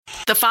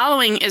The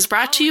following is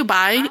brought to you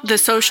by the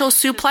Social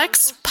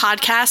Suplex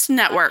Podcast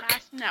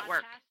Network.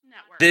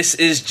 This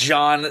is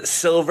John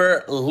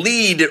Silver,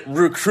 lead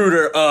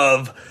recruiter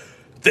of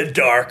the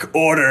Dark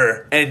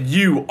Order, and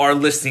you are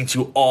listening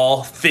to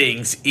All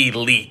Things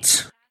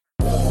Elite.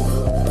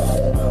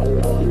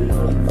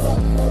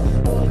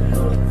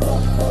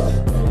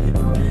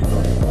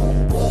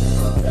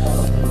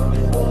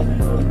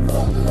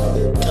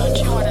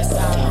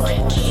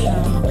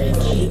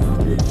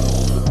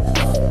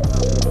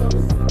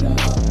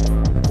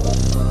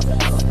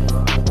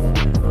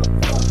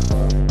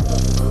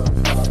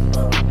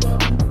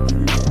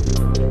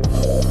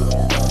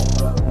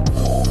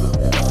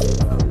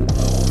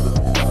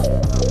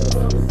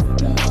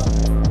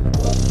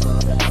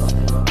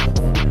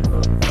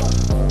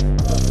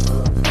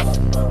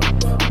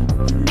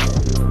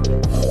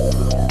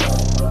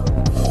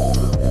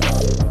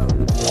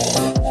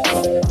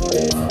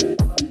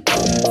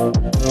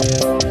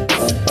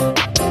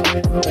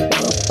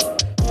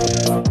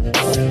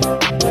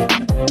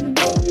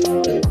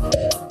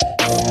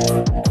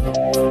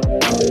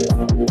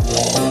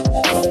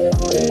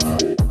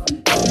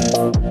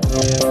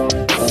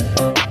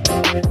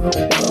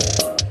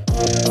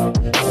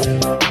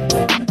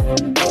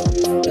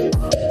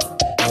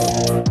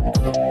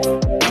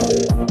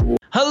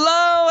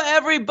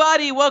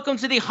 Welcome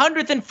to the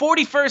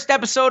 141st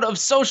episode of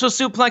Social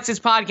Suplex's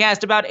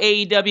podcast about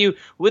AEW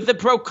with the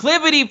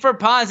proclivity for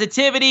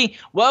positivity.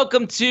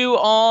 Welcome to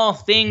All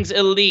Things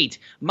Elite.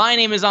 My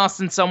name is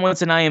Austin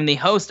Sumwitz, and I am the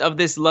host of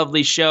this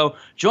lovely show.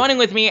 Joining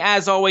with me,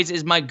 as always,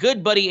 is my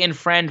good buddy and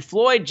friend,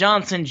 Floyd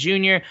Johnson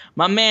Jr.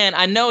 My man,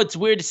 I know it's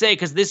weird to say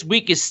because this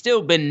week has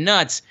still been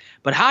nuts,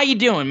 but how you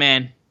doing,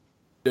 man?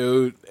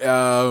 Dude,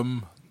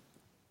 I'm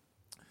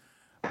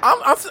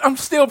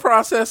still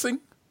processing.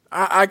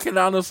 I can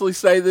honestly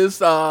say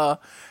this. I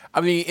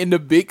mean, in the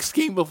big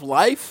scheme of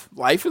life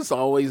is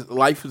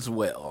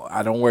well.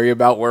 I don't worry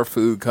about where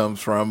food comes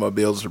from, my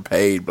bills are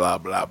paid, blah,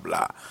 blah,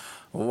 blah.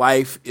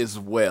 Life is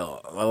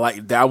well.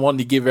 I wanted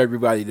to give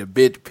everybody the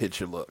big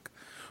picture look.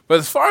 But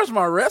as far as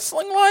my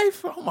wrestling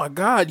life, oh my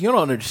God, you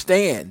don't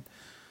understand.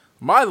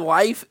 My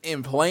life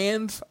and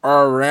plans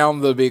are around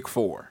the big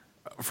four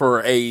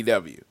for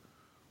AEW.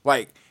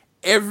 Like,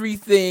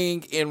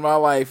 everything in my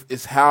life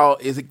is how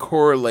it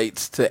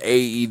correlates to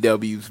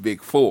AEW's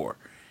Big Four.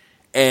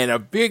 And a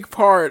big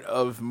part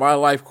of my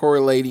life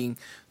correlating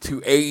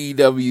to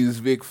AEW's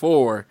Big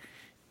Four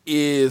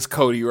is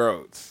Cody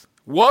Rhodes.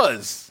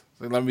 Was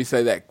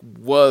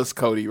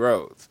Cody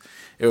Rhodes.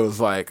 It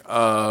was like,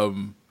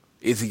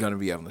 is he going to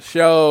be on the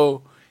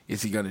show?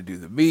 Is he going to do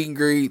the meet and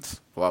greets?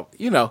 Well,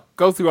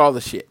 go through all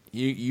the shit.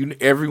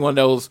 Everyone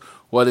knows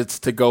what it's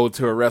to go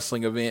to a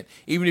wrestling event.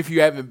 Even if you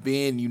haven't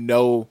been, you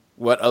know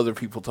what other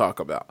people talk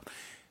about.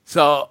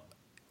 So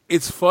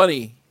it's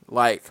funny,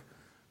 like,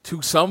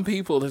 to some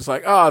people, it's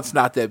like, oh, it's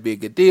not that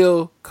big a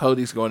deal.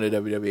 Cody's going to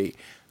WWE.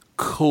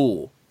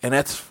 Cool. And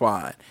that's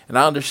fine. And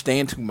I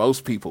understand to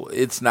most people,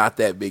 it's not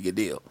that big a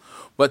deal.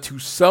 But to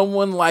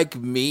someone like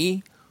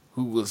me,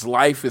 whose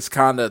life is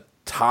kind of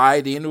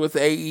tied in with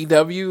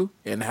AEW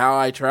and how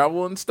I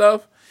travel and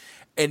stuff,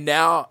 and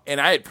I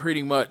had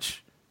pretty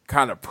much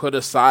kind of put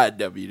aside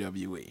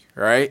WWE,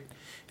 right?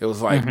 It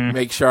was like,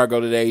 make sure I go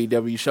to the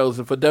AEW shows.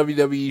 If a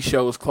WWE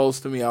show is close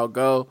to me, I'll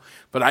go.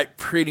 But I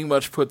pretty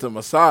much put them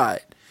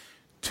aside.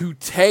 To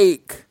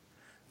take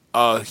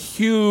a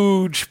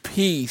huge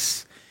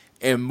piece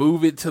and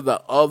move it to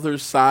the other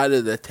side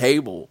of the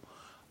table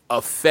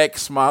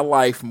affects my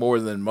life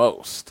more than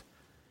most.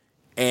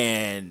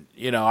 And,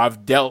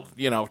 I've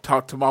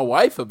talked to my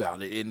wife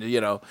about it. And,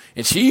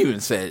 and she even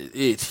said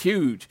it's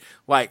huge.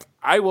 Like,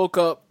 I woke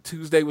up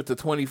Tuesday with the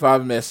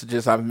 25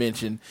 messages I've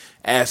mentioned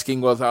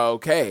asking, was I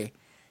okay?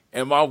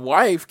 And my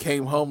wife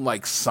came home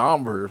like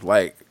somber,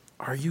 like,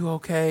 are you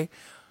okay?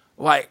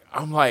 Like,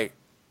 I'm like,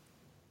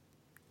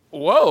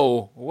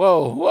 whoa.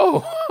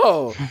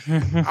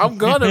 I'm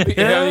gonna be,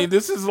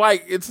 this is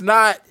like, it's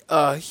not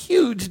a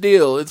huge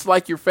deal. It's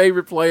like your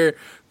favorite player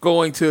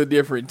going to a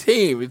different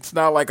team. It's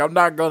not like I'm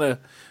not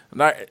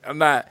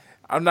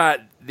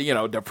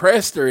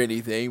depressed or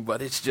anything,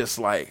 but it's just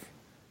like,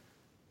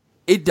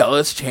 it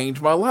does change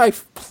my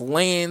life.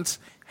 Plans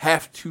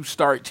have to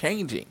start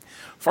changing.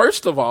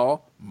 First of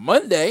all,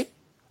 Monday,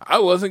 I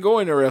wasn't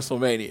going to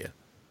WrestleMania.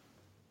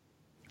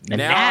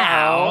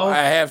 Now I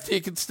have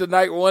tickets to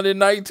night 1 and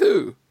night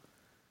 2.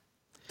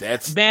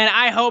 Man,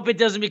 I hope it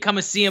doesn't become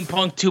a CM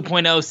Punk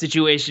 2.0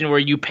 situation where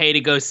you pay to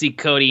go see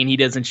Cody and he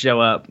doesn't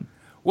show up.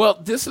 Well,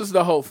 this is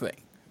the whole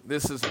thing.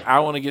 I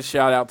want to give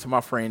shout out to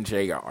my friend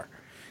JR.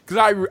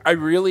 Because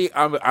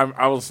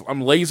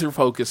I'm laser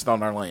focused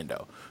on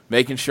Orlando,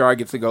 making sure I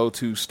get to go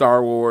to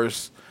Star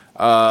Wars,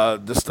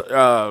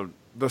 the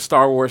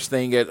Star Wars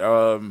thing at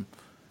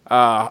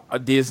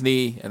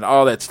Disney and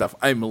all that stuff.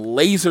 I'm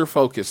laser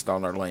focused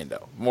on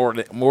Orlando more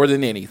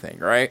than anything,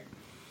 right?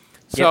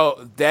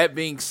 So that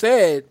being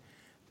said,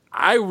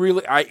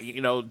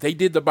 they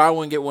did the buy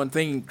one get one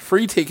thing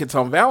free tickets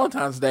on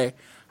Valentine's Day.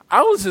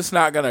 I was just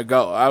not going to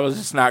go. I was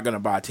just not going to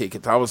buy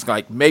tickets. I was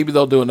like, maybe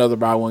they'll do another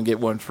buy one, get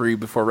one free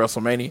before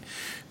WrestleMania.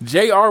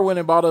 JR went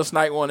and bought us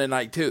night 1 and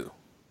night 2.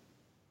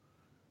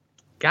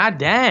 God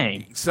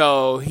dang.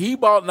 So he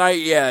bought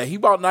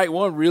night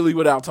 1 really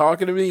without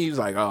talking to me. He was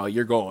like, oh,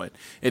 you're going.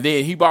 And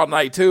then he bought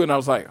night 2, and I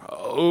was like,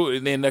 oh.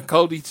 And then the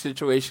Cody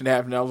situation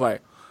happened. I was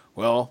like,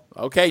 well,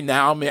 okay,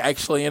 now I'm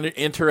actually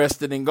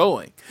interested in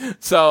going.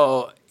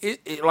 So,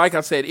 it like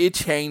I said, it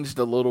changed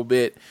a little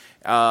bit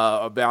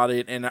about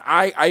it. And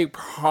I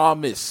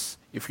promise,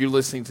 if you're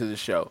listening to the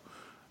show,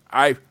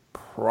 I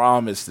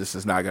promise this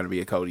is not going to be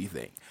a Cody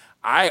thing.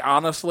 I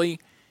honestly,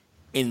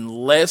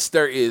 unless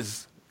there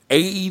is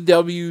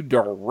AEW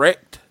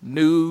direct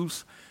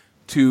news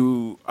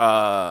to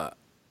that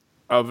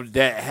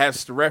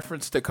has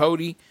reference to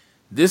Cody,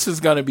 this is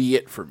going to be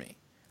it for me.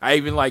 I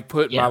even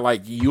put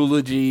my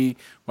eulogy,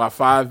 my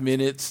 5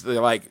 minutes,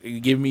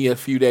 give me a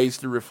few days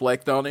to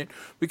reflect on it,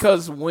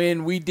 because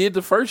when we did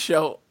the first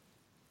show,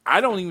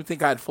 I don't even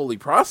think I'd fully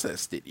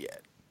processed it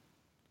yet.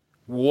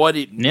 What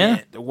it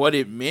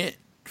meant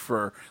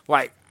for,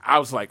 I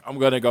was like, I'm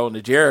going to go on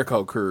the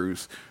Jericho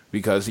cruise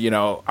because,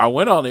 I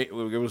went on it. It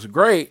was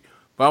great,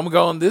 but I'm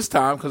going this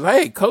time because,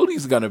 hey,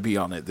 Cody's going to be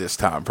on it this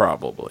time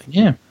probably.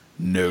 Yeah.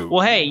 No.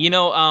 Well, hey,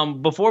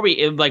 before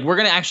we're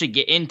going to actually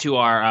get into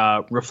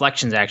our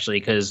reflections, actually,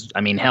 because,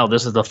 hell,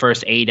 this is the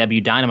first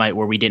AEW Dynamite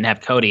where we didn't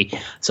have Cody.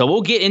 So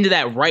we'll get into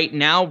that right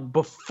now.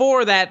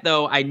 Before that,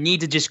 though, I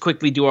need to just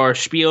quickly do our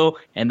spiel,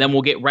 and then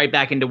we'll get right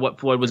back into what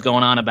Floyd was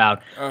going on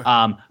about.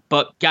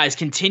 But, guys,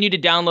 continue to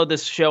download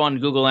this show on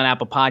Google and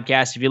Apple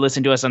Podcasts. If you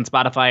listen to us on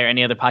Spotify or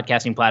any other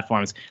podcasting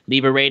platforms,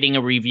 leave a rating,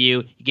 a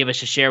review. Give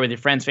us a share with your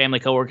friends, family,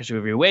 coworkers,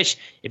 whoever you wish.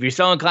 If you're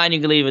so inclined, you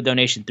can leave a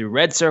donation through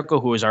Red Circle,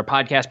 who is our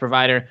podcast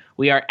provider.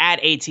 We are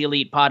at AT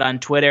Elite Pod on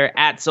Twitter,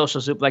 at Social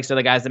Suplex are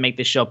the guys that make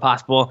this show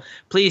possible.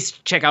 Please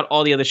check out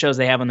all the other shows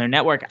they have on their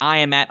network. I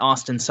am at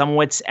Austin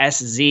Sumowitz,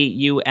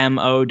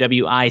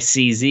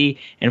 SZUMOWICZ,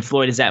 and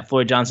Floyd is at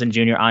Floyd Johnson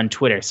Jr. on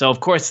Twitter. So,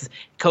 of course,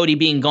 Cody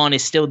being gone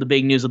is still the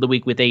big news of the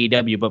week with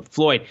AEW. But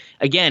Floyd,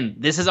 again,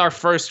 this is our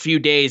first few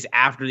days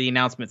after the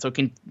announcement. So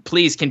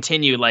please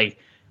continue.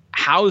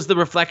 How's the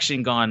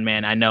reflection gone,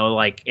 man? I know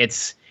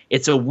it's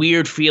a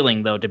weird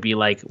feeling, though, to be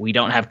we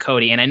don't have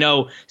Cody. And I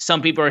know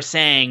some people are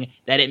saying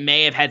that it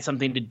may have had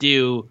something to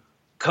do,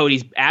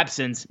 Cody's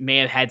absence may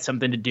have had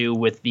something to do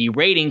with the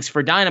ratings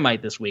for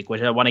Dynamite this week,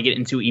 which I want to get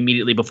into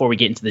immediately before we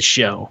get into the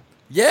show.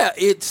 Yeah,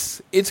 it's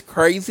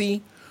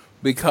crazy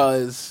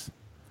because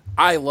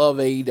I love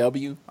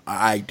AEW.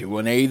 I do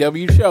an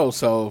AEW show,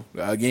 so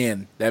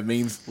again, that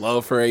means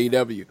love for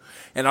AEW.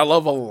 And I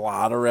love a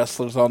lot of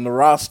wrestlers on the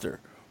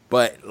roster,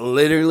 but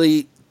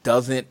literally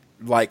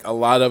a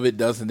lot of it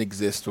doesn't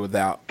exist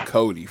without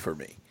Cody for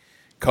me.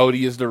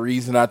 Cody is the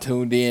reason I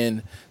tuned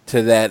in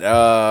to that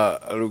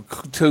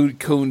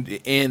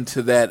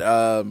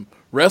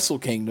Wrestle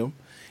Kingdom,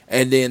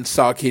 and then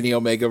saw Kenny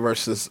Omega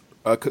versus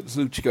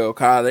Kazuchika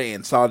Okada,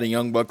 and saw the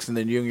Young Bucks in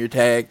the Junior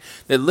Tag.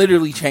 That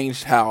literally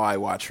changed how I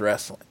watch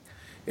wrestling.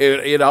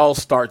 It all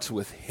starts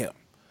with him.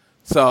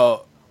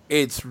 So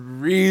it's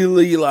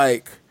really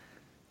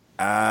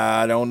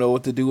I don't know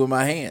what to do with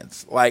my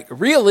hands.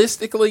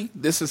 Realistically,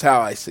 this is how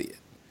I see it.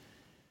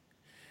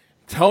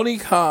 Tony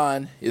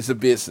Khan is a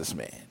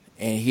businessman,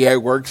 and he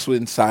works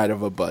inside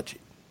of a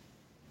budget,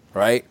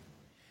 right?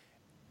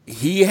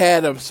 He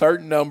had a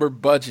certain number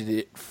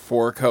budgeted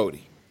for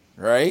Cody,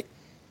 right?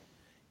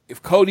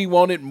 If Cody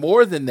wanted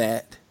more than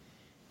that,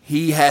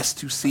 he has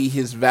to see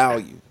his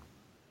value.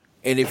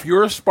 And if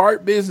you're a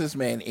smart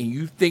businessman and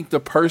you think the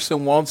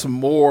person wants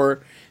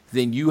more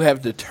than you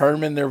have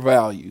determined their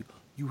value,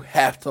 you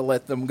have to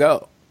let them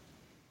go.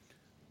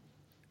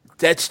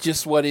 That's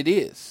just what it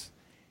is.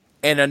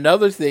 And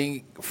another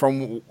thing,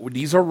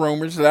 these are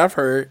rumors that I've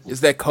heard,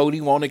 is that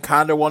Cody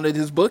wanted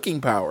his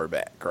booking power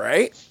back,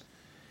 right?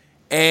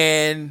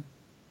 And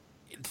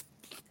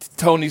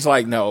Tony's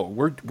like, no,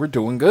 we're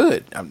doing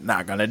good. I'm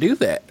not gonna do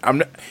that.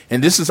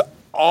 And this is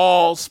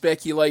all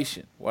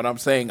speculation. What I'm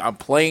saying, I'm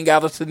playing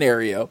out a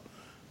scenario.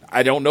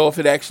 I don't know if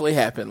it actually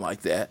happened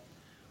like that,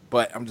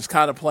 but I'm just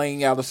kind of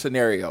playing out a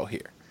scenario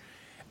here.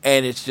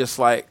 And it's just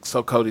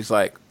so Cody's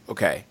like,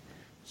 okay,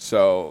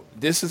 so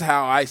this is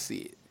how I see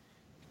it.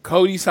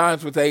 Cody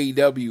signs with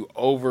AEW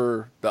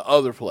over the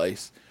other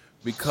place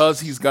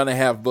because he's going to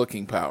have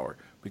booking power,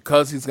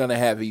 because he's going to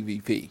have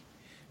EVP.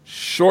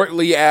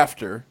 Shortly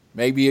after,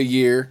 maybe a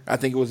year, I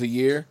think it was a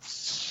year,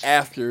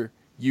 after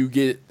you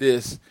get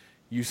this,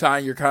 you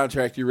sign your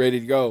contract, you're ready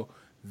to go,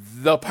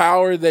 the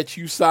power that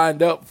you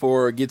signed up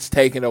for gets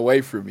taken away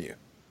from you.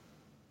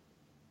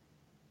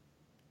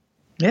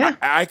 Yeah.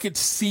 I could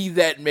see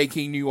that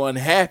making you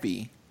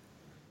unhappy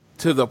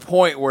to the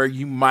point where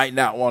you might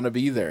not want to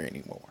be there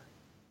anymore.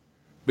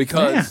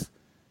 Because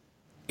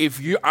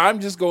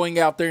I'm just going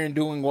out there and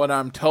doing what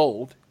I'm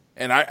told,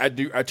 and I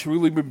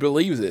truly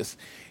believe this.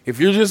 If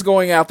you're just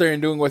going out there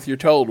and doing what you're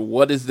told,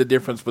 what is the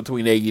difference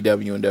between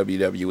AEW and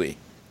WWE?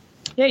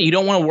 Yeah, you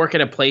don't want to work at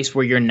a place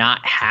where you're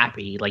not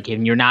happy,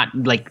 and you're not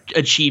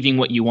achieving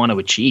what you want to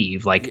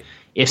achieve.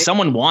 If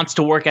someone wants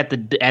to work at the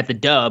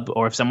Dub,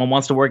 or if someone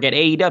wants to work at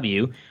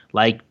AEW,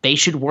 like, they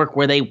should work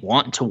where they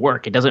want to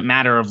work. It doesn't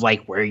matter of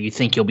like where you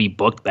think you'll be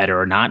booked better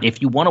or not.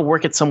 If you want to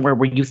work at somewhere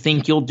where you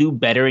think you'll do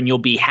better and you'll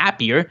be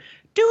happier,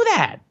 do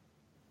that.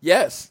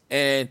 Yes,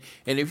 and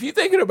if you're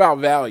thinking about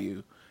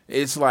value,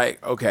 it's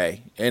like,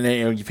 okay, and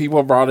then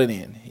people brought it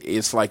in.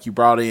 It's like you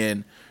brought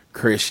in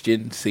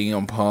Christian,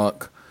 CM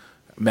Punk,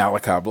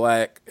 Malachi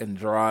Black,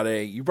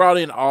 Andrade. You brought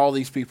in all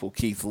these people,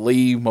 Keith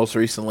Lee, most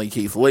recently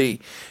Keith Lee,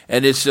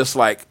 and it's just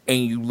like,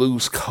 and you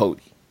lose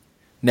Cody.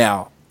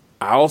 Now,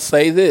 I'll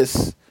say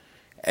this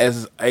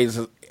as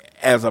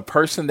a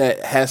person that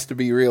has to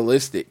be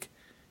realistic,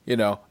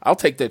 I'll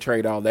take that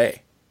trade all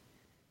day.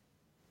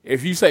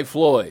 If you say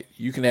Floyd,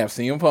 you can have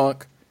CM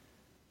Punk,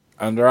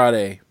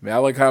 Andrade,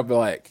 Malachi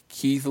Black,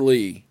 Keith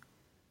Lee,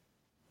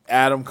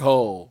 Adam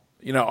Cole,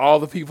 all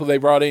the people they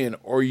brought in,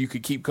 or you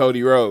could keep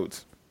Cody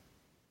Rhodes.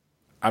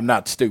 I'm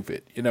not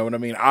stupid. You know what I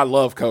mean? I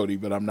love Cody,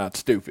 but I'm not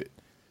stupid.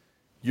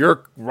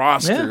 Your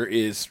roster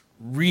is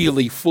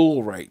really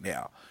full right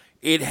now.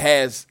 It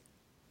has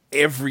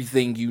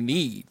everything you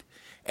need.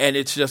 And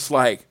it's just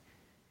like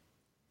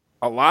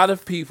a lot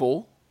of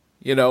people,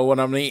 what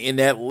I mean, in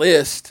that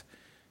list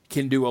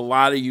can do a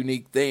lot of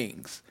unique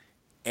things.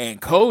 And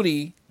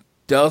Cody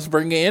does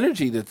bring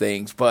energy to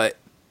things, but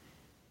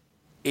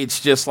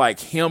it's just like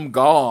him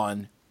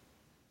gone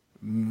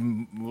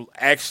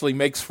actually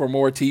makes for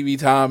more TV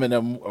time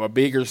and a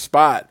bigger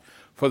spot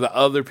for the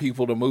other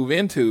people to move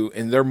into,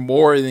 and they're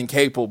more than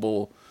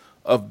capable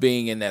of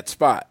being in that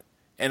spot.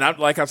 And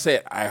like I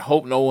said, I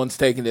hope no one's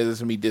taking it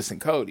as me dissing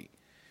Cody.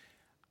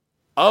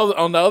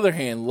 On the other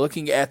hand,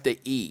 looking at the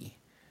E,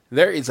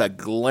 there is a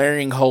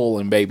glaring hole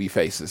in baby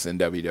faces in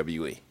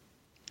WWE.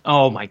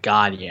 Oh my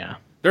God, yeah.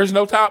 There's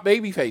no top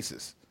baby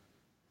faces.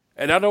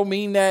 And I don't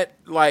mean that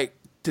like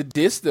to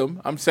diss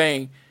them. I'm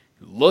saying,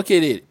 look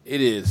at it. It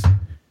is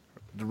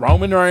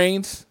Roman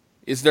Reigns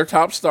is their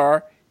top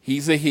star.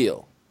 He's a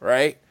heel,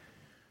 right?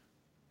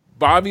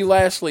 Bobby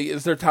Lashley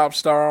is their top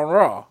star on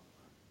Raw.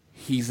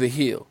 He's a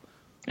heel.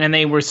 And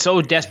they were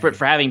so desperate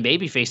for having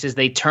baby faces,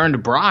 they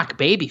turned Brock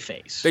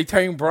babyface. They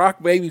turned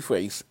Brock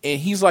babyface, and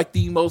he's like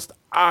the most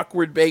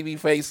awkward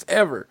babyface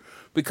ever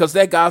because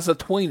that guy's a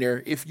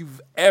tweener if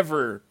you've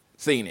ever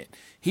seen it.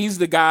 He's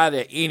the guy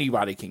that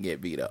anybody can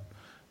get beat up.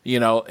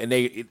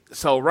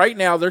 So right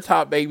now their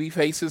top baby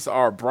faces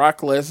are Brock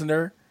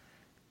Lesnar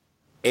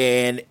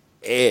and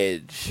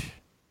Edge.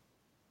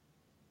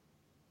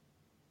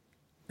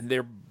 And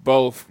they're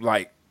both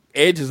like,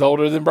 Edge is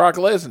older than Brock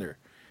Lesnar.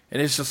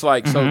 And it's just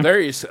like, so there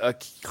is a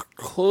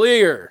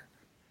clear,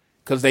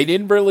 because they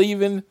didn't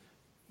believe in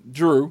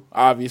Drew,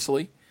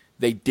 obviously.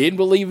 They didn't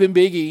believe in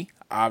Big E,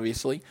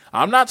 obviously.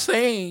 I'm not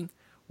saying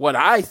what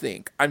I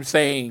think. I'm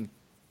saying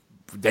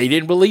they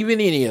didn't believe in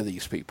any of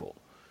these people.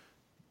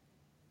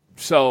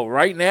 So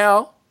right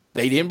now,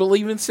 they didn't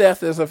believe in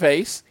Seth as a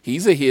face.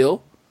 He's a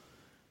heel.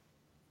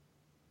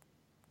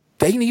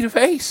 They need a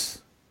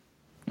face.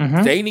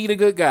 They need a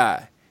good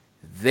guy.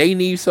 They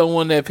need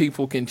someone that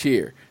people can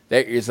cheer.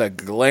 There is a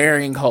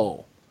glaring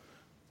hole.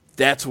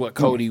 That's what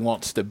Cody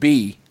wants to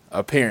be,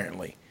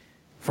 apparently.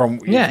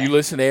 If you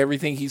listen to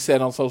everything he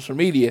said on social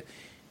media,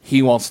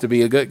 he wants to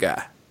be a good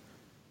guy.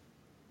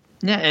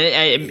 Yeah,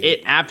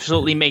 it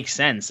absolutely makes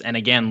sense. And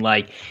again,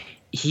 like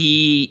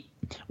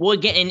well,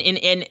 again,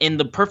 in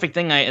the perfect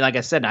thing, like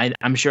I said,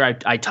 I'm sure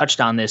I touched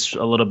on this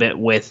a little bit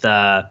with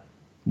the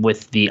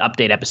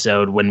update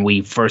episode when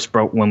we first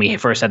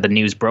had the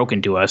news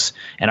broken to us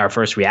and our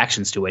first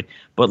reactions to it.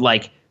 But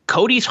like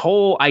Cody's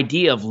whole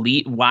idea of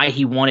why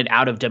he wanted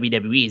out of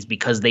WWE is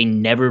because they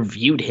never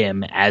viewed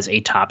him as a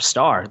top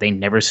star. They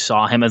never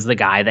saw him as the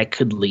guy that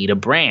could lead a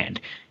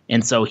brand.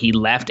 And so he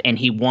left and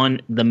he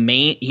won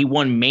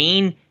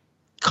main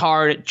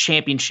card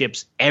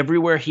championships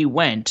everywhere he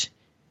went,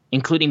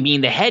 including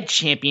being the head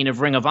champion of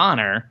Ring of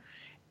Honor.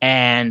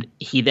 And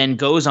he then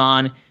goes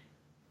on,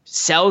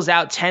 sells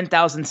out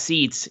 10,000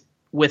 seats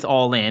with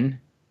All In,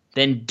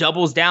 then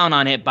doubles down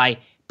on it by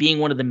being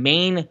one of the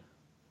main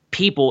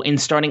people in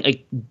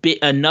starting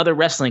another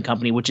wrestling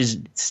company, which is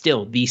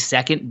still the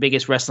second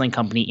biggest wrestling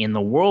company in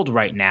the world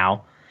right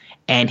now.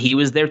 And he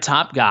was their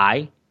top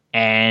guy,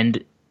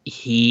 and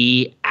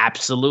he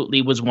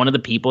absolutely was one of the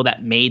people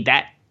that made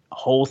that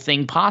whole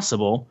thing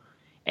possible.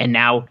 And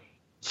now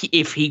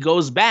if he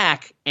goes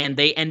back and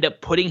they end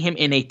up putting him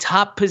in a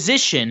top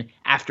position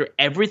after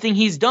everything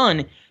he's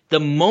done, the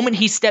moment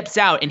he steps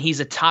out and he's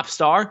a top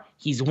star,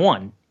 he's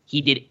won. He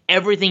did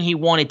everything he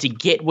wanted to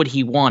get what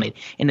he wanted.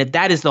 And if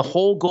that is the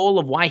whole goal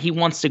of why he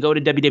wants to go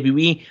to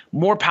WWE,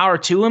 more power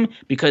to him,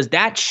 because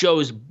that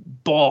shows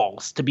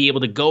balls to be able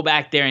to go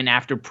back there and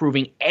after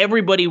proving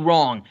everybody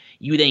wrong,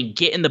 you then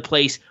get in the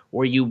place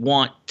where you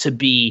want to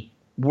be,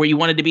 where you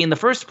wanted to be in the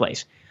first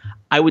place.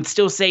 I would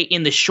still say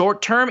in the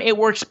short term, it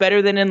works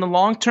better than in the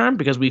long term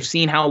because we've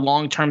seen how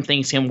long-term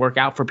things can work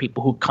out for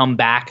people who come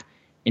back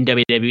in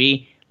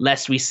WWE,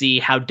 lest we see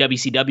how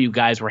WCW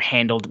guys were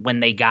handled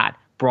when they got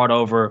brought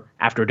over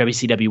after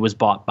WCW was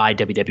bought by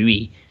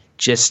WWE.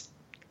 Just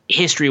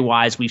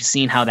history-wise, we've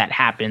seen how that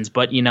happens.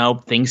 But,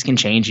 things can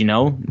change, you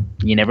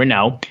never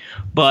know.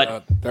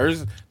 But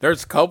there's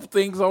a couple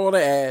things I want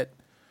to add.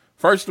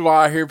 First of all,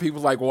 I hear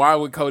people like, why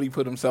would Cody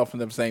put himself in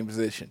the same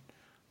position?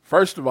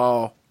 First of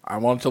all, I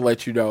want to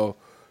let you know,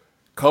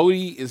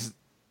 Cody is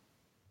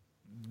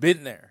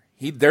been there.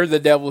 They're the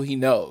devil he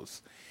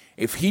knows.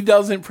 If he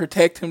doesn't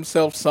protect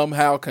himself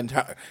somehow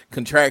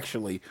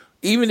contractually,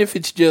 even if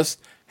it's just,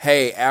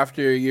 hey,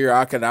 after a year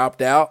I can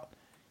opt out,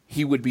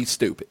 he would be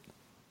stupid.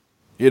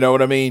 You know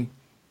what I mean?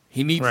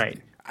 He needs.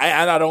 Right.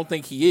 I don't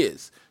think he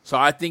is. So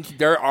I think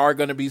there are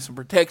going to be some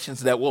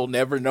protections that we'll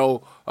never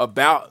know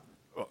about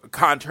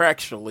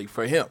contractually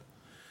for him.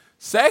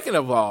 Second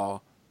of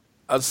all,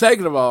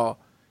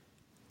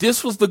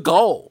 this was the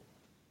goal.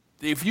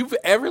 If you've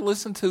ever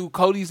listened to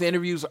Cody's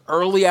interviews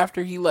early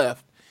after he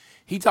left,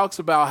 he talks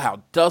about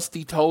how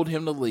Dusty told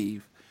him to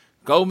leave,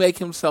 go make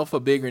himself a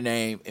bigger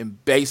name,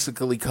 and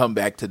basically come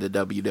back to the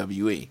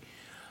WWE.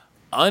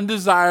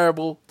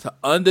 Undesirable to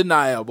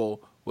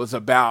undeniable was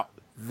about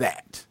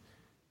that.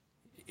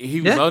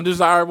 He was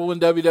undesirable in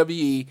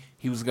WWE.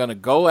 He was going to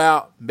go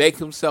out, make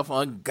himself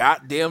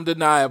ungoddamn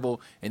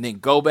deniable, and then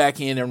go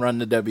back in and run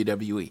the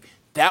WWE.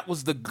 That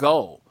was the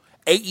goal.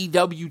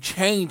 AEW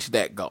changed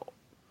that goal.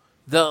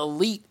 The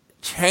Elite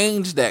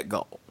changed that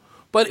goal.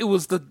 But it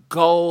was the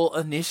goal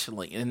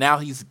initially, and now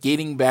he's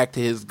getting back to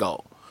his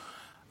goal.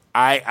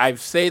 I've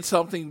said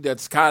something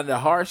that's kind of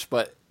harsh,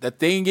 but the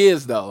thing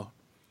is, though,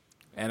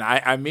 and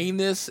I mean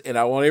this, and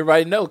I want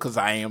everybody to know, because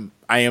I'm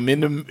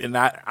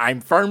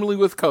firmly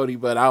with Cody,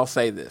 but I'll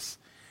say this.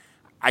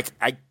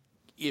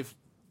 If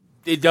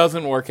it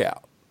doesn't work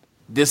out,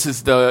 this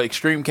is the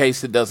extreme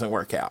case that doesn't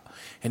work out,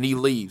 and he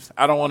leaves,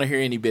 I don't want to hear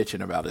any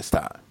bitching about his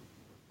time.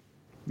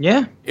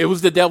 Yeah. It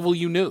was the devil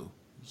you knew.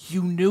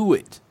 You knew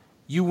it.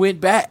 You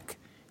went back.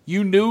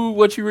 You knew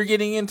what you were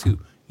getting into.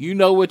 You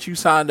know what you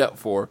signed up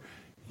for.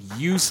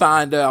 You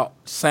signed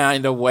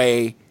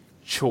away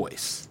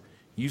choice.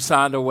 You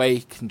signed away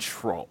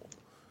control.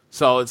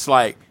 So it's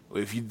like,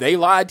 they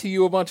lied to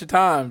you a bunch of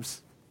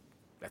times,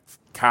 that's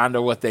kind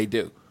of what they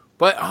do.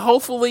 But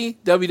hopefully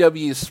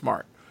WWE is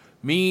smart.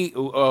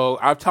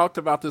 I've talked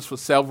about this with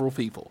several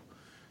people.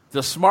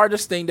 The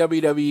smartest thing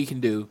WWE can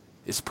do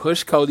is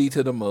push Cody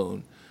to the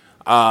moon.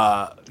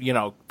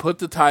 Put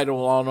the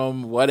title on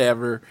him,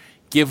 whatever.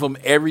 Give him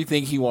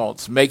everything he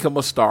wants. Make him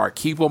a star.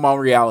 Keep him on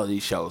reality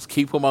shows.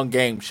 Keep him on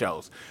game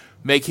shows.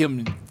 Make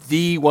him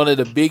one of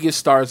the biggest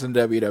stars in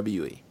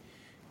WWE.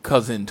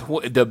 Because in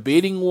the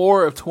bidding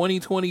war of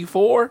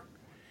 2024,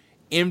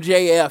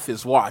 MJF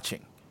is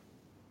watching.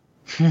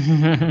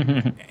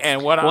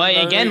 And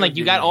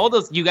you got all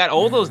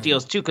those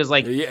deals too, because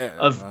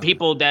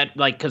people that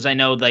because I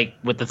know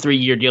with the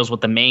 3-year deals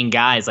with the main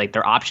guys,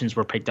 their options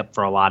were picked up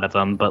for a lot of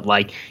them, but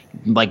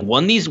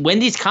when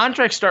these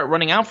contracts start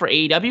running out for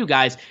AEW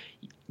guys,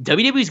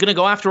 WWE is going to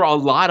go after a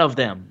lot of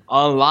them.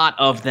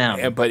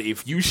 But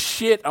if you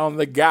shit on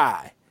the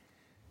guy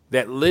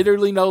that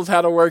literally knows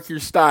how to work your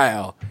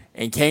style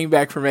and came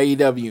back from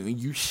AEW and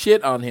you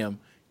shit on him,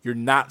 you're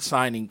not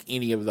signing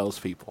any of those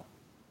people.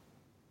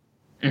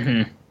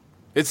 Mm-hmm.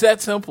 It's that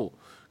simple.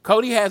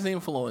 Cody has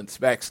influence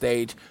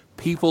backstage.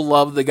 People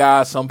love the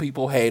guy. Some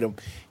people hate him.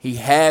 He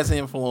has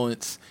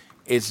influence.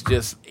 It's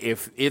just,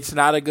 if it's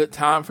not a good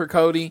time for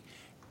Cody,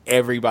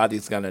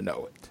 everybody's going to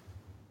know it.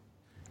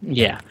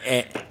 Yeah.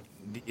 And,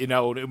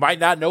 they might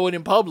not know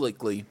it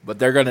publicly, but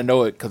they're going to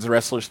know it because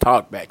wrestlers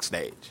talk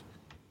backstage.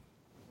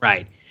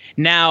 Right.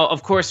 Now,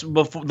 of course,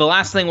 the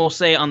last thing we'll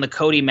say on the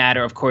Cody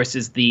matter, of course,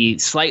 is the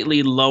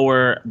slightly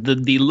lower,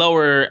 the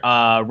lower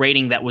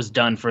rating that was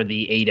done for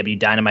the AEW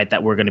Dynamite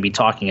that we're going to be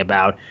talking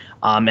about.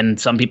 And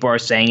some people are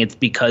saying it's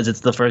because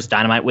it's the first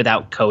Dynamite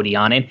without Cody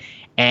on it.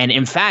 And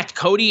in fact,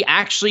 Cody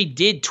actually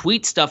did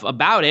tweet stuff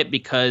about it,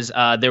 because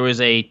there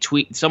was a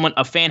tweet,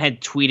 a fan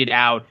had tweeted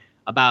out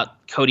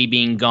about Cody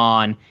being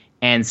gone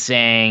and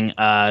saying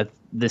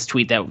this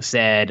tweet that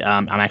said,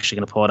 I'm actually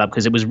going to pull it up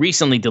because it was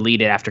recently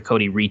deleted after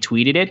Cody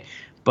retweeted it.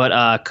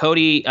 But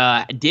Cody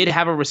did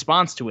have a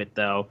response to it,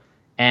 though.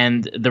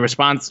 And the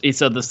response is,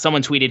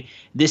 someone tweeted,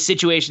 "This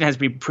situation has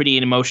been pretty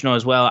emotional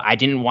as well. I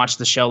didn't watch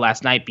the show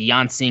last night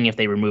beyond seeing if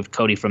they removed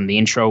Cody from the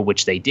intro,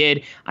 which they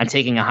did. I'm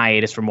taking a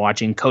hiatus from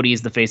watching. Cody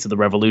is the face of the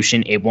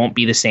revolution. It won't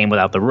be the same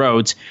without the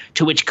Rhodes."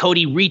 To which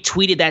Cody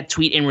retweeted that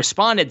tweet and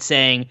responded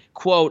saying,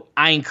 quote,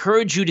 "I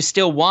encourage you to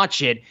still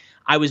watch it.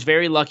 I was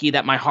very lucky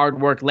that my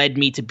hard work led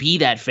me to be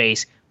that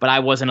face, but I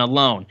wasn't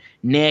alone.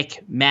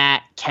 Nick,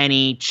 Matt,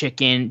 Kenny,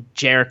 Chicken,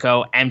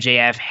 Jericho,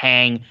 MJF,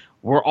 Hang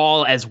were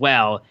all as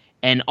well.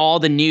 And all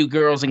the new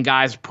girls and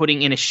guys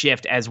putting in a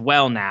shift as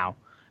well now.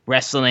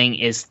 Wrestling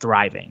is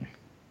thriving."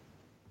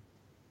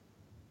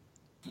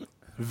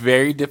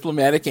 Very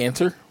diplomatic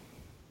answer.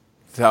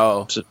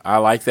 So I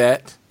like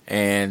that.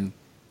 And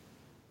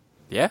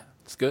yeah,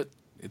 it's good.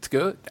 It's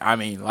good. I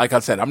mean, like I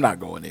said, I'm not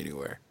going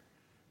anywhere.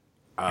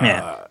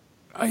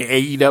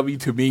 AEW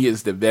to me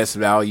is the best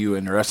value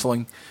in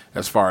wrestling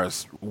as far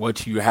as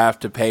what you have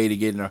to pay to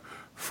get in a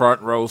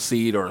front row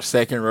seat or a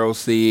second row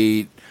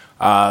seat.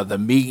 The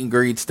meet and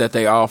greets that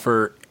they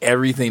offer,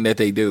 everything that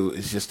they do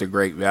is just a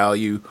great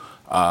value.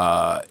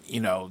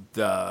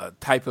 The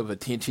type of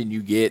attention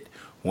you get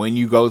when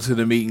you go to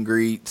the meet and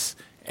greets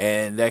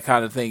and that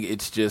kind of thing,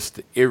 it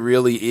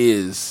really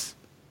is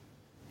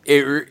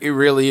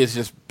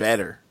just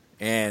better.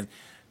 And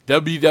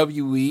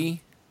WWE,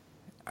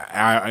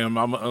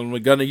 I'm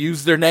going to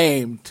use their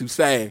name to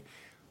say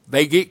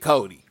they get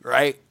Cody,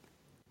 right?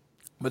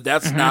 But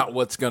that's not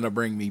what's going to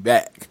bring me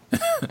back.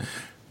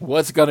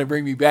 What's going to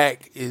bring me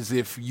back is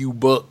if you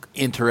book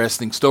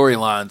interesting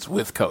storylines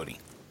with Cody.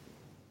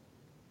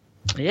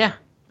 Yeah.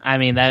 I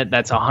mean,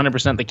 that's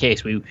 100% the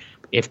case.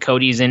 If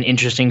Cody's in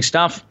interesting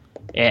stuff,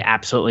 it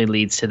absolutely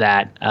leads to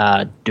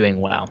that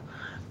doing well.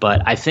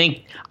 But I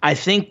think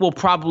we'll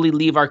probably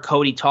leave our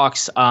Cody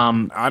talks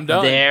I'm done.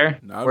 There.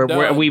 I'm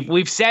done.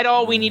 We've said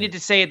all we needed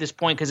to say at this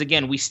point because,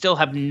 again, we still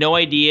have no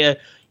idea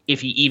if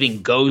he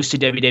even goes to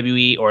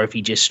WWE or if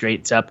he just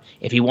straights up,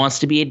 if he wants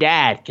to be a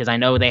dad, because I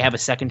know they have a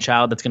second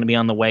child that's going to be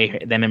on the way,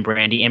 them and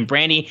Brandy. And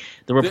Brandy,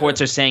 the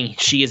reports are saying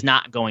she is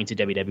not going to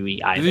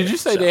WWE either. Did you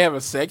say they have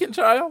a second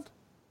child?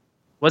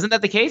 Wasn't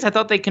that the case? I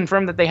thought they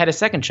confirmed that they had a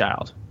second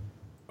child.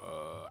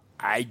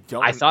 I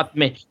thought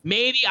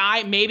maybe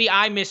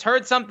I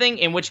misheard something,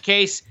 in which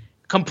case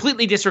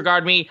completely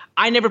disregard me.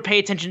 I never pay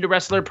attention to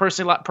wrestler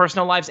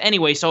personal lives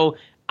anyway, so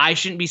I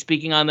shouldn't be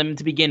speaking on them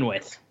to begin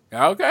with.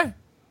 Okay.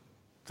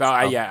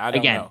 I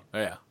don't know.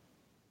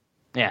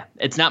 Yeah,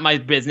 it's not my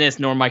business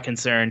nor my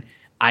concern.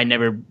 I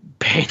never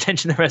pay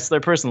attention to the rest of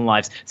their personal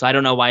lives, so I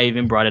don't know why I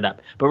even brought it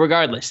up. But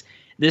regardless,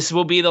 this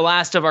will be the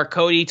last of our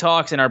Cody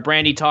talks and our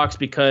Brandy talks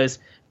because,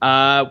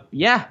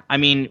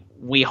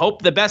 we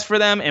hope the best for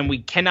them, and we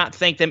cannot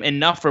thank them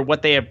enough for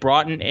what they have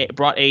brought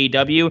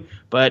AEW.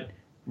 But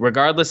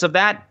regardless of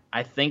that,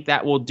 I think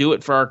that will do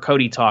it for our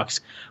Cody talks.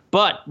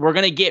 But we're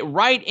going to get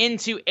right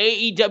into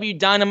AEW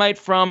Dynamite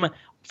from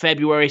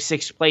February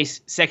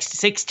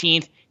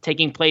 16th,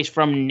 taking place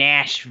from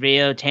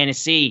Nashville,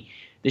 Tennessee.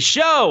 The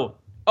show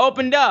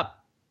opened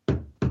up.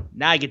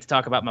 Now I get to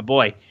talk about my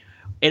boy.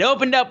 It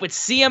opened up with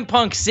CM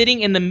Punk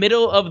sitting in the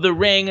middle of the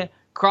ring,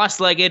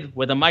 cross-legged,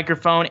 with a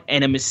microphone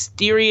and a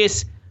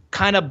mysterious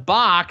kind of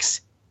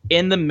box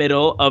in the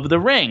middle of the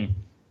ring.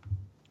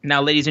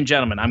 Now, ladies and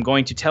gentlemen, I'm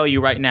going to tell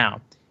you right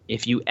now,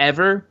 if you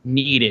ever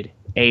needed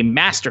a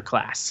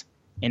masterclass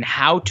in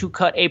how to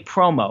cut a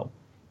promo,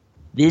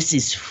 this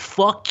is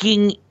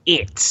fucking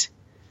it.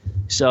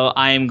 So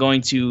I am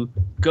going to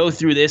go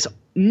through this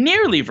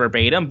nearly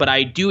verbatim, but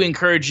I do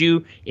encourage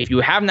you, if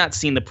you have not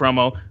seen the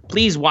promo,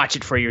 please watch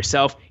it for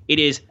yourself. It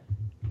is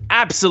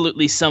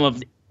absolutely some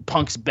of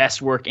Punk's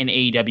best work in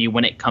AEW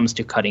when it comes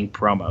to cutting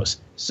promos.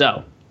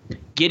 So,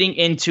 getting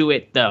into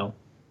it, though,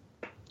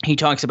 he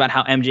talks about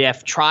how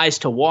MJF tries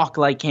to walk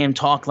like him,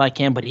 talk like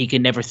him, but he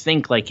can never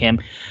think like him.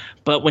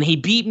 But when he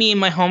beat me in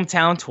my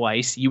hometown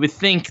twice, you would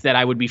think that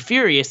I would be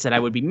furious, that I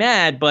would be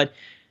mad. But,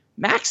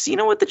 Max, you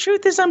know what the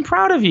truth is? I'm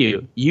proud of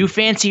you. You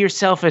fancy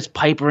yourself as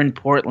Piper in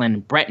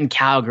Portland, Brett in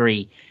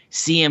Calgary,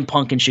 CM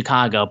Punk in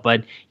Chicago,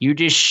 but you're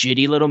just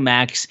shitty little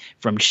Max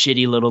from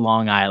shitty little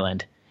Long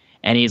Island.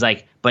 And he's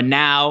like, but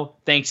now,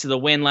 thanks to the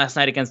win last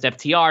night against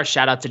FTR,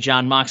 shout out to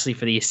Jon Moxley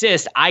for the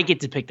assist, I get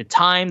to pick the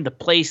time, the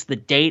place, the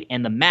date,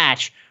 and the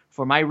match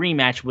for my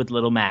rematch with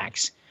Little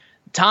Max.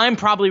 Time,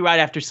 probably right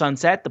after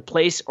sunset. The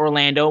place,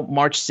 Orlando,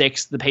 March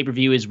 6th. The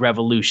pay-per-view is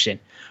Revolution,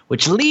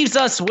 which leaves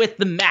us with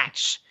the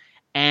match.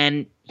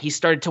 And he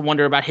started to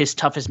wonder about his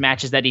toughest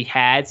matches that he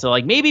had. So,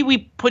 maybe we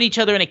put each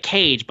other in a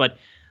cage, but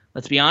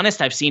let's be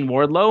honest, I've seen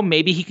Wardlow.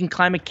 Maybe he can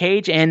climb a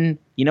cage, and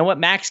you know what?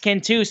 Max can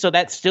too, so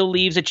that still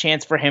leaves a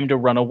chance for him to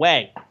run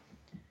away.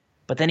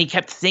 But then he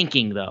kept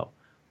thinking, though.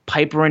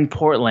 Piper in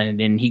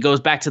Portland, and he goes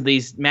back to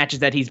these matches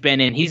that he's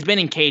been in. He's been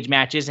in cage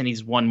matches, and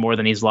he's won more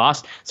than he's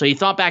lost. So he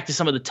thought back to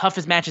some of the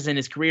toughest matches in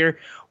his career,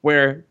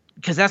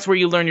 because that's where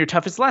you learn your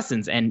toughest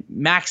lessons, and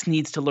Max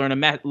needs to learn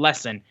a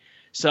lesson.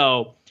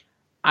 So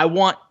I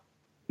want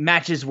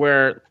matches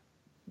where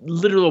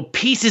literal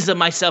pieces of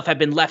myself have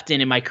been left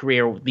in my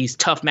career, these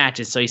tough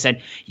matches. So he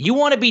said, you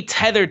want to be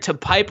tethered to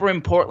Piper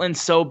in Portland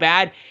so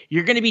bad,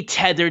 you're going to be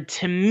tethered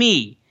to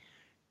me.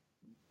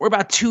 We're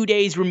about 2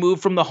 days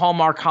removed from the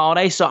Hallmark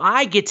holiday, so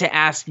I get to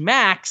ask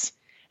Max,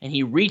 and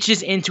he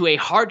reaches into a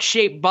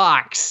heart-shaped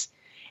box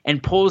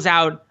and pulls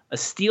out a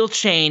steel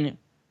chain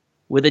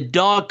with a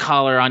dog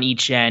collar on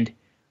each end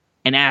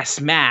and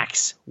asks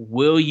Max,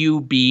 will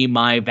you be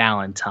my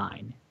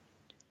Valentine?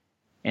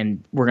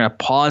 And we're going to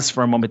pause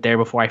for a moment there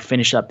before I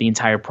finish up the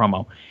entire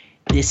promo.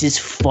 This is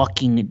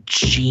fucking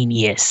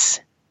genius.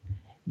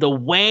 The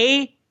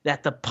way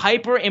that the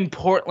Piper in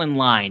Portland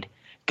line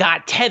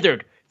got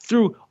tethered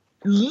through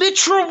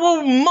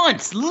literal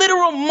months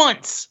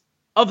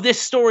of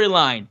this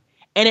storyline.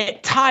 And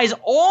it ties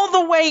all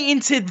the way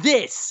into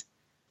this.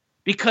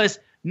 Because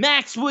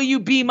Max, will you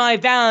be my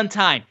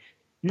Valentine?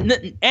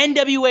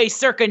 NWA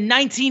circa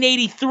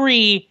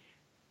 1983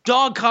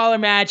 dog collar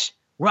match,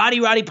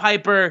 Roddy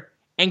Piper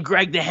and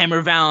Greg the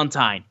Hammer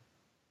Valentine.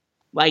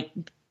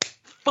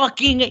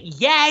 Fucking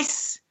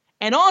yes!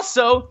 And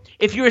also,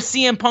 if you're a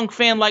CM Punk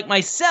fan like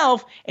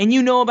myself, and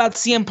you know about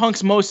CM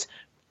Punk's most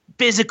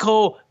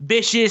physical,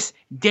 vicious,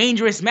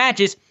 dangerous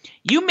matches.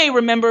 You may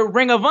remember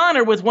Ring of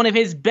Honor with one of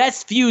his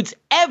best feuds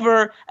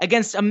ever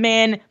against a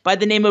man by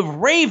the name of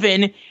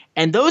Raven,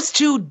 and those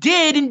two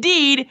did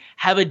indeed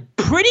have a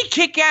pretty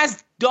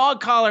kick-ass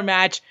dog collar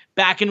match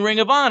back in Ring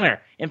of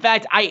Honor. In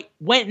fact, I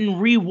went and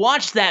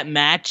rewatched that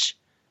match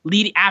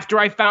after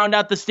I found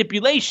out the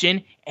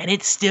stipulation, and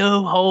it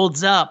still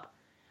holds up.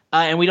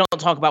 And we don't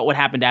talk about what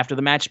happened after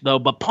the match, though,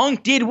 but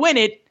Punk did win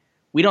it.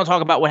 We don't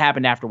talk about what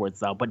happened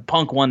afterwards, though, but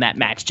Punk won that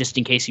match, just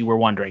in case you were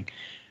wondering.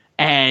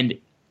 And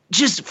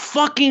just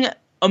fucking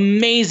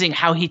amazing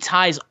how he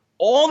ties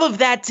all of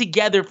that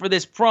together for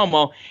this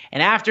promo.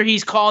 And after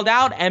he's called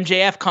out,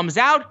 MJF comes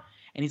out,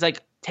 and he's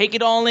like, take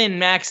it all in,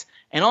 Max.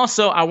 And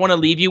also, I want to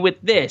leave you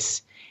with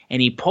this.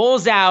 And he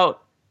pulls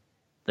out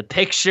the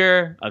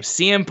picture of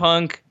CM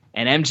Punk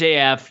and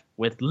MJF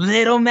with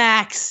little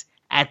Max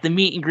at the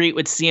meet and greet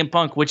with CM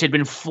Punk, which had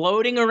been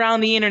floating around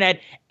the internet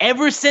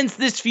ever since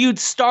this feud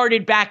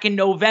started back in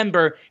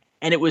November,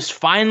 and it was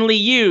finally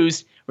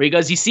used, where he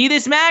goes, you see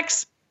this,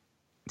 Max?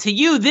 To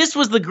you, this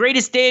was the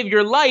greatest day of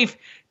your life.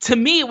 To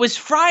me, it was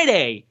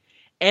Friday.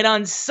 And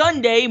on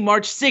Sunday,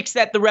 March 6th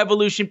at the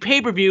Revolution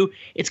pay-per-view,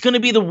 it's going to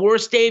be the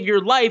worst day of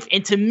your life,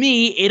 and to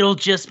me, it'll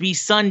just be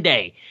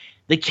Sunday.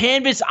 The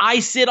canvas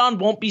I sit on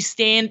won't be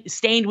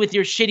stained with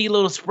your shitty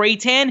little spray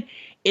tan.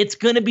 It's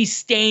going to be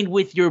stained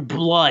with your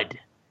blood.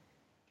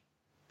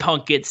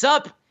 Punk gets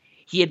up.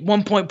 He at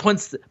one point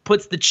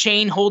puts the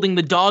chain holding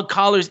the dog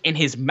collars in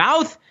his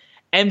mouth.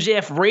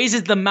 MJF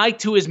raises the mic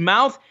to his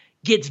mouth,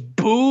 gets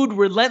booed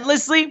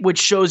relentlessly, which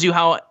shows you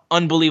how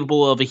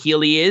unbelievable of a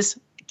heel he is.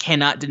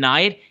 Cannot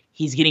deny it.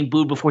 He's getting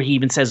booed before he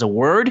even says a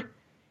word.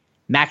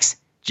 Max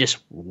just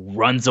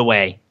runs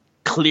away,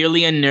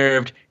 clearly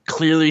unnerved,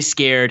 clearly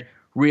scared,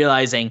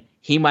 realizing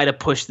he might have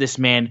pushed this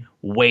man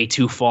way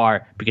too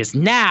far, because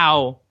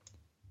now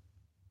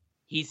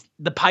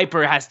the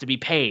piper has to be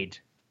paid.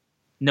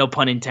 No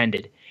pun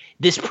intended.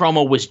 This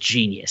promo was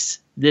genius.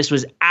 This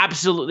was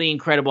absolutely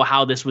incredible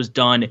how this was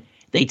done.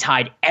 They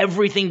tied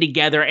everything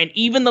together, and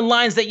even the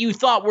lines that you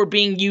thought were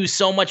being used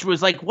so much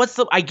was like,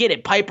 I get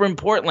it, Piper in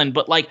Portland,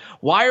 but like,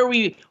 why are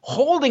we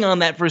holding on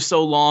that for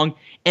so long?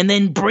 And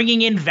then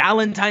bringing in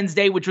Valentine's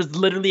Day, which was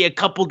literally a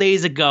couple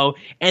days ago,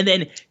 and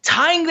then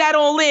tying that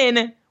all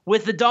in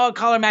with the dog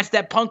collar match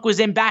that Punk was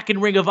in back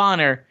in Ring of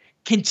Honor,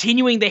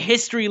 continuing the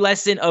history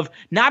lesson of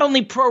not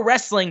only pro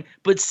wrestling,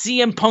 but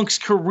CM Punk's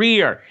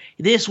career.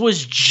 This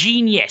was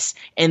genius.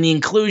 And the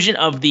inclusion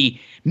of the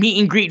meet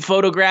and greet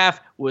photograph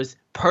was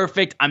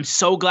perfect. I'm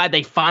so glad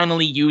they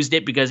finally used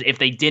it, because if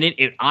they didn't,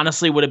 it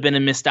honestly would have been a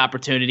missed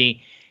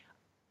opportunity.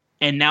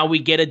 And now we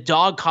get a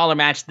dog collar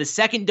match, the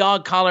second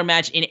dog collar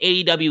match in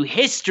AEW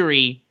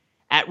history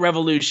at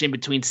Revolution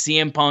between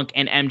CM Punk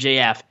and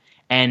MJF.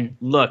 And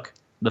look,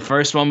 the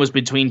first one was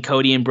between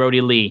Cody and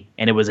Brody Lee,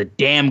 and it was a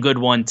damn good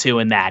one too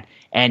in that.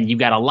 And you've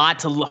got a lot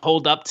to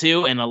hold up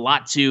to, and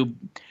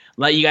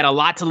you got a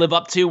lot to live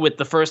up to with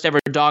the first ever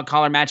dog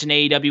collar match in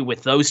AEW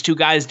with those two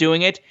guys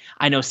doing it.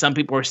 I know some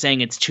people are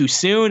saying it's too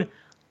soon.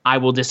 I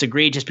will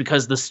disagree, just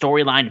because the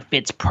storyline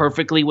fits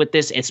perfectly with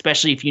this,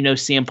 especially if you know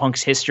CM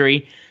Punk's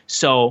history.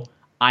 So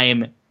I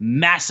am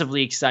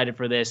massively excited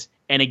for this.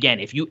 And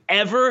again, if you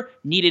ever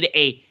needed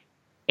a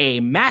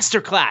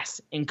masterclass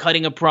in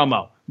cutting a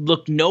promo,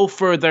 look no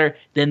further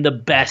than the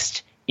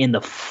best in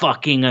the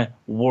fucking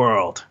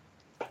world.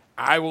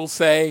 I will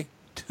say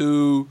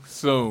too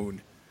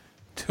soon.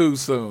 Too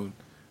soon.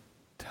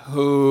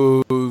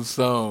 Too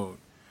soon.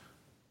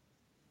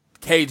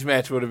 Cage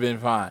match would have been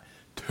fine.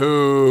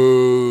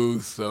 Too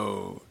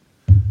soon.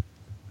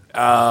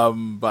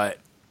 But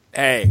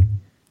hey,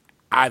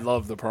 I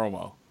love the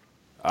promo.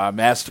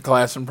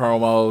 Masterclass in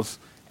promos,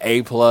 A+.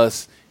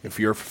 If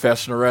you're a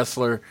professional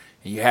wrestler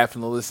and you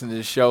happen to listen to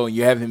the show and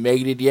you haven't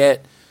made it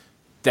yet,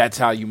 that's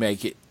how you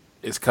make it.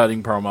 It's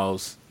cutting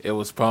promos. It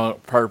was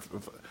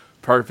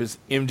purpose.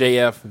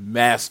 MJF,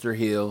 master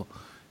heel.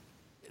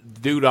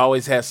 Dude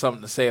always has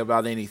something to say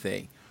about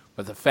anything.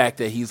 But the fact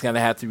that he's going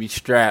to have to be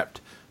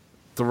strapped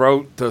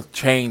throat to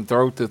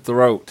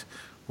throat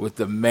with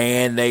the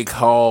man they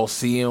call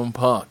CM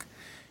Punk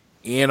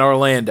in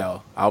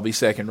Orlando. I'll be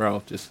second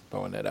row, just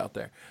throwing that out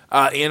there.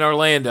 In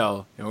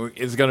Orlando,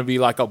 it's going to be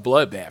like a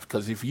bloodbath.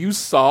 Because if you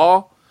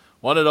saw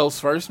one of those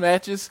first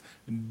matches,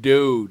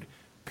 dude,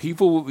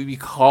 people will be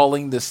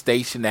calling the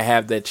station to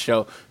have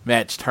that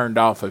match turned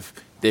off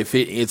if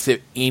it's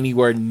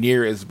anywhere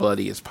near as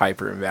bloody as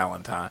Piper and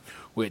Valentine.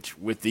 Which,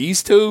 with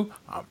these two,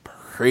 I'm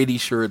pretty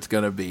sure it's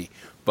going to be.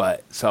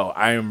 But, so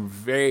I am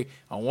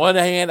on one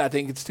hand, I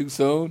think it's too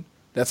soon.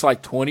 That's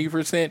like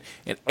 20%.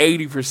 And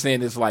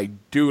 80% is like,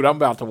 dude, I'm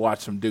about to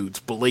watch some dudes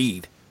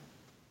bleed.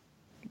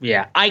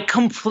 Yeah, I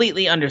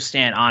completely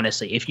understand,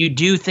 honestly. If you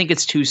do think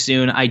it's too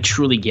soon, I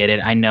truly get it.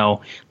 I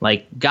know,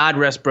 like, God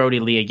rest Brody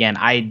Lee again.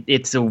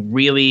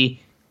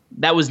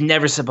 That was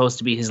never supposed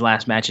to be his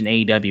last match in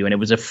AEW, and it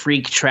was a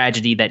freak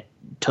tragedy that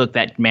took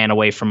that man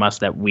away from us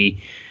that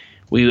we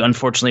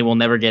unfortunately will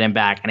never get him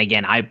back. And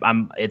again,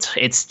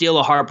 it's still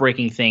a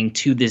heartbreaking thing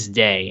to this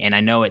day, and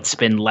I know it's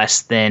been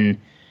less than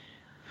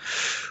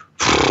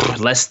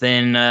less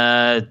than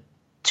a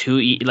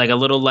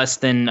little less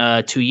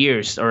than 2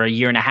 years or a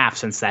year and a half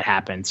since that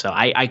happened. So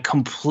I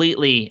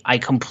completely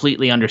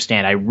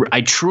understand.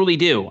 I truly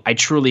do.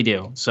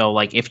 So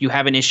like, if you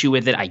have an issue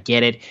with it, I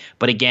get it.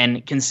 But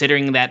again,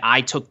 considering that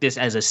I took this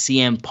as a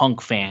CM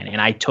Punk fan,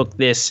 and I took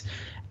this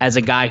as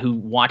a guy who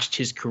watched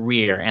his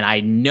career, and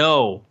I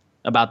know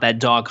about that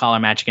dog collar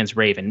match against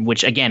Raven,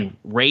 which again,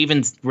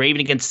 Raven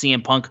against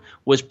CM Punk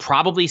was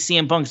probably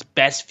CM Punk's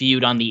best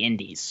feud on the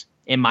indies,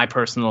 in my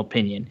personal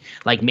opinion.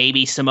 Like,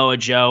 maybe Samoa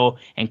Joe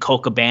and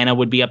Colt Cabana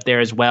would be up there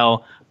as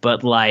well.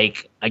 But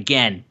like,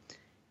 again,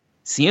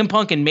 CM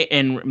Punk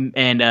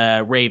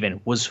and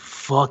Raven was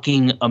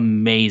fucking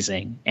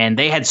amazing. And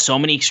they had so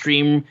many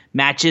extreme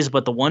matches,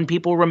 but the one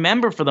people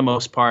remember for the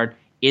most part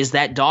is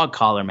that dog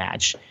collar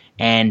match.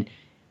 And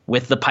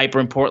with the Piper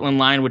and Portland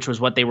line, which was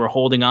what they were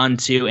holding on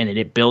to, and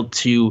it built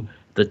to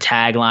the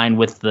tagline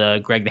with the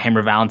Greg the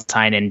Hammer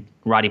Valentine and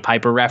Roddy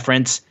Piper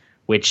reference,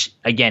 which,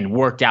 again,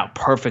 worked out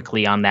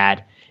perfectly on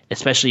that,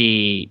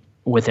 especially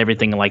with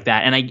everything like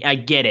that. And I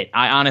get it.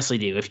 I honestly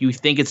do. If you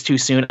think it's too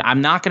soon,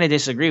 I'm not going to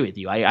disagree with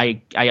you.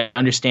 I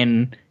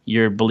understand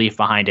your belief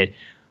behind it.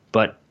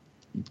 But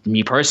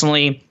me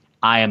personally,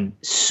 I am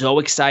so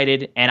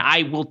excited. And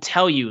I will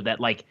tell you that,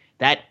 like,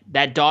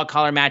 that dog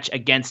collar match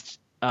against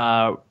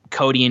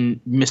Cody and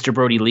Mr.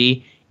 Brody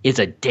Lee is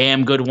a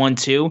damn good one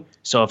too.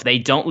 So if they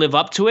don't live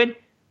up to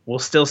it, we'll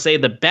still say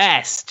the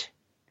best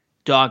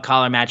dog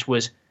collar match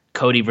was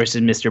Cody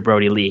versus Mr.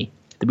 Brody Lee.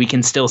 We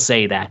can still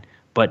say that.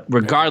 But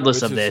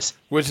regardless of this,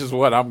 which is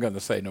what I'm going to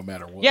say no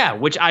matter what. Yeah,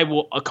 which I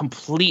will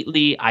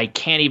I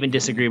can't even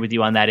disagree with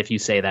you on that if you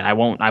say that. I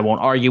won't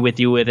argue with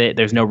you with it.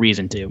 There's no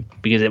reason to,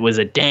 because it was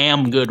a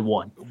damn good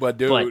one. But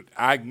dude,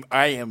 I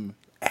am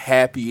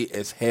happy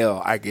as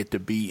hell I get to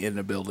be in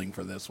the building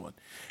for this one.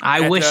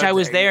 I wish I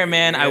was there,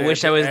 man. I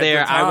wish I was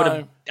there.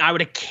 I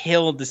would have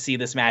killed to see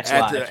this match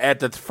live. At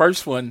the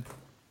first one,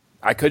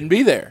 I couldn't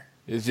be there.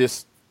 It's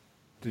just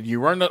we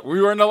weren't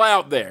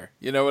allowed there.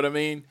 You know what I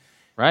mean?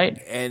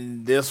 Right.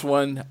 And this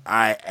one,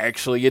 I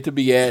actually get to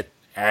be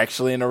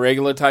actually in a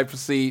regular type of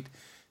seat,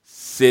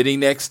 sitting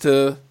next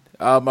to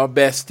my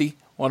bestie,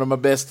 one of my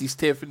besties,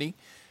 Tiffany.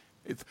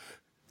 It's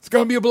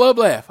gonna be a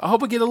bloodbath. I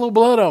hope I get a little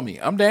blood on me.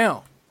 I'm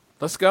down.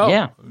 Let's go.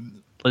 Yeah,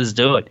 let's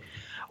do it.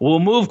 We'll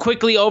move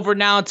quickly over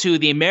now to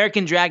the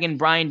American Dragon,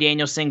 Bryan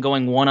Danielson,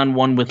 going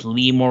one-on-one with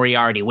Lee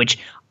Moriarty, which,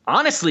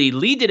 honestly,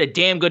 Lee did a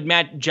damn good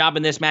job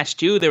in this match,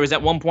 too. There was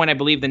at one point, I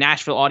believe, the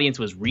Nashville audience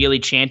was really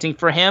chanting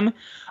for him.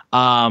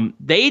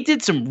 They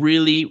did some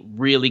really,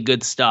 really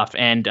good stuff,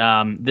 and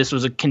this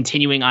was a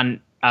continuing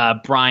on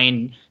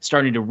Bryan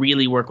starting to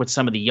really work with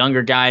some of the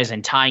younger guys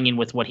and tying in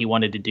with what he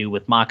wanted to do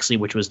with Moxley,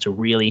 which was to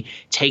really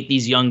take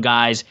these young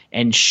guys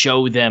and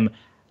show them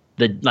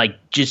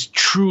just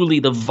truly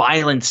the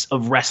violence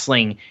of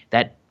wrestling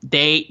that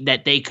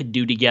they could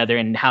do together,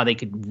 and how they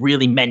could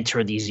really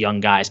mentor these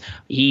young guys.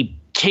 He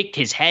kicked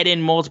his head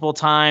in multiple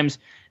times.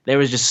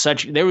 This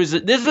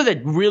was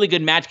a really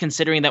good match,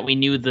 considering that we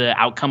knew the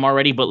outcome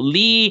already, but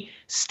Lee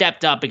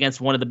stepped up against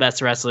one of the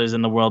best wrestlers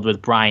in the world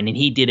with Bryan, and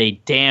he did a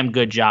damn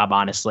good job,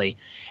 honestly.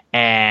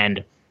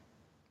 And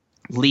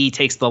Lee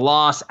takes the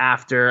loss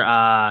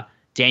after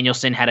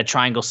Danielson had a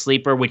triangle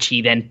sleeper, which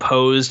he then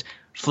posed,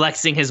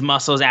 flexing his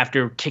muscles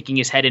after kicking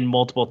his head in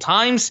multiple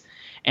times.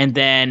 And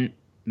then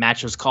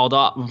match was called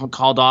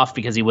off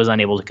because he was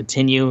unable to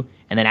continue.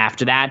 And then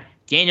after that,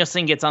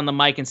 Danielson gets on the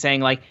mic and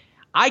saying, like,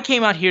 I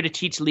came out here to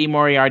teach Lee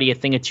Moriarty a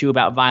thing or two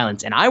about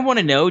violence, and I want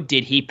to know,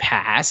 did he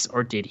pass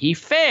or did he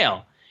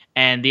fail?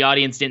 And the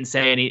audience didn't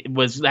say any.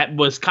 That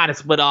was kind of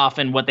split off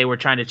in what they were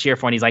trying to cheer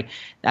for. And he's like,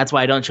 that's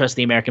why I don't trust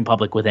the American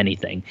public with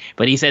anything.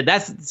 But he said,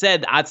 that's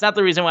not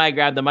the reason why I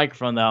grabbed the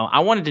microphone, though. I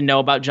wanted to know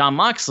about Jon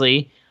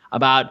Moxley,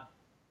 about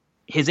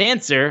his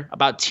answer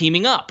about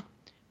teaming up.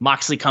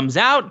 Moxley comes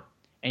out,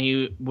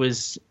 and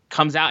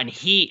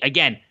he,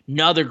 again,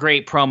 another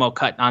great promo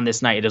cut on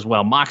this night as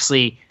well.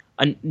 Moxley,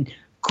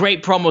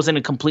 great promos in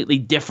a completely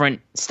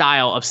different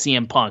style of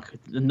CM Punk.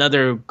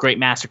 Another great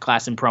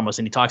masterclass in promos.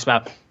 And he talks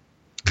about,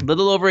 a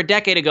little over a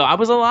decade ago, I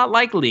was a lot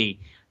like Lee.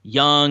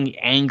 Young,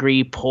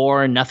 angry,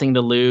 poor, nothing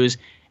to lose.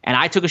 And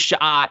I took a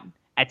shot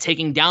at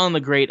taking down the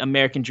great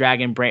American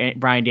Dragon,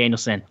 Bryan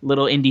Danielson.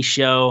 Little indie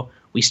show.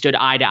 We stood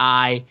eye to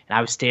eye, and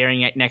I was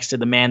staring next to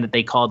the man that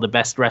they called the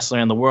best wrestler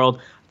in the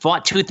world.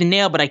 Fought tooth and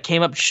nail, but I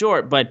came up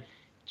short. But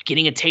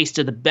getting a taste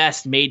of the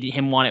best made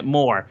him want it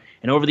more.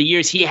 And over the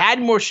years, he had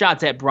more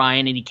shots at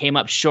Bryan, and he came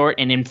up short.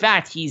 And in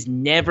fact, he's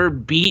never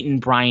beaten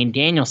Bryan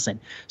Danielson.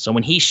 So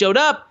when he showed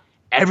up,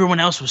 everyone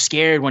else was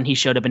scared when he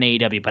showed up in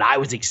AEW. But I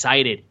was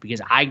excited because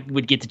I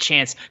would get the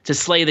chance to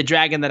slay the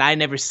dragon that I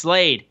never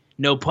slayed.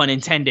 No pun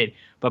intended.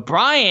 But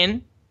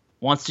Bryan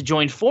wants to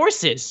join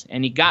forces.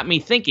 And he got me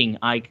thinking,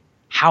 like,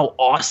 how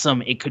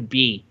awesome it could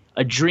be.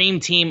 A dream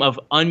team of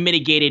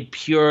unmitigated,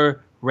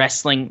 pure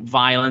wrestling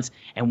violence.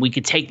 And we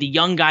could take the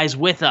young guys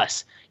with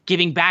us,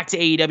 giving back to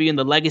AEW and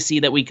the legacy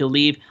that we could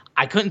leave.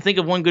 I couldn't think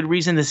of one good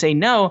reason to say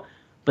no,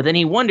 But then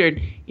he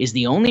wondered, is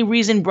the only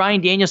reason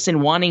Bryan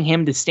Danielson wanting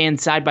him to stand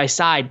side by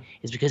side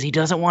is because he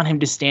doesn't want him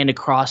to stand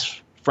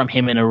across from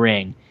him in a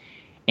ring?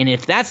 And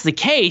if that's the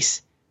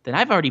case, then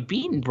I've already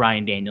beaten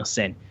Bryan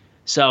Danielson.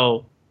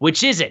 So,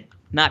 which is it?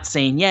 Not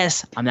saying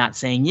yes. I'm not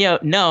saying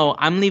no.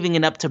 I'm leaving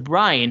it up to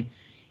Bryan.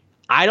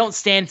 I don't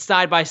stand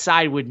side by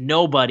side with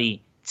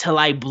nobody till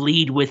I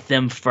bleed with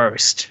them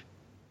first.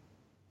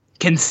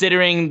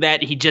 Considering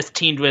that he just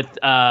teamed with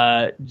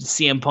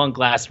CM Punk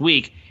last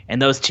week,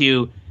 and those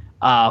two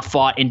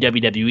fought in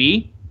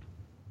WWE.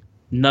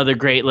 Another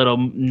great little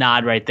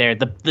nod right there.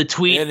 The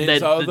tweet and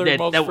his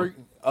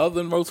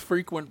other most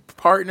frequent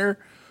partner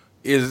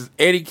is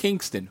Eddie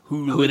Kingston,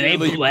 who they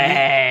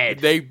bled.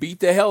 They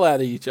beat the hell out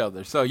of each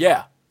other. So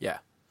yeah.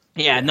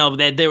 No,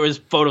 there was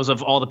photos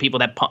of all the people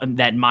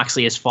that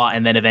Moxley has fought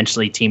and then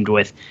eventually teamed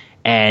with,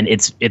 and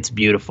it's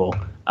beautiful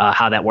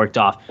how that worked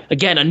off.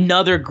 Again,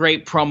 another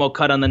great promo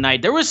cut on the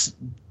night. There was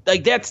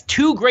that's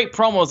two great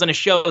promos on a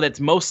show that's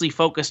mostly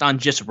focused on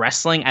just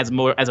wrestling as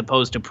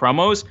opposed to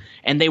promos,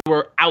 and they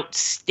were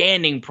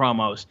outstanding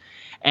promos.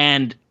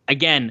 And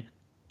again,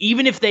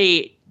 even if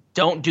they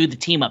don't do the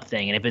team up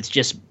thing, and if it's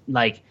just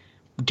like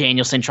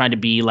Danielson trying to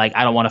be like,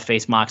 I don't want to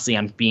face Moxley,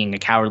 I'm being a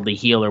cowardly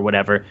heel or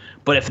whatever.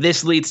 But if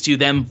this leads to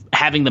them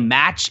having the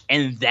match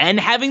and then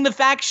having the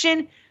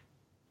faction,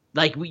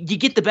 like you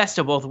get the best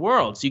of both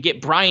worlds. You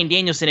get Bryan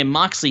Danielson and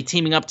Moxley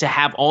teaming up to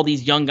have all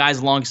these young guys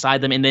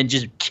alongside them and then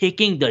just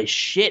kicking the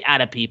shit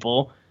out of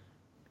people.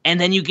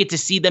 And then you get to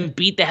see them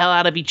beat the hell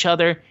out of each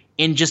other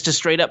in just a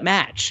straight up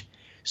match.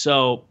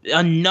 So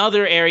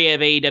another area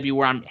of AEW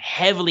where I'm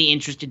heavily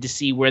interested to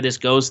see where this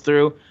goes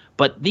through.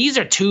 But these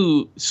are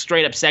two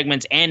straight up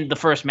segments and the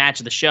first match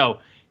of the show.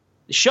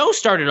 The show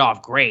started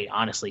off great,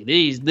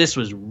 honestly. This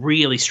was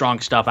really strong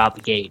stuff out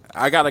the gate.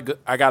 I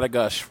gotta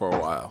gush for a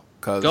while.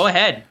 Go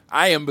ahead.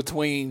 I am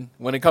between,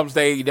 when it comes to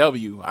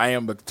AEW, I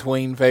am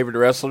between favorite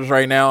wrestlers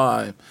right now.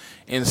 I'm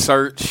in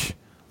search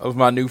of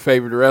my new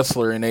favorite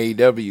wrestler in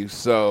AEW.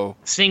 So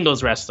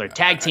singles wrestler,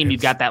 tag team,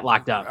 you've got that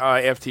locked up.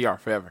 FTR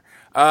forever.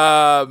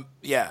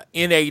 Yeah,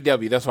 in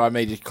AEW. That's why I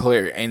made it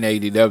clear in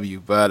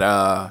AEW.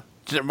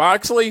 But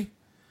Moxley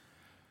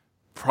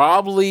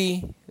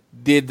probably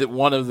did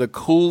one of the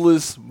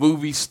coolest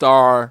movie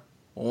star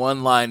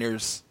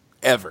one-liners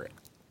ever.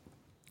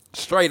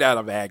 Straight out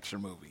of an action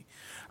movie.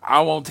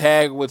 I won't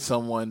tag with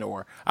someone,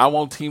 or I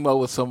won't team up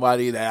with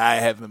somebody that I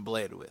haven't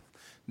bled with.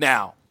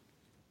 Now,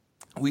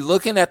 we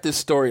looking at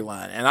this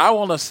storyline, and I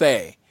want to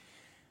say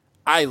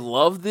I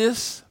love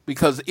this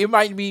because it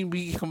might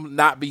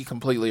not be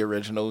completely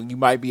original. You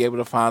might be able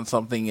to find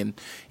something in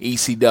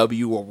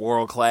ECW or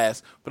World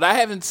Class, but I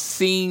haven't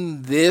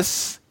seen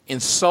this in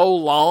so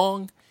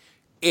long.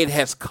 It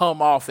has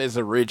come off as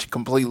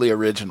completely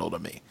original to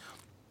me.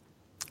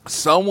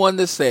 Someone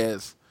that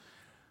says,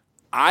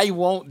 I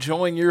won't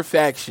join your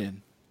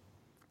faction,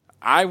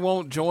 I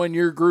won't join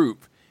your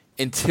group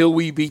until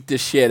we beat the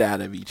shit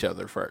out of each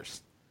other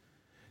first.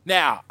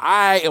 Now,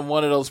 I am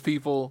one of those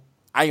people.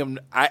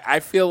 I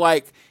feel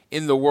like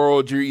in the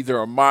world you're either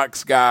a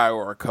Mox guy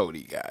or a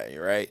Cody guy,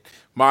 right?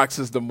 Mox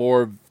is the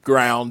more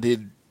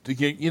grounded,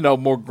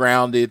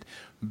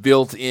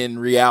 built-in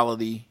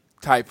reality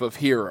type of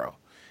hero.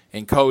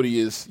 And Cody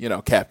is,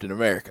 Captain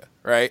America,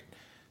 right?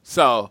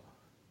 So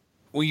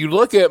when you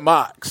look at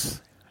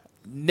Mox,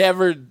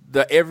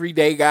 the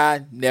everyday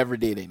guy never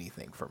did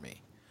anything for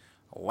me.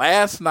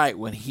 Last night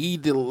when he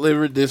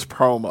delivered this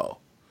promo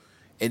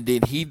and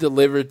then he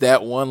delivered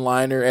that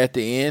one-liner at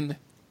the end,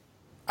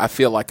 I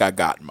feel like I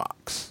got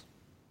Mox.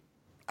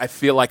 I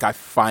feel like I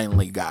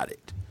finally got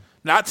it.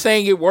 Not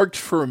saying it worked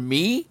for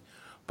me,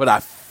 but I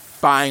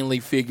finally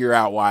figure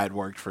out why it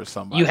worked for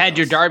somebody You had else.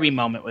 Your Darby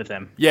moment with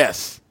him.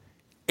 Yes.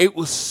 It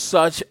was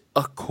such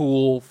a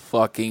cool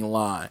fucking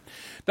line.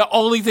 The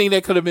only thing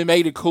that could have been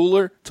made it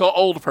cooler to an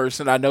old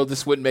person, I know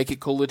this wouldn't make it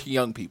cooler to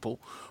young people,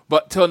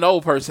 but to an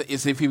old person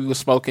is if he was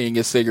smoking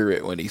a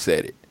cigarette when he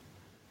said it.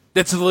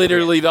 That's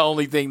literally the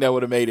only thing that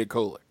would have made it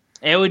cooler.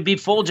 It would be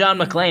full John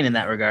McClane in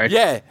that regard.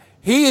 Yeah.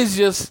 He is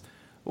just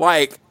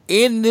like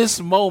in this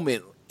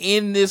moment, he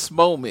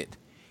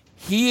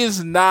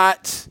is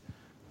not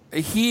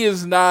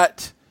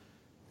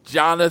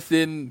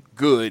Jonathan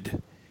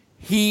Good.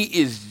 He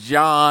is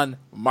John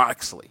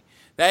Moxley.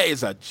 That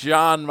is a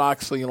John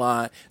Moxley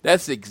line.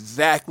 That's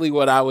exactly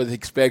what I would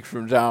expect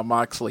from John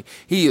Moxley.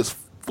 He is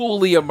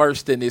fully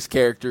immersed in this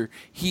character.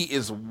 He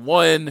is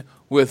one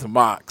with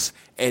Mox.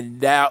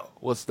 And that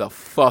was the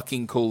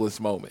fucking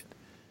coolest moment.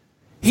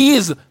 He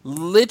is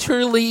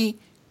literally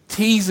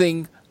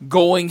teasing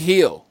going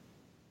heel.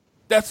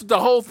 That's the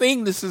whole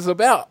thing this is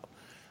about.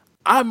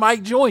 I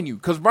might join you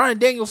because Bryan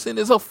Danielson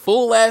is a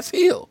full-ass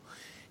heel.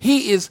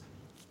 He is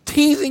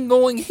teasing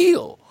going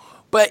heel.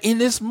 But in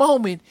this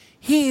moment,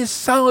 he is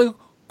so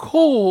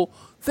cool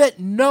that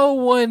no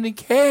one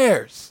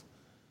cares.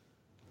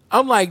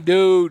 I'm like,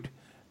 dude,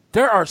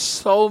 there are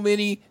so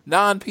many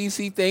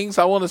non-PC things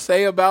I want to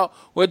say about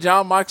what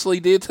John Moxley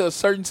did to a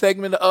certain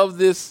segment of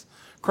this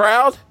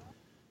crowd.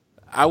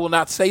 I will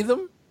not say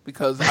them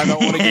because I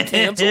don't want to get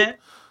canceled.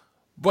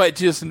 But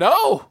just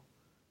know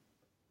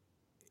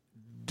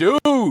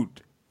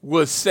Dude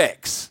was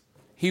sex.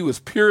 He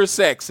was pure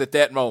sex at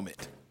that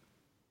moment.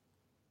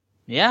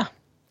 Yeah.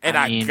 And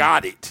I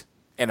got it.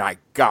 And I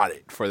got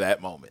it for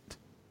that moment.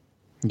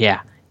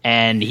 Yeah.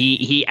 And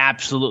he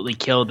absolutely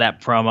killed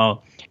that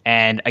promo.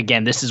 And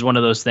again, this is one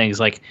of those things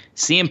like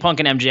CM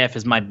Punk and MJF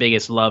is my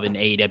biggest love in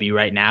AEW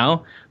right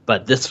now.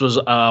 But this was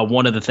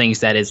one of the things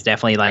that is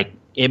definitely like,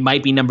 it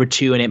might be number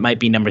 2 and it might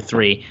be number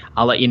 3.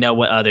 I'll let you know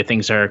what other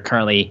things are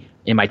currently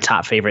in my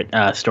top favorite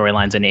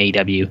storylines in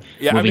AEW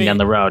moving down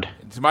the road.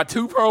 It's my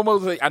 2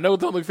 promos. I know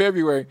it's only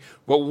February,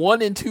 but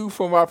 1 and 2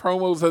 for my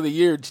promos of the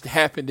year just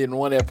happened in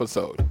one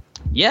episode.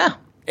 Yeah.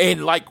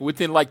 And like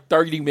within like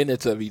 30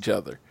 minutes of each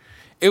other.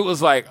 It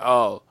was like,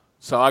 oh,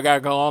 so I got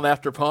to go on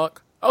after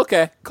Punk?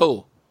 Okay,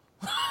 cool.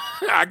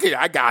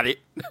 I got it.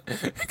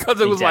 Because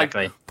it was like,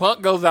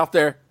 Punk goes out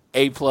there,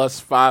 A+,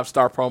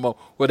 5-star promo,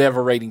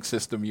 whatever rating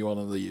system you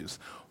want to use.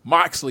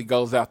 Moxley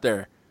goes out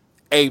there,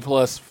 A+,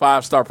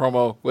 5-star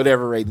promo,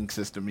 whatever rating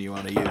system you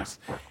want to use.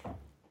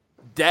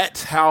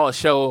 That's how a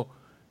show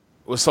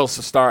was supposed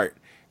to start.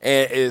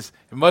 And as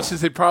much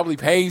as it probably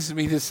pains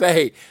me to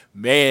say,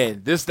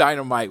 man, this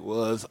Dynamite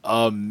was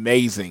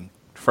amazing.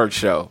 First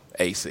show,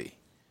 AC.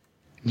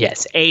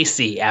 Yes,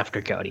 AC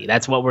after Cody.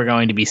 That's what we're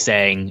going to be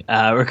saying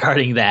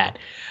regarding that.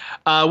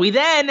 We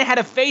then had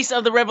a Face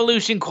of the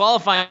Revolution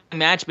qualifying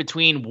match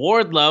between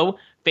Wardlow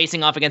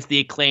facing off against the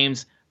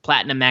Acclaim's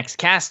Platinum Max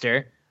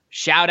Caster.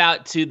 Shout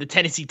out to the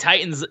Tennessee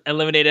Titans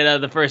eliminated out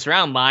of the first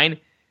round line.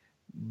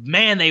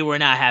 Man, they were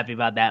not happy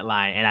about that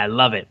line, and I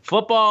love it.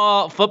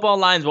 Football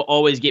lines will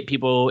always get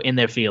people in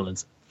their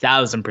feelings,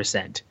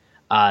 1,000%.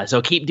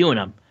 So keep doing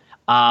them.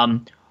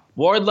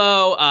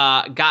 Wardlow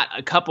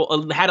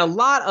had a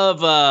lot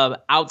of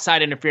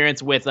outside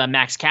interference with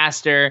Max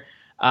Caster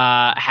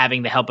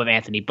having the help of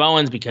Anthony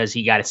Bowens because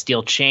he got a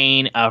steel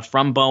chain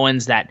from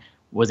Bowens that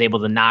was able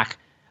to knock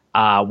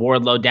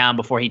Wardlow down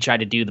before he tried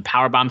to do the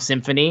Powerbomb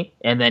Symphony,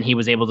 and then he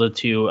was able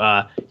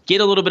to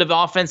get a little bit of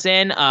offense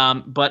in,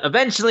 but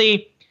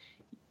eventually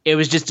it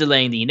was just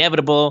delaying the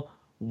inevitable.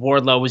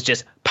 Wardlow was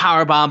just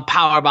powerbomb,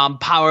 powerbomb,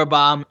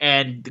 powerbomb,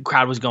 and the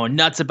crowd was going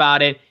nuts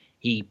about it.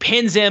 He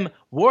pins him.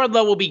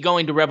 Wardlow will be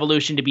going to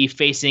Revolution to be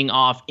facing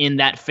off in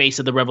that Face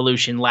of the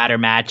Revolution ladder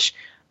match.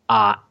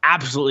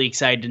 Absolutely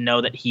excited to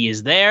know that he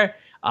is there.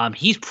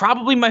 He's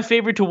probably my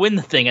favorite to win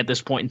the thing at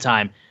this point in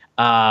time.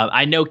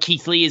 I know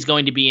Keith Lee is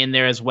going to be in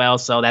there as well,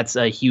 so that's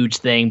a huge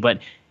thing. But,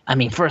 I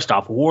mean, first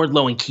off,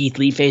 Wardlow and Keith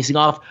Lee facing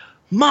off,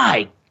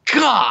 my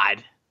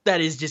God,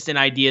 that is just an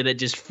idea that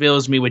just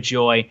fills me with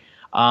joy.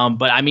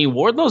 But, I mean,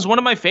 Wardlow's one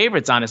of my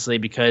favorites, honestly,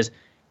 because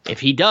if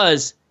he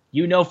does,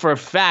 you know for a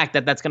fact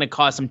that that's going to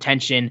cause some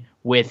tension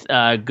with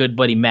good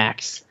buddy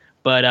Max.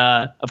 But,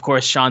 of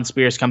course, Shawn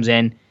Spears comes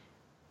in,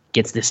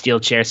 gets the steel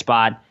chair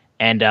spot,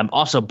 and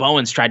also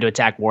Bowens tried to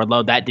attack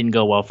Wardlow. That didn't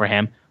go well for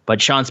him. But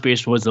Shawn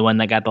Spears was the one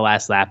that got the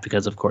last laugh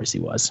because, of course, he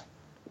was.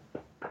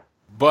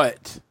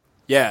 But,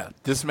 yeah,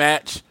 this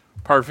match,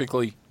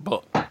 perfectly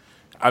booked.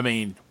 I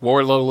mean,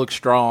 Wardlow looked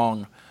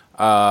strong.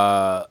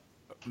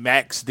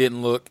 Max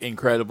didn't look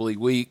incredibly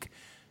weak.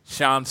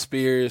 Shawn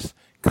Spears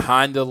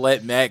kind of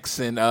let Max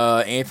and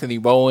Anthony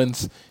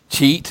Bowens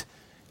cheat,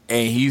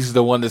 and he's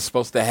the one that's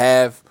supposed to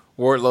have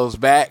Wardlow's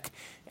back.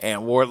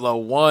 And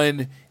Wardlow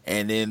won.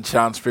 And then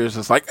Shawn Spears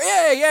was like,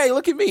 hey,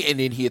 look at me. And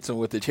then he hits him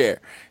with the chair.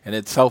 And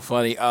it's so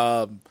funny.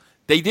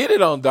 They did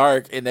it on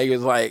Dark, and they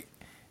was like,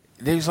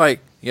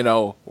 you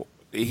know,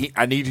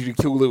 I need you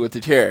to cool it with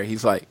the chair.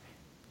 He's like,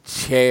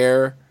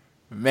 chair,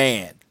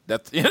 man.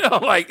 That's, you know,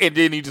 like, and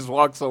then he just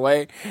walks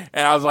away.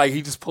 And I was like,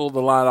 he just pulled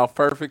the line off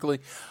perfectly.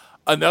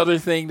 Another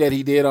thing that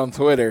he did on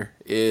Twitter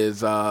is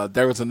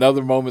there was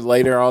another moment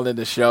later on in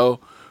the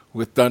show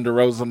with Thunder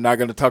Rosa. I'm not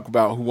going to talk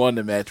about who won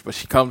the match, but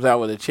she comes out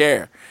with a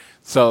chair.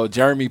 So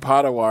Jeremy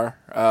Padawar,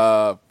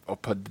 I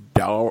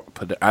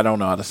don't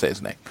know how to say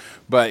his name,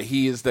 but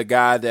he is the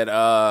guy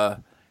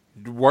that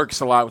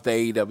works a lot with the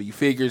AEW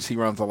figures. He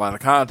runs a lot of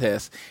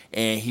contests,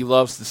 and he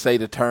loves to say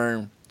the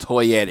term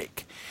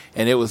toyetic.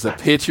 And it was a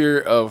picture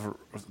of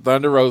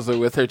Thunder Rosa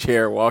with her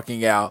chair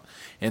walking out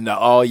in the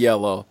all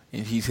yellow,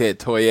 and he said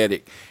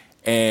toyetic.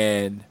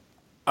 And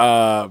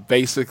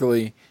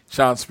basically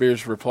Shawn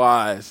Spears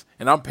replies,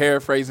 and I'm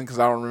paraphrasing because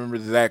I don't remember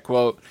the exact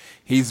quote.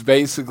 He's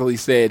basically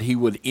said he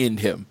would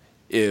end him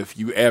if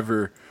you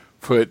ever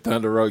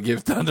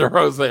give Thunder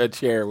Rosa a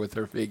chair with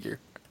her figure.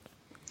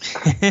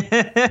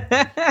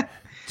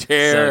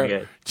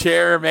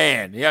 Chair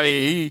man. I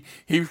mean,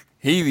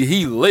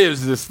 he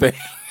lives this thing.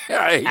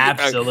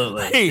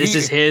 Absolutely. This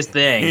is his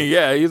thing.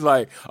 Yeah, he's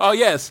like, oh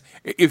yes,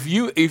 if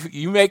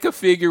you make a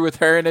figure with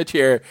her in a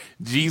chair,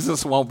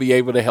 Jesus won't be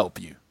able to help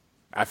you.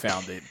 I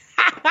found it.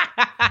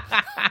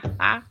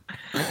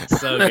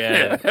 So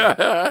good.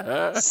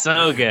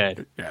 So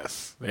good.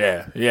 Yes.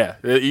 Yeah.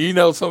 You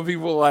know, some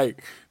people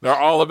they're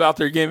all about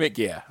their gimmick.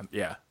 Yeah.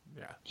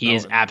 He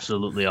is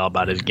absolutely all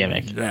about his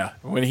gimmick. Yeah.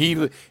 When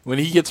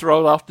he gets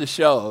rolled off the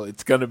show,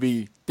 it's gonna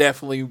be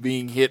definitely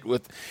being hit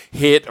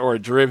or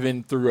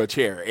driven through a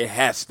chair. It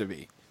has to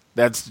be.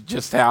 That's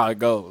just how it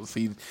goes.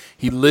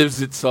 He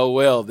lives it so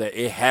well that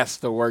it has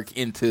to work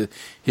into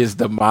his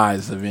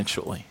demise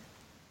eventually.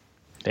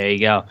 There you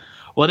go.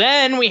 Well,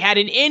 then we had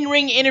an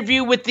in-ring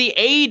interview with the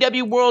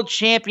AEW World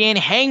Champion,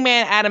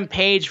 Hangman Adam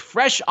Page,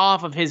 fresh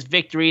off of his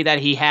victory that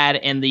he had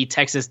in the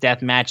Texas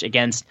Death Match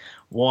against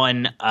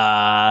one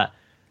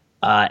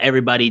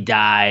Everybody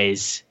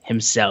Dies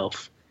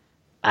himself.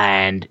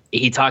 And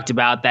he talked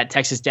about that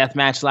Texas Death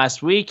Match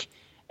last week,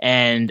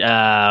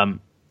 and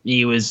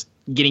he was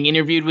getting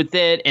interviewed with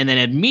it, and then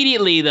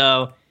immediately,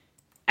 though,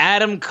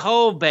 Adam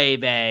Cole,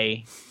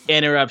 baby,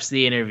 interrupts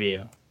the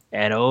interview.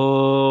 And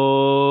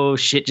oh,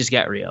 shit just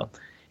got real.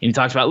 And he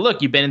talks about,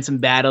 look, you've been in some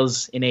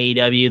battles in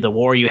AEW, the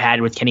war you had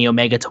with Kenny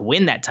Omega to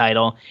win that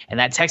title, and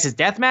that Texas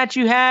Death Match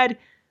you had,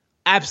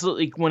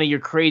 absolutely one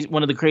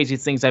of the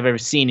craziest things I've ever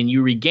seen, and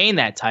you regained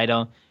that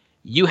title.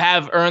 You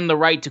have earned the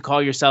right to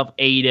call yourself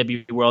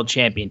AEW World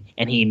Champion.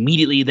 And he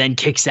immediately then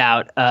kicks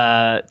out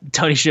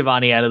Tony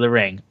Schiavone out of the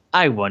ring.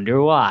 I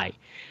wonder why.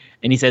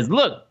 And he says,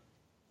 look,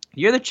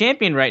 you're the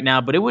champion right now,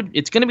 but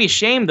it's going to be a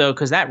shame, though,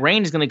 because that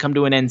reign is going to come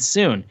to an end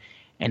soon.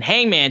 And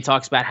Hangman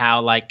talks about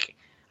how, like,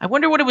 I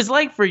wonder what it was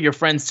like for your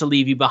friends to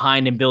leave you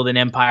behind and build an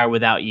empire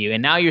without you.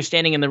 And now you're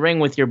standing in the ring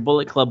with your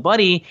Bullet Club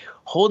buddy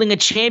holding a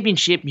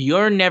championship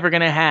you're never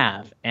going to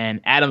have. And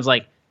Adam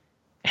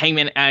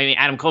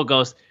Cole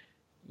goes,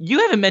 you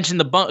haven't mentioned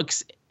the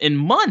Bucks in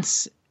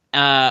months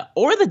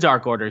or the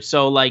Dark Order.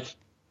 So, like,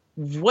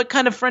 what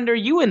kind of friend are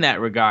you in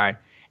that regard?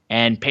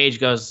 And Paige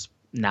goes,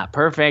 not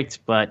perfect,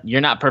 but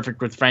you're not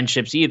perfect with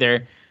friendships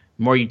either.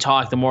 The more you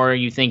talk, the more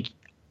you think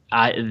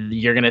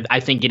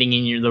I think getting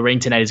in the ring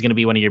tonight is going to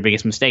be one of your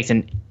biggest mistakes.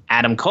 And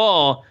Adam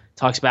Cole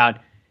talks about,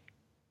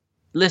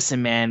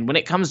 listen, man, when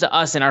it comes to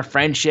us and our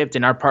friendships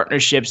and our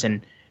partnerships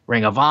and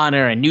Ring of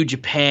Honor and New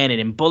Japan and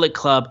in Bullet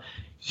Club,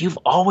 you've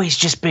always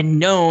just been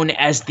known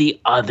as the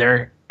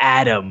other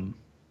Adam.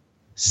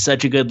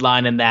 Such a good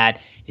line in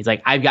that. He's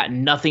like, I've got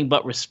nothing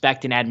but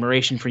respect and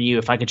admiration for you.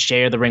 If I could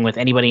share the ring with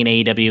anybody in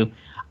AEW,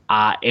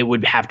 it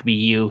would have to be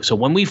you. So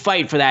when we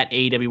fight for that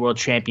AEW World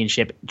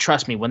Championship,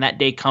 trust me, when that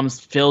day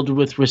comes filled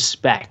with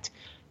respect,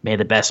 may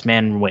the best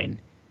man win.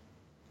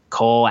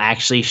 Cole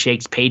actually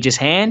shakes Paige's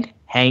hand,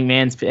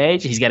 Hangman's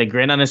Page. He's got a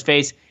grin on his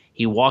face.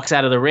 He walks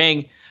out of the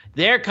ring.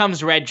 There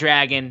comes Red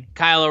Dragon,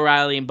 Kyle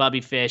O'Reilly, and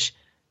Bubby Fish,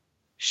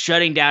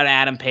 shutting down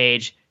Adam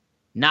Page,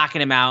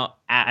 knocking him out.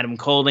 Adam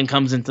Cole then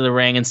comes into the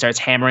ring and starts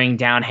hammering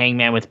down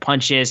Hangman with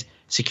punches.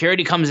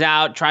 Security comes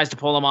out, tries to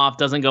pull him off,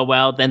 doesn't go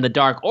well. Then the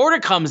Dark Order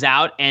comes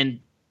out, and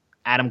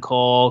Adam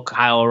Cole,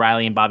 Kyle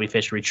O'Reilly, and Bobby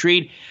Fish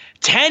retreat.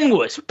 10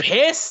 was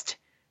pissed,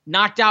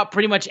 knocked out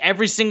pretty much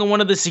every single one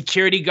of the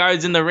security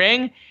guards in the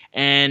ring,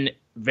 and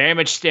very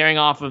much staring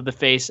off of the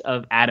face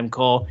of Adam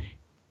Cole.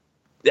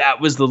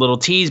 That was the little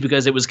tease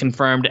because it was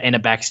confirmed in a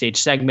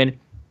backstage segment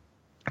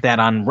that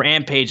on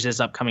Rampage this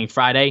upcoming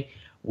Friday,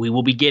 we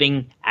will be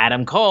getting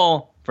Adam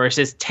Cole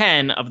versus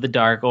 10 of the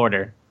Dark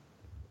Order.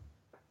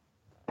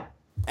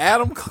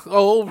 Adam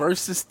Cole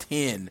versus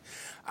 10.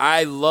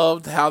 I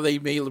loved how they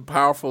made it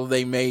powerful.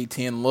 They made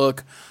 10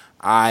 look.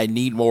 I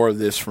need more of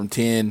this from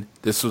 10.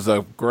 This was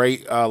a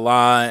great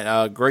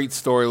great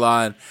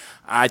storyline.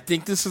 I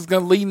think this is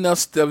going to lead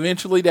us to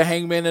eventually to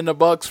Hangman and the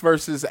Bucks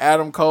versus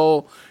Adam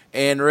Cole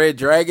and Red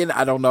Dragon.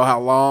 I don't know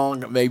how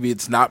long. Maybe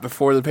it's not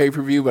before the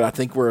pay-per-view, but I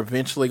think we're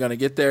eventually going to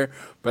get there.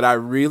 But I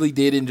really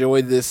did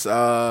enjoy this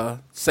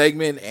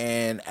segment,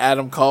 and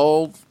Adam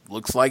Cole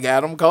looks like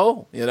Adam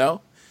Cole, you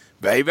know?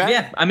 Baby.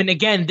 Yeah, I mean,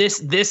 again,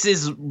 this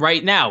is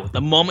right now.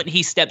 The moment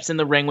he steps in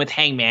the ring with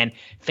Hangman,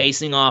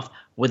 facing off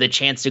with a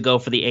chance to go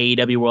for the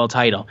AEW World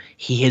title,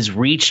 he has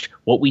reached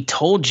what we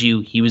told you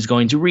he was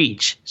going to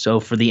reach. So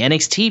for the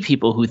NXT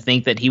people who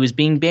think that he was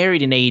being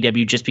buried in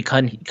AEW just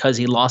because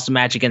he lost a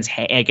match against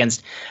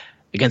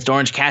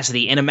Orange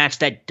Cassidy in a match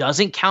that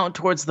doesn't count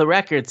towards the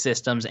record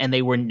systems, and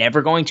they were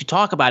never going to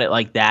talk about it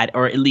like that,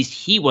 or at least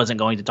he wasn't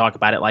going to talk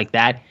about it like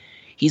that,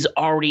 he's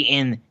already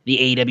in the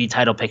AEW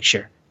title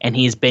picture. And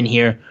he's been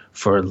here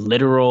for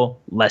literal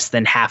less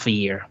than half a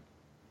year.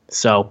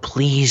 So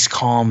please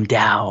calm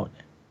down.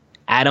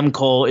 Adam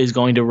Cole is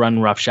going to run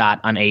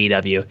roughshod on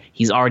AEW.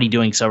 He's already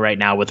doing so right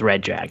now with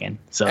Red Dragon.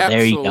 So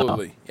there you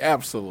go.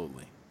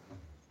 Absolutely.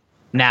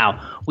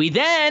 Now, we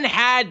then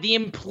had the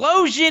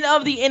implosion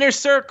of the Inner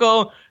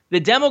Circle.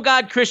 The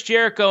Demogod Chris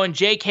Jericho and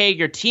Jake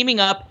Hager teaming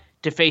up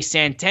to face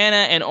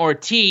Santana and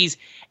Ortiz,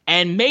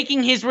 and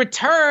making his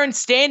return,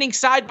 standing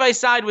side by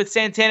side with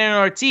Santana and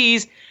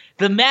Ortiz.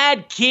 The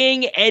Mad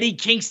King, Eddie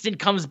Kingston,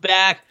 comes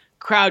back.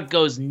 Crowd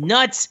goes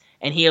nuts,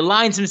 and he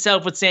aligns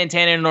himself with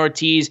Santana and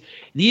Ortiz.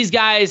 These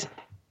guys,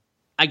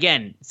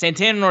 again,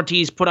 Santana and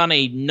Ortiz put on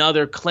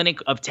another clinic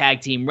of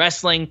tag team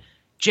wrestling.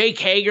 Jake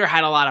Hager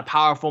had a lot of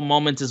powerful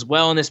moments as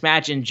well in this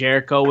match, and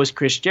Jericho was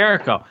Chris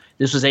Jericho.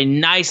 This was a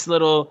nice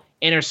little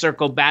Inner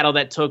Circle battle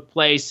that took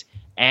place,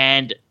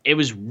 and it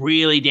was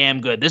really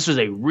damn good. This was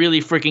a really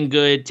freaking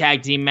good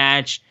tag team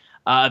match.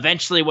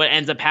 Eventually, what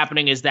ends up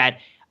happening is that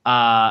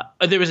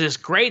there was this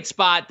great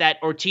spot that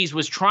Ortiz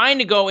was trying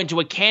to go into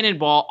a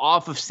cannonball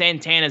off of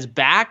Santana's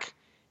back,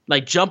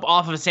 like jump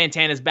off of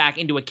Santana's back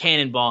into a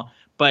cannonball,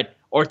 but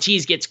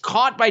Ortiz gets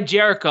caught by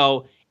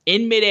Jericho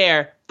in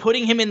midair,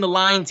 putting him in the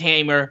lion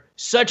tamer.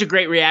 Such a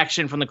great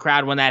reaction from the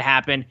crowd when that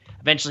happened.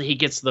 Eventually he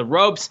gets to the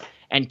ropes,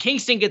 and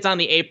Kingston gets on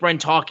the apron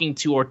talking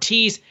to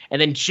Ortiz, and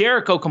then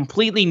Jericho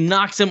completely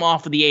knocks him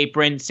off of the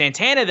apron.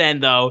 Santana then,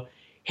 though,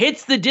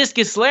 hits the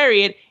discus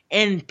lariat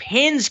and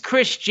pins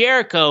Chris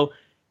Jericho.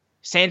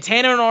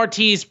 Santana and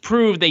Ortiz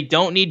prove they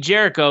don't need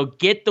Jericho,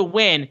 get the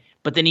win,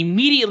 but then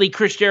immediately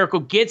Chris Jericho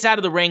gets out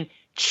of the ring,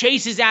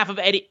 chases after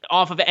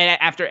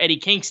Eddie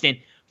Kingston.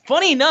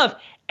 Funny enough,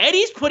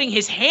 Eddie's putting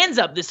his hands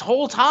up this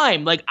whole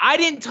time. Like, I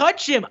didn't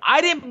touch him. I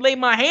didn't lay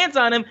my hands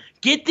on him.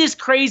 Get this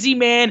crazy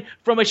man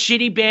from a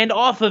shitty band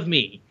off of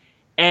me.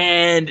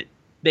 And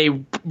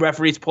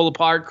referees pull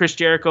apart Chris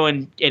Jericho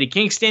and Eddie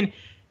Kingston.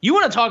 You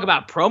want to talk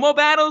about promo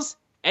battles?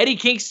 Eddie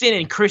Kingston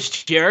and Chris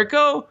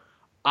Jericho?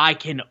 I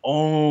can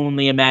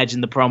only imagine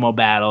the promo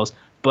battles.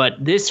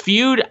 But this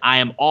feud, I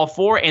am all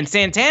for. And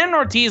Santana and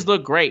Ortiz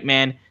look great,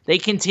 man. They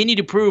continue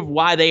to prove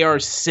why they are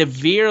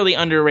severely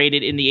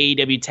underrated in the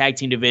AEW tag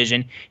team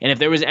division. And if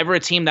there was ever a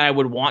team that I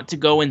would want to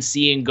go and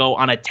see and go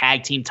on a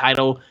tag team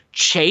title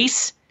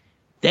chase,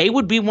 they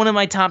would be one of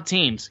my top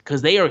teams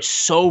because they are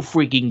so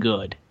freaking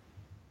good.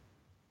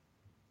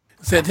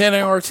 Santana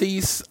and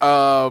Ortiz,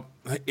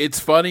 it's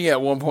funny,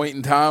 at one point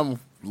in time,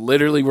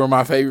 literally were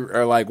my favorite,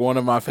 or like one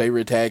of my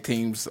favorite tag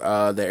teams,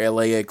 the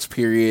LAX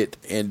period,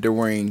 and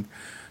during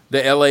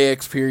the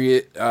LAX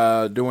period,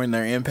 during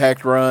their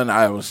Impact run,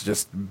 I was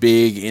just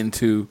big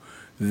into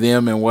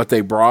them and what they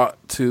brought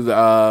to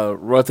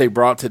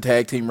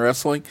tag team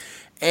wrestling.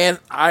 And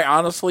I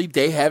honestly,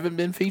 they haven't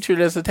been featured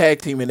as a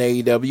tag team in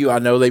AEW. I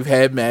know they've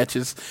had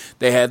matches.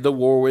 They had the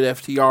war with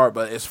FTR,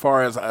 but as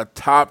far as a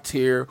top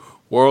tier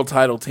world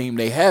title team,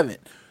 they haven't.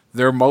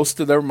 Most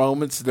of their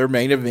moments, their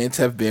main events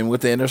have been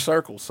with the Inner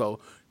Circle. So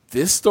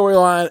this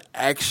storyline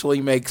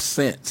actually makes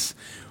sense.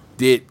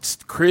 Did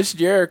Chris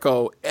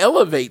Jericho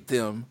elevate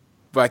them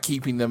by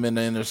keeping them in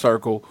the Inner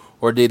Circle,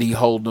 or did he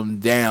hold them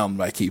down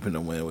by keeping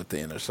them with the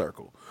Inner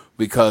Circle?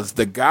 Because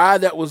the guy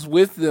that was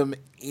with them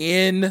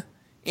in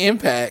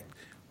Impact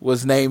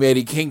was named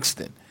Eddie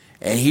Kingston,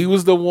 and he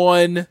was the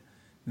one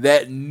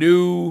that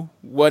knew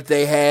what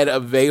they had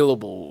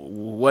available,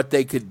 what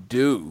they could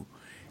do,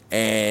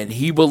 and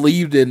he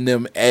believed in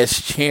them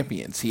as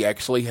champions. He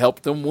actually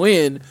helped them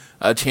win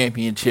a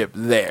championship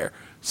there.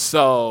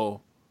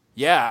 So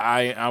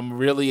yeah, I'm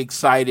really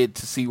excited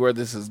to see where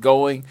this is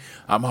going.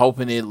 I'm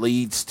hoping it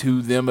leads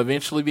to them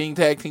eventually being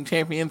tag team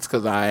champions,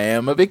 because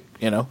I'm a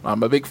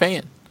big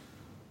fan.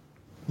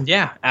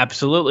 Yeah,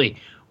 absolutely.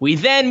 We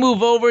then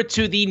move over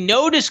to the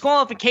no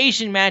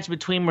disqualification match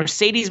between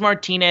Mercedes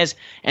Martinez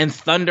and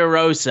Thunder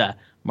Rosa.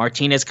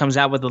 Martinez comes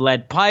out with a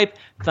lead pipe.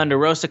 Thunder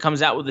Rosa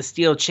comes out with a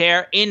steel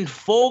chair in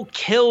full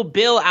Kill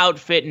Bill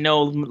outfit,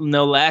 no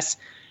less.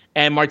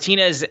 And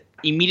Martinez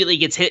immediately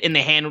gets hit in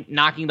the hand,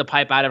 knocking the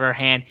pipe out of her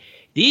hand.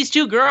 These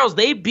two girls,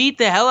 they beat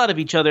the hell out of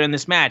each other in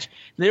this match.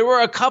 There were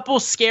a couple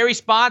scary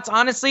spots,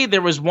 honestly.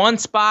 There was one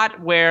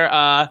spot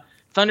where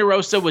Thunder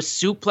Rosa was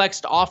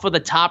suplexed off of the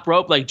top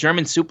rope, like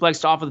German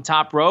suplexed off of the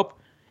top rope,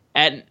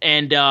 and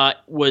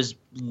was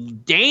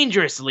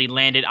dangerously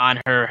landed on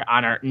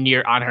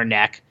her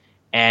neck.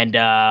 And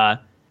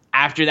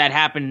after that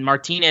happened,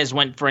 Martinez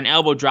went for an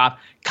elbow drop,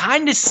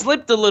 kind of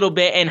slipped a little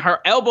bit, and her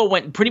elbow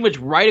went pretty much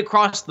right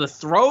across the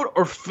throat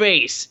or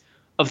face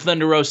of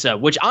Thunder Rosa,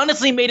 which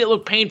honestly made it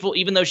look painful,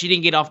 even though she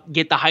didn't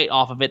get the height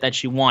off of it that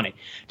she wanted.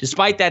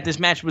 Despite that, this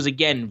match was,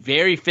 again,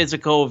 very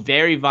physical,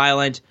 very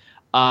violent.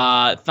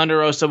 Thunder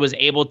Rosa was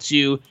able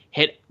to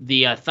hit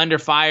the Thunder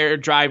Fire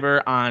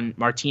Driver on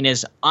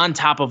Martinez on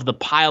top of the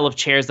pile of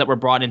chairs that were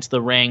brought into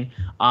the ring.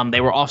 They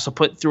were also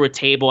put through a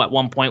table at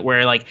one point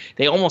where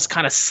they almost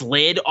kind of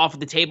slid off of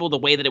the table the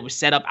way that it was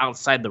set up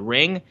outside the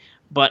ring,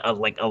 but a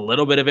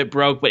little bit of it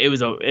broke. But it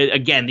was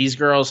again, these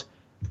girls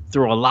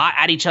threw a lot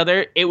at each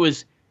other. It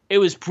was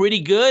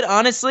pretty good,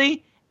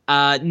 honestly.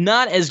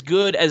 Not as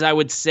good as I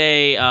would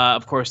say,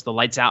 of course, the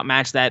Lights Out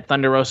match that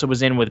Thunder Rosa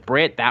was in with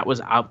Britt. That was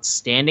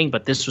outstanding,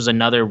 but this was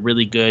another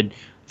really good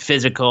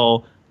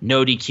physical,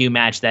 no DQ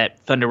match that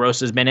Thunder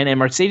Rosa has been in. And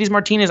Mercedes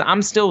Martinez,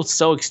 I'm still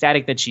so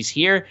ecstatic that she's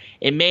here.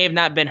 It may have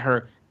not been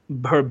her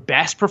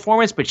best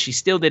performance, but she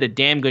still did a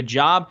damn good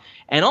job.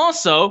 And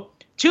also,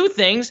 two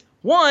things.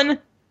 One,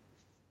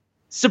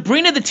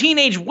 Sabrina the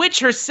Teenage Witch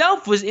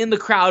herself was in the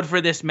crowd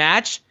for this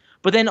match.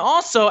 But then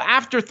also,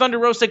 after Thunder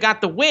Rosa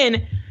got the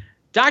win,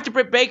 Dr.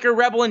 Britt Baker,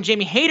 Rebel, and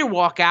Jamie Hayter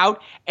walk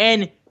out,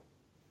 and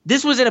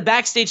this was in a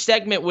backstage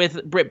segment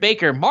with Britt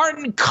Baker.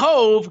 Martin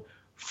Kove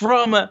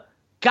from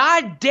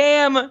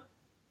goddamn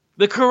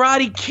The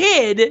Karate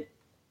Kid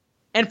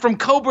and from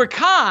Cobra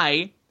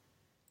Kai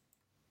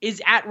is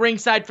at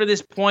ringside for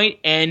this point,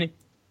 and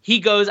he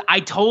goes, "I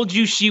told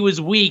you she was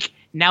weak,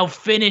 now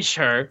finish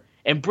her."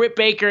 And Britt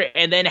Baker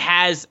and then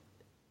has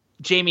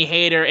Jamie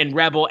Hayter and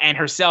Rebel and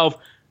herself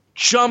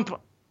jump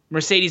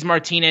Mercedes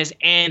Martinez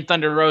and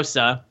Thunder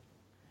Rosa.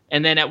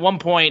 And then at one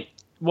point,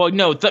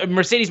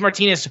 Mercedes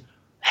Martinez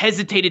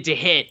hesitated to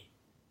hit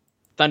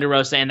Thunder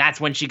Rosa, and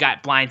that's when she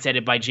got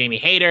blindsided by Jamie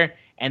Hayter,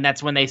 and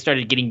that's when they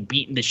started getting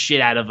beaten the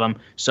shit out of them.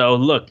 So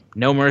look,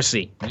 no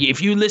mercy.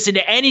 If you listen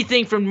to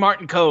anything from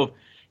Martin Cove,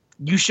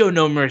 you show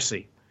no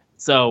mercy.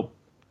 So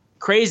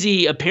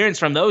crazy appearance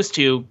from those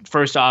two,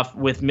 first off,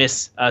 with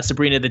Miss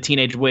Sabrina the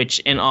Teenage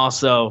Witch and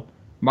also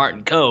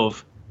Martin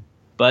Cove.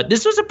 But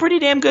this was a pretty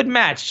damn good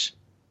match.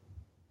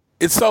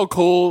 It's so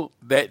cool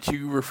that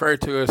you refer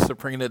to her as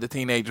Sabrina the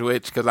Teenage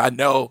Witch, because I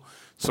know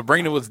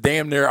Sabrina was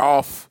damn near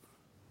off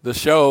the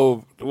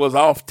show, was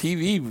off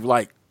TV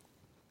like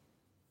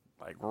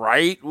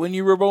right when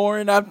you were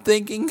born, I'm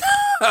thinking.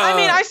 I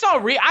mean, I saw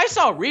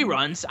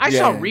reruns. I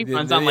saw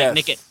reruns on like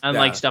Nick on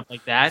like stuff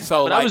like that.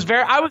 So, but I was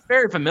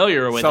very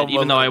familiar with it,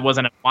 even though it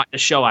wasn't a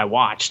show I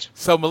watched.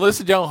 So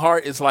Melissa Joan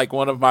Hart is like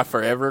one of my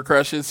forever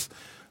crushes.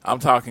 I'm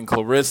talking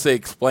Clarissa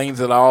Explains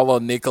It All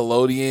on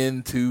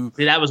Nickelodeon.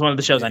 That was one of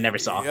the shows I never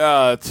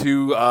saw.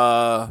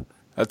 To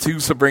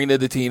Sabrina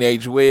the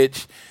Teenage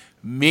Witch.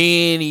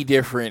 Many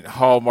different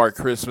Hallmark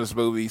Christmas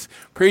movies.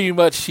 Pretty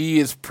much she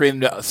is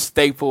a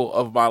staple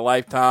of my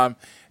lifetime.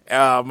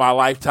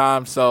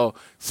 So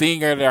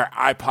seeing her there,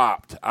 I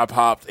popped.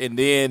 And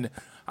then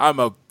I'm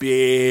a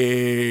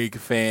big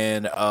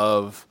fan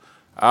of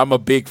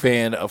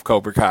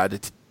Cobra Kai,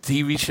 the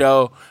TV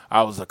show.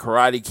 I was a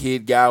Karate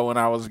Kid guy when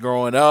I was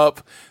growing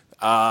up.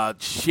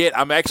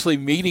 I'm actually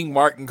meeting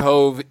Martin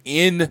Cove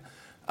in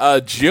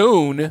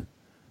June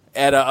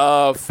at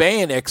a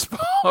fan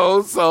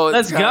expo. So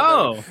let's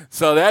go.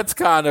 So that's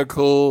kind of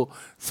cool.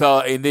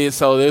 So this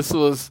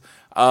was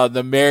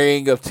the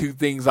marrying of two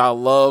things I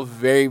love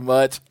very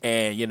much,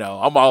 and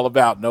I'm all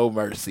about no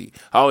mercy.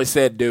 I always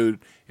said, dude,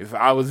 if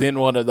I was in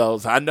one of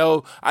those, I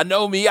know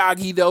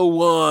Miyagi-Do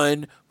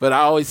won, but I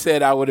always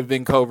said I would have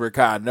been Cobra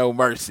Kai, no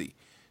mercy.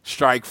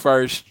 Strike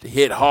first,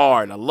 hit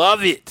hard. I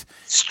love it.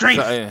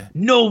 Strength,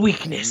 no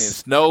weakness.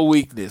 It's no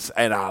weakness,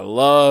 and I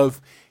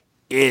love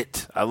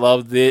it. I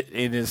loved it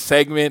in this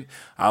segment.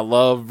 I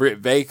love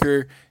Britt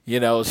Baker.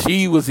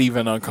 She was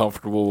even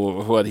uncomfortable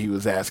with what he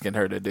was asking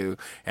her to do,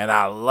 and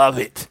I love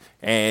it.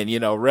 And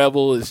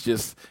Rebel is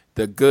just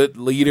the good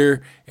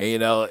leader,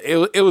 and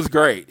it was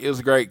great. It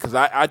was great because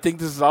I think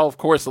this is all, of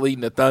course,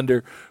 leading to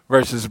Thunder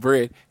versus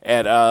Britt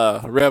at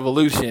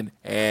Revolution,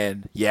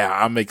 and yeah,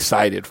 I'm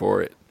excited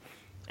for it.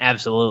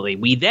 Absolutely.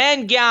 We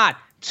then got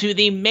to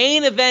the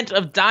main event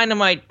of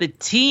Dynamite, the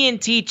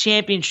TNT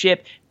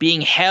Championship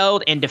being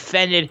held and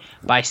defended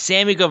by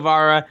Sammy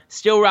Guevara,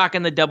 still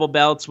rocking the double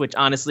belts, which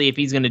honestly, if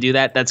he's going to do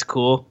that, that's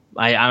cool.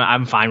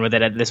 I'm fine with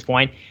it at this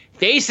point.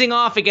 Facing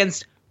off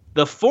against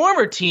the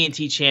former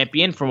TNT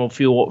champion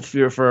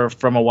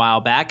from a while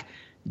back,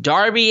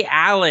 Darby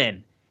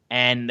Allin.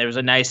 And there was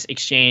a nice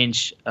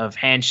exchange of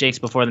handshakes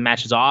before the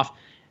match was off.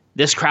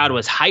 This crowd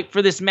was hyped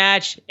for this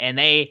match, and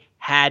they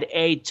had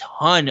a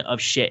ton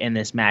of shit in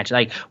this match.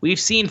 Like we've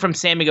seen from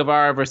Sammy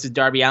Guevara versus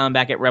Darby Allin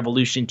back at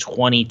Revolution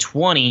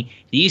 2020,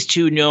 these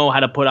two know how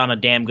to put on a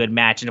damn good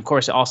match. And of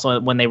course, also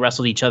when they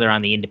wrestled each other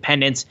on the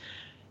Independents,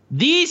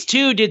 these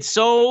two did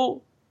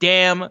so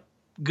damn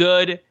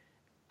good.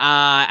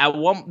 At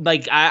one,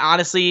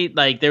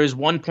 there was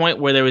one point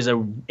where there was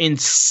a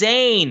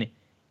insane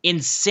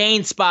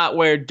spot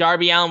where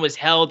Darby Allin was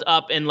held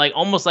up in like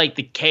almost like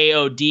the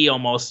KOD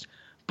almost.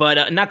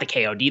 But not the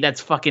KOD.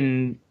 That's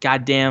fucking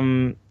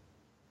goddamn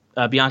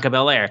Bianca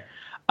Belair.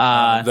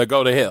 The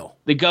Go to Hell.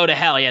 The Go to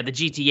Hell, yeah. The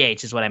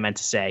GTH is what I meant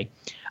to say.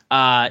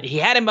 He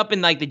had him up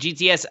in like the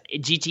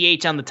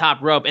GTH on the top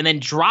rope and then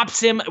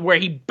drops him where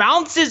he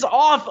bounces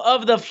off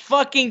of the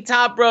fucking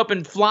top rope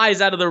and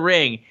flies out of the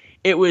ring.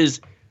 It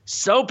was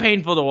so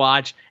painful to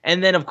watch.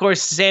 And then, of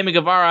course, Sammy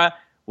Guevara,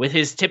 with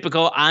his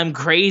typical I'm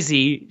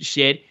crazy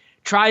shit,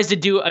 tries to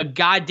do a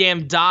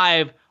goddamn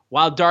dive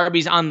while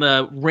Darby's on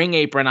the ring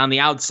apron on the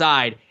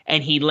outside,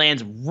 and he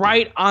lands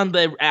right on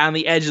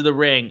the edge of the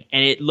ring,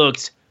 and it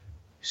looks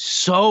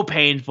so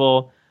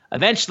painful.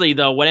 Eventually,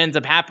 though, what ends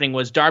up happening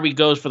was Darby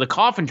goes for the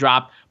coffin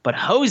drop, but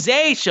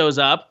Jose shows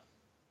up,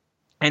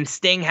 and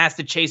Sting has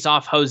to chase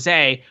off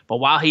Jose. But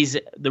while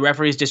the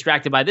referee's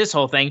distracted by this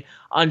whole thing,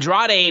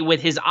 Andrade,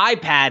 with his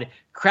iPad,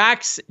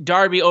 cracks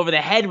Darby over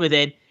the head with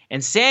it,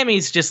 and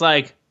Sammy's just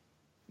like,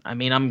 I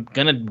mean, I'm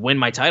gonna win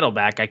my title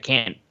back. I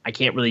can't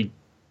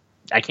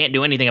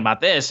do anything about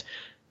this.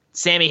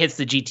 Sammy hits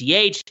the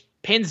GTH,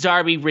 pins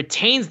Darby,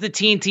 retains the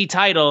TNT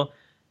title.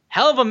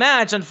 Hell of a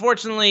match.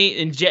 Unfortunately,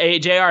 and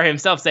JR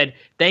himself said,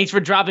 thanks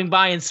for dropping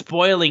by and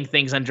spoiling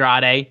things,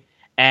 Andrade.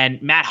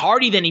 And Matt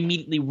Hardy then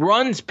immediately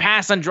runs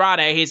past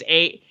Andrade, his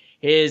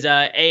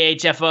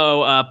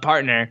AHFO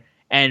partner,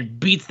 and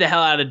beats the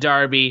hell out of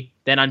Darby.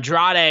 Then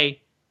Andrade,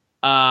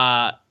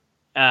 Sammy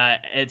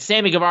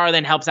Guevara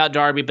then helps out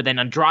Darby, but then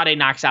Andrade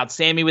knocks out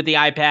Sammy with the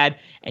iPad,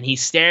 and he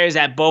stares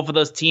at both of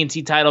those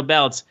TNT title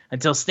belts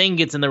until Sting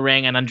gets in the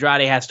ring, and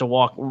Andrade has to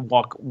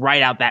walk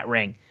right out that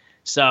ring.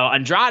 So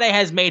Andrade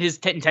has made his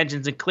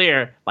intentions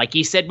clear. Like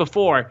he said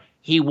before,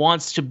 he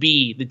wants to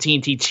be the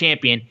TNT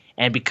champion,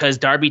 and because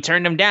Darby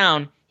turned him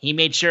down, he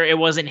made sure it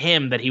wasn't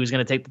him that he was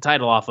going to take the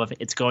title off of.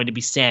 It's going to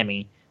be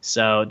Sammy.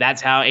 So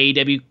that's how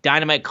AEW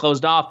Dynamite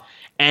closed off.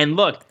 And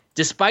look,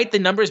 despite the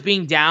numbers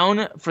being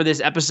down for this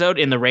episode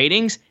in the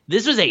ratings,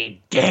 this was a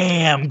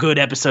damn good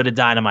episode of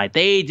Dynamite.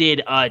 They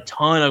did a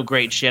ton of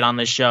great shit on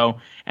this show.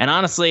 And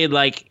honestly,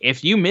 like,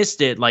 if you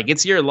missed it, like,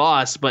 it's your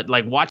loss, but,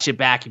 like, watch it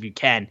back if you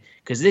can,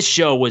 because this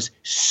show was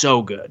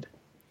so good.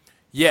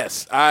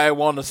 Yes, I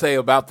want to say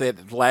about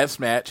that last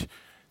match,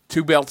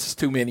 2 belts is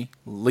too many.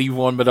 Leave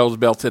one of those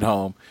belts at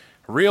home.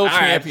 Real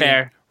champion. Right,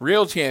 fair.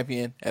 Real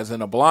champion, as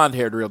in a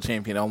blonde-haired real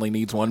champion, only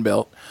needs 1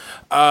 belt.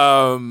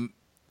 Then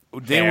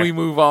we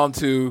move on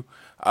to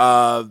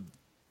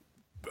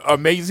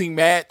amazing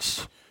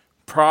match.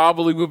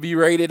 Probably will be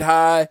rated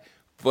high,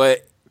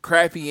 but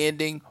crappy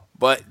ending.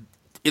 But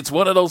it's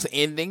one of those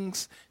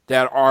endings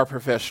that are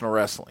professional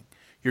wrestling.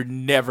 You're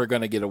never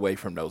going to get away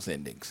from those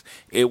endings.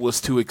 It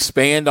was to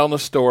expand on the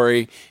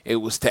story. It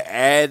was to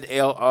add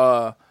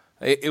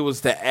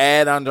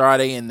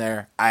Andrade in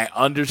there. I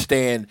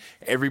understand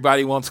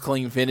everybody wants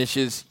clean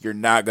finishes. You're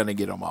not going to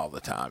get them all the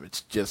time.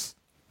 It's just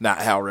not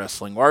how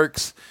wrestling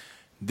works.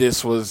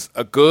 This was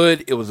a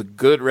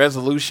good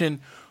resolution.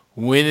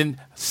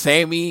 When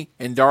Sammy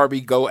and Darby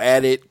go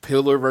at it,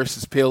 pillar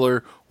versus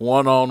pillar,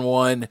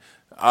 one-on-one,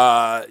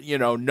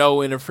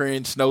 no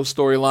interference, no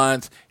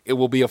storylines, it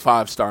will be a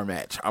 5-star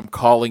match. I'm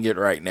calling it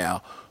right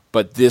now.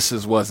 But this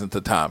wasn't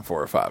the time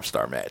for a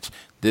 5-star match.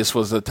 This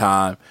was the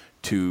time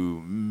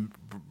to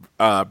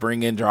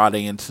bring Andrade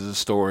into the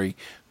story,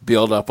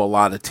 build up a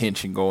lot of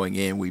tension going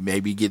in. We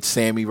maybe get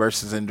Sammy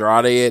versus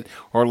Andrade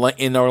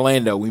in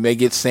Orlando. We may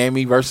get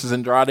Sammy versus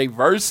Andrade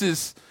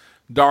versus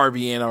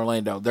Darby in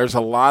Orlando. There's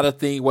a lot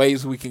of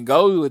ways we can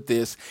go with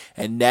this,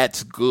 and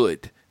that's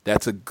good.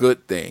 That's a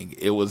good thing.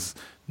 It was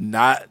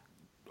not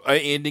an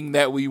ending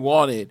that we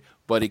wanted,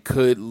 but it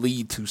could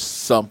lead to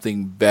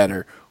something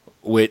better,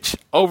 which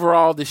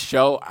overall this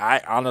show,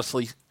 I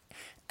honestly,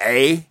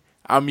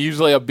 I'm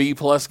usually a B+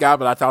 guy,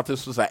 but I thought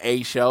this was an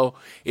A show.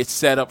 It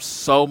set up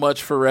so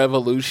much for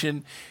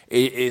Revolution.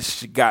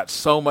 It's got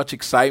so much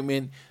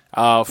excitement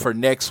for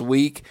next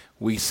week.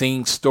 We've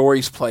seen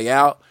stories play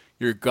out.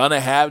 You're going to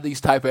have these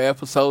type of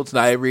episodes.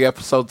 Not every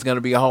episode's going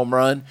to be a home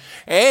run.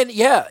 And,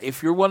 yeah,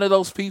 if you're one of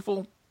those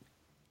people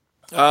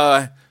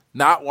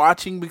not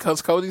watching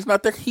because Cody's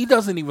not there, he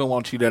doesn't even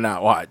want you to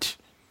not watch.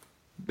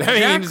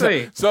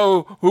 Exactly.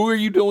 So who are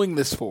you doing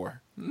this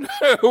for?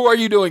 Who are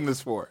you doing this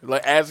for?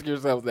 Like, ask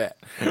yourself that.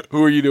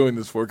 Who are you doing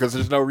this for? Because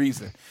there's no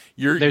reason.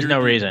 There's no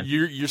reason.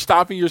 You're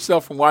stopping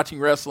yourself from watching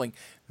wrestling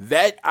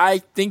that I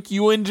think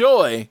you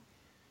enjoy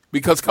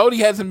because Cody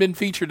hasn't been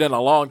featured in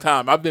a long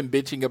time. I've been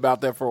bitching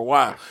about that for a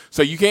while.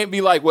 So you can't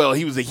be like, well,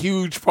 he was a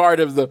huge part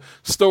of the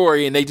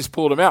story and they just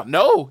pulled him out.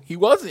 No, he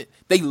wasn't.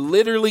 They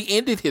literally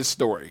ended his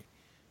story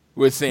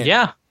with Sandy.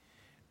 Yeah.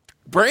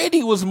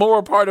 Brandy was more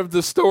a part of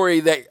the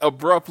story that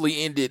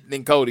abruptly ended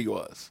than Cody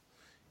was.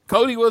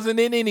 Cody wasn't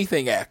in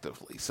anything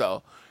actively.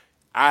 So,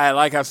 I'm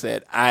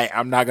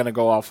not going to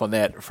go off on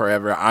that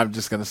forever. I'm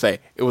just going to say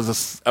it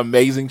was an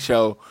amazing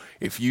show.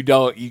 If you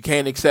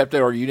can't accept it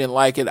or you didn't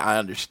like it, I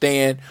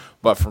understand.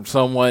 But from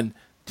someone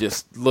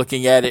just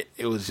looking at it,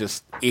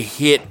 it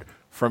hit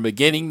from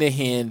beginning to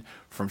end,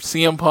 from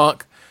CM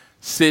Punk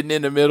sitting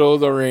in the middle of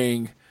the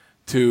ring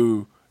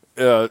to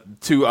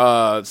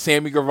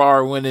Sammy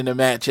Guevara winning the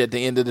match at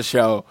the end of the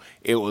show.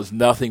 It was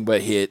nothing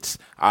but hits.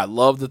 I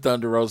love the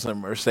Thunder Rosa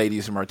and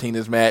Mercedes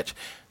Martinez match.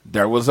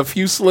 There was a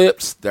few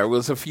slips. There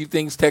was a few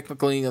things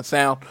technically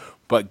unsound.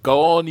 But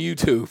go on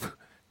YouTube.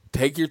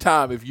 Take your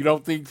time. If you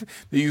don't think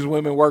these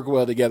women work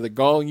well together,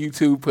 go on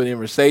YouTube, put in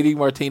Mercedes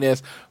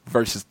Martinez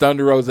versus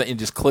Thunder Rosa, and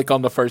just click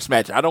on the first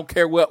match. I don't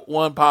care what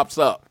one pops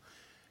up.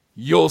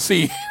 You'll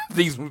see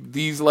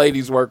these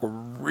ladies work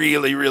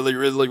really, really,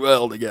 really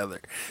well together.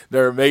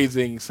 They're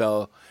amazing.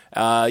 So,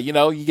 you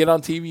get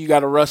on TV, you got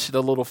to rush it a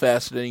little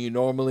faster than you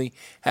normally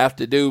have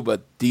to do,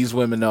 but these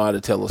women know how to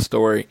tell a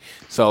story.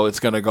 So it's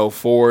going to go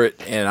forward,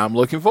 and I'm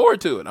looking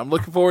forward to it. I'm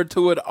looking forward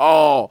to it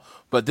all.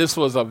 But this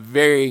was a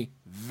very,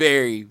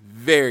 very,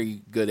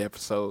 very good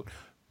episode.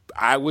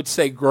 I would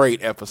say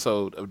great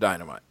episode of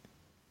Dynamite.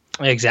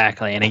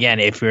 Exactly. And again,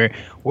 if you're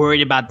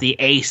worried about the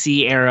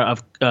AC era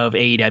of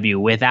AEW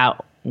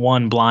without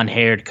one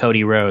blonde-haired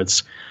Cody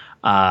Rhodes,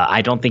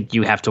 I don't think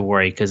you have to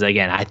worry because,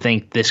 again, I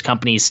think this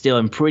company is still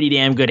in pretty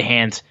damn good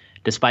hands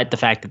despite the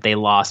fact that they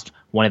lost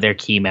one of their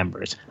key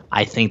members.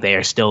 I think they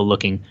are still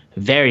looking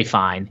very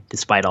fine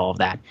despite all of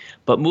that.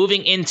 But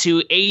moving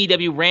into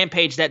AEW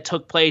Rampage that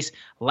took place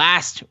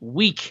last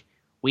week,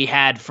 we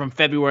had from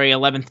February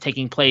 11th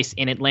taking place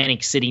in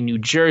Atlantic City, New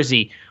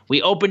Jersey.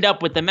 We opened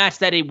up with the match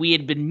that we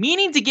had been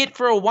meaning to get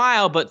for a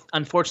while, but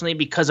unfortunately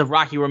because of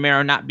Rocky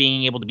Romero not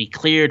being able to be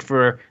cleared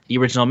for the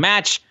original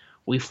match,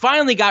 we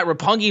finally got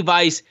Roppongi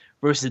Vice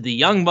versus the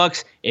Young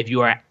Bucks. If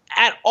you are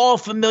at all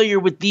familiar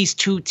with these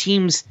two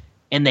teams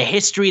and the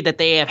history that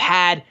they have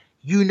had,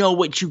 you know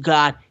what you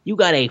got. You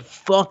got a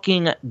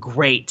fucking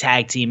great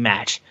tag team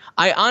match.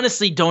 I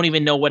honestly don't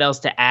even know what else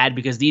to add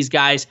because these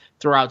guys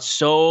throw out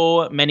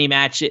so many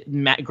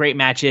great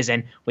matches,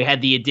 and we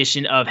had the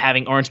addition of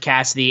having Orange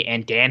Cassidy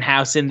and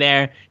Danhausen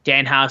there.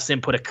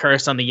 Danhausen put a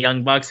curse on the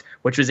Young Bucks,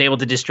 which was able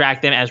to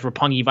distract them as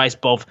Roppongi Vice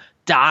both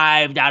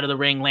dived out of the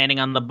ring, landing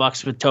on the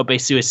Bucks with tope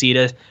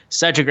suicidas.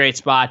 Such a great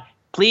spot.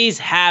 Please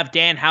have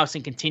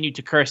Danhausen continue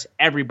to curse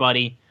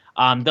everybody.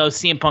 Though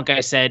CM Punk,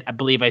 I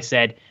believe I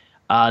said,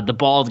 the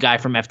bald guy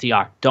from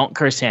FTR. Don't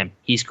curse him.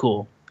 He's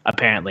cool,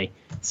 apparently.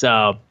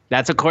 So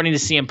that's according to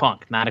CM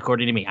Punk, not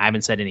according to me. I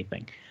haven't said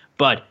anything.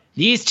 But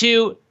these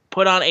two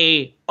put on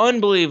a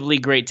unbelievably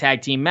great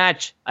tag team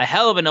match. A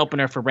hell of an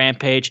opener for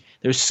Rampage.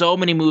 There's so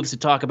many moves to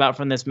talk about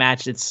from this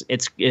match.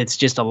 It's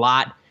just a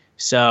lot.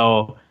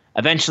 So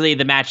eventually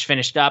the match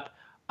finished up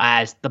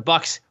as the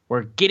Bucks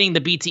were getting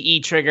the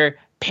BTE trigger,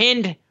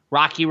 pinned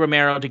Rocky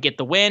Romero to get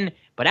the win.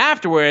 But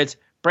afterwards,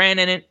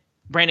 Brandon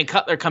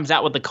Cutler comes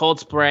out with the cold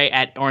spray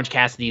at Orange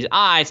Cassidy's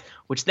eyes,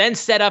 which then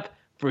set up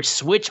for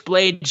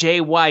Switchblade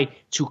Jay White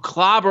to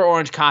clobber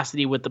Orange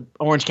Cassidy with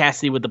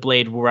the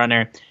Blade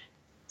Runner.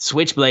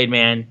 Switchblade,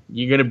 man,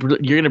 you're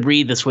gonna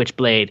breathe the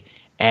Switchblade,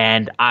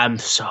 and I'm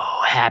so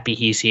happy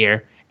he's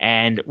here.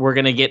 And we're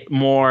gonna get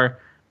more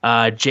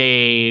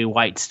Jay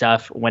White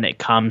stuff when it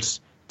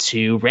comes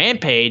to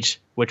Rampage,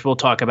 which we'll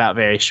talk about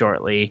very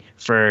shortly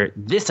for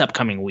this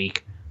upcoming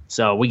week.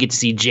 So we get to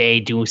see Jay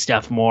do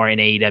stuff more in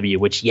AEW,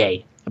 which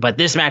yay! But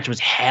this match was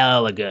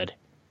hella good.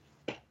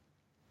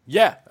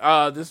 Yeah,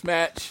 this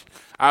match,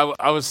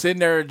 I was sitting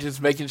there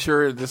just making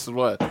sure this is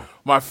what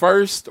my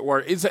first,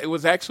 or it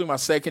was actually my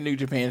second New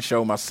Japan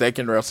show, my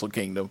second Wrestle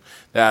Kingdom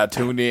that I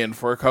tuned in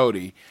for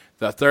Cody.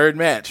 The third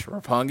match,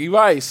 Roppongi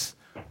Vice,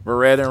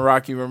 Beretta and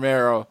Rocky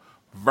Romero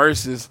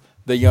versus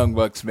the Young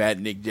Bucks, Matt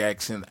and Nick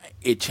Jackson.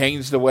 It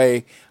changed the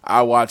way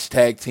I watch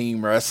tag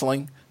team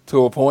wrestling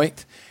to a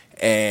point,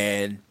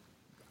 and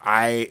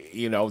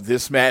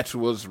this match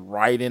was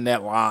right in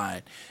that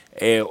line.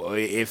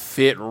 It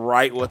fit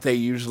right what they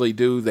usually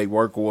do. They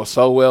work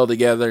so well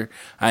together.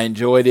 I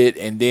enjoyed it.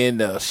 And then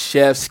the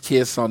chef's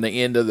kiss on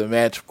the end of the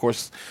match, of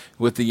course,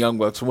 with the Young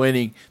Bucks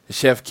winning, the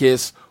chef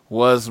kiss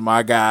was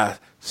my guy,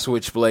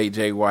 Switchblade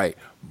Jay White.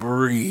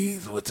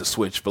 Breathe with the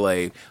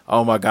Switchblade.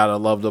 Oh my God, I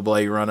love the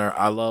Blade Runner.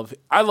 I love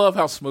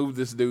how smooth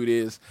this dude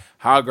is,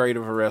 how great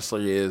of a wrestler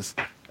he is.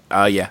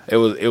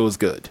 It was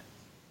good.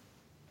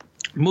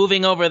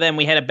 Moving over, then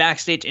we had a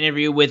backstage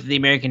interview with the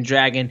American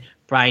Dragon,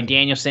 Bryan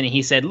Danielson, and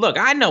he said, "Look,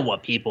 I know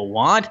what people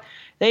want.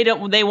 They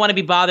want to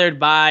be bothered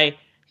by.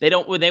 They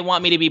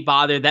want me to be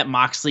bothered that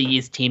Moxley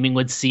is teaming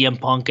with CM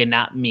Punk and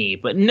not me.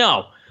 But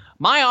no,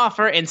 my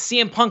offer and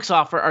CM Punk's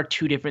offer are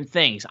two different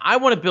things. I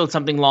want to build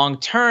something long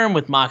term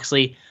with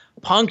Moxley.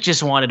 Punk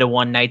just wanted a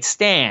one night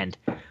stand.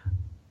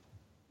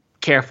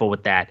 Careful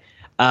with that."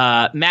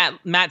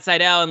 Matt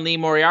Seidel and Lee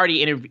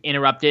Moriarty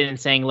interrupted and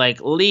saying like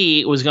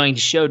Lee was going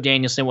to show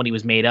Danielson what he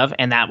was made of,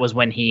 and that was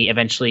when he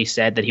eventually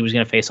said that he was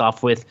going to face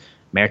off with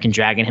American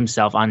Dragon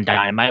himself on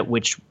Dynamite,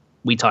 which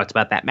we talked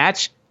about that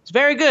match. It's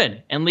very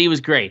good, and Lee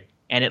was great,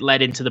 and it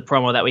led into the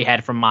promo that we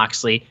had from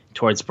Moxley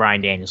towards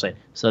Bryan Danielson.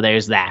 So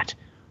there's that.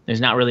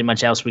 There's not really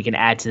much else we can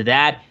add to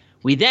that.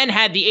 We then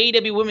had the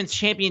AEW Women's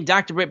Champion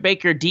Dr. Britt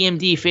Baker,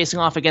 DMD,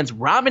 facing off against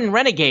Robin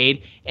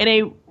Renegade in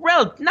a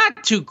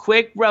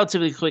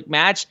relatively quick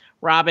match.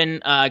 Robin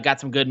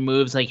got some good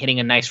moves, like hitting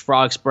a nice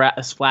frog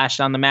splash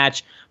on the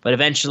match, but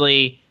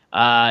eventually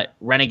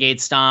Renegade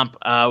Stomp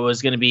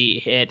was going to be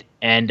hit,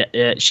 and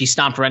she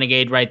stomped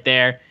Renegade right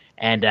there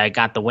and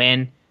got the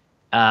win.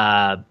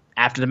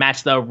 After the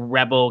match, though,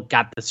 Rebel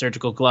got the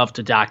surgical glove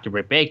to Dr.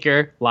 Britt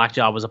Baker.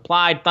 Lockjaw was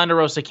applied. Thunder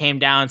Rosa came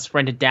down,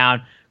 sprinted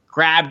down,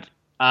 grabbed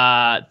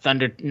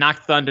Thunder,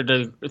 knocked Thunder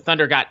to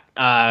Thunder, got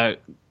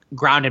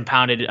ground and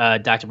pounded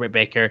Dr. Britt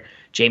Baker.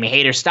 Jamie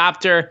Hayter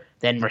stopped her.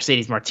 Then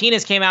Mercedes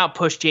Martinez came out,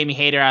 pushed Jamie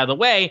Hayter out of the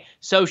way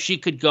so she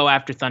could go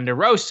after Thunder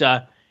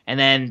Rosa. And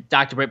then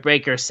Dr. Britt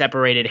Baker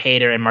separated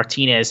Hayter and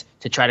Martinez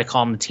to try to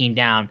calm the team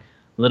down.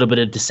 A little bit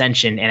of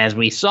dissension. And as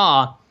we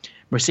saw,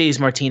 Mercedes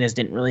Martinez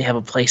didn't really have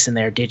a place in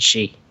there, did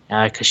she?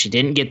 Because she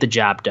didn't get the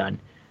job done.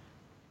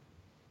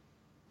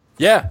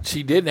 Yeah,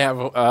 she didn't have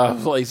a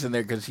place in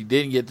there because she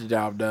didn't get the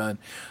job done.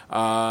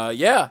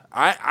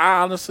 I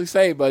honestly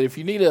say, but if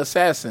you need an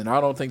assassin,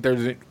 I don't think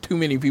there's too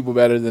many people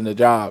better than the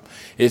job.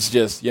 It's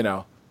just,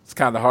 it's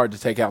kind of hard to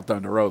take out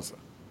Thunder Rosa.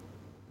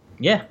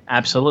 Yeah,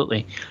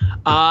 absolutely.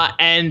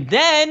 And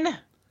then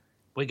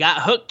we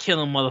got Hook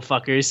killing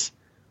motherfuckers.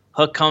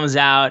 Hook comes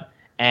out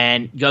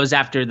and goes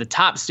after the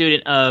top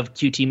student of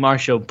QT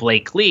Marshall,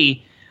 Blake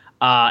Lee.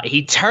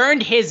 He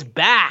turned his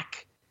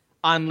back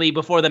on Lee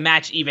before the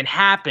match even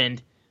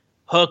happened.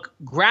 Hook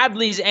grabbed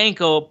Lee's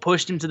ankle,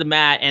 pushed him to the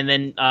mat, and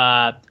then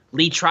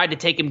Lee tried to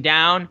take him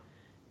down.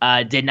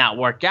 Did not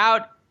work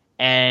out.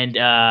 And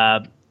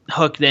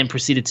Hook then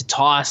proceeded to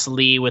toss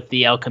Lee with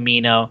the El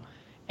Camino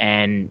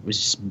and was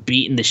just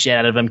beating the shit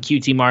out of him.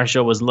 QT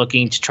Marshall was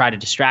looking to try to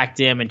distract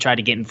him and try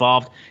to get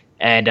involved.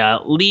 And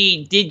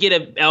Lee did get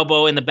an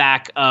elbow in the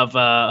back of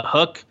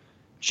Hook,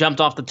 jumped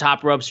off the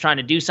top ropes trying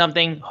to do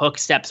something. Hook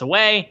steps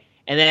away,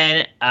 and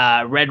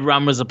then Red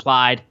Rum was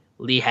applied.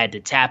 Lee had to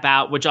tap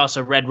out, which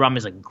also Red Rum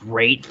is a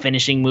great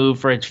finishing move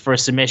for a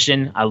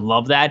submission. I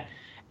love that.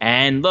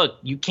 And look,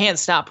 you can't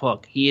stop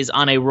Hook. He is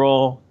on a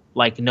roll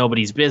like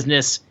nobody's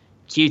business.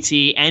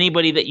 QT,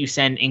 anybody that you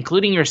send,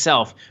 including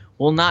yourself,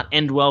 will not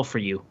end well for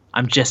you.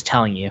 I'm just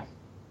telling you.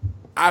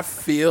 I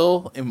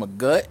feel in my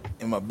gut,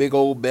 in my big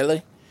old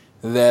belly,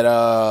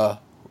 that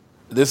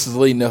this is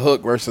leading to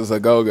Hook versus a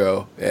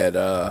Go-Go at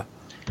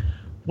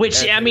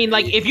Which, I mean,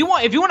 like, if you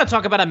want to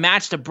talk about a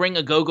match to bring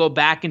a Go-Go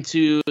back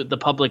into the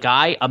public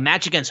eye, a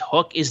match against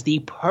Hook is the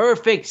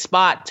perfect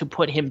spot to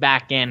put him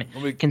back in,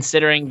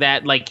 considering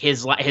that, like,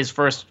 his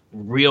first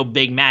real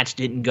big match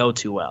didn't go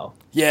too well.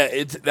 Yeah,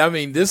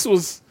 this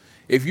was,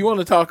 if you want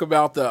to talk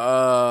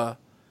about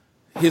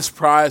his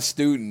prize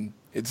student,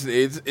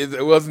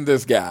 it wasn't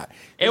this guy.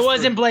 It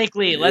wasn't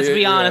Blakely. Let's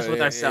be honest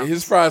with ourselves.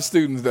 His prize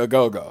student's the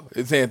Go-Go.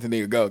 It's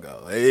Anthony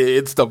Go-Go.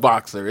 It's the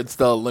boxer. It's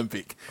the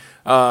Olympic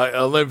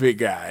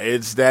guy.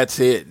 That's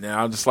it.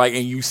 Now I'm just like,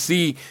 and you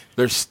see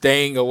they're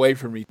staying away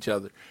from each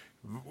other.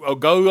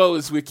 Go-Go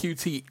is with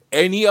QT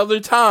any other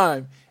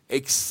time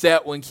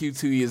except when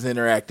QT is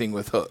interacting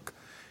with Hook.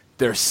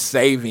 They're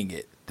saving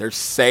it. They're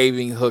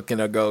saving Hook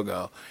and a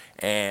Go-Go.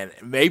 And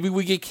maybe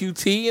we get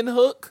QT and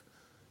Hook.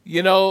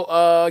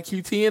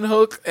 QT and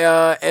Hook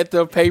at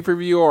the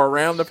pay-per-view or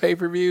around the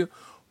pay-per-view.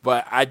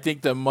 But I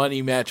think the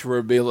money match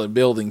we're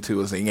building to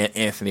is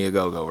Anthony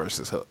Ogogo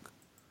versus Hook.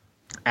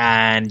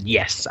 And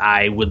yes,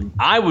 I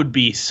would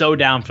be so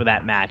down for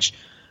that match.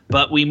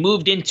 But we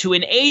moved into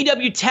an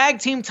AEW Tag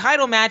Team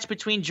title match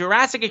between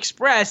Jurassic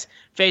Express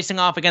facing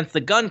off against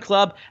the Gun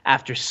Club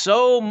after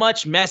so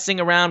much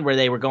messing around where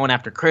they were going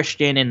after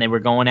Christian and they were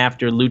going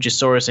after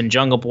Luchasaurus and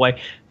Jungle Boy.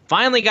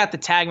 Finally got the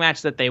tag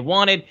match that they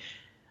wanted.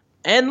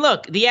 And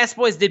look, the Ass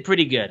Boys did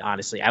pretty good,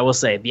 honestly. I will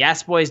say. The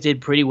Ass Boys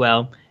did pretty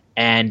well.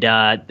 And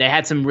they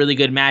had some really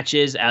good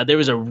matches. There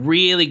was a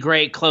really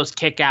great close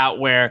kick out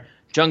where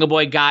Jungle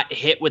Boy got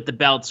hit with the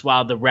belts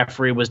while the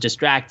referee was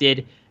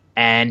distracted.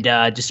 And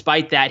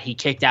despite that, he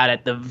kicked out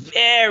at the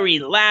very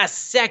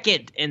last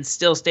second and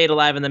still stayed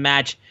alive in the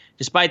match.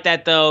 Despite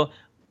that, though,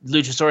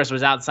 Luchasaurus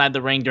was outside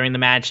the ring during the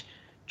match,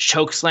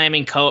 choke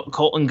slamming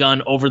Colton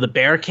Gunn over the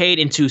barricade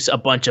into a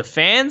bunch of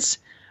fans.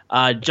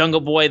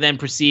 Jungle Boy then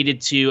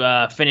proceeded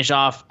to finish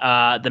off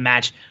the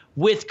match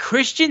with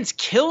Christian's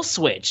kill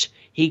switch.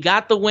 He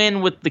got the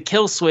win with the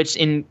kill switch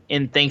in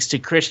thanks to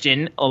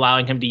Christian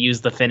allowing him to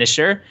use the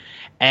finisher.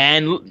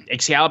 And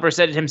Excalibur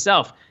said it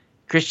himself.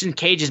 Christian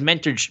Cage's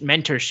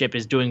mentorship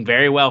is doing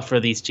very well for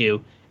these two.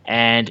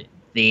 And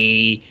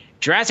the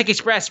Jurassic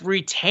Express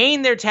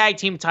retained their tag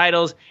team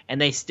titles,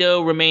 and they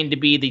still remain to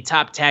be the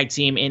top tag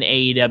team in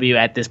AEW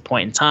at this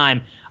point in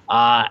time.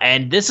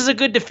 And this is a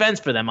good defense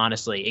for them,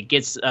 honestly. It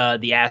gets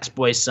the Ass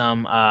Boys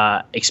some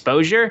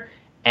exposure,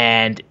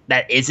 and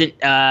that isn't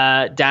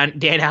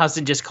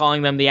Danhausen just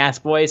calling them the Ass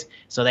Boys.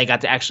 So they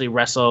got to actually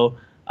wrestle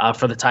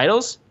for the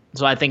titles.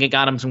 So I think it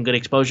got them some good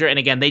exposure. And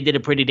again, they did a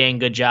pretty dang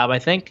good job, I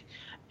think.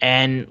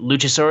 And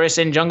Luchasaurus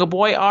and Jungle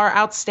Boy are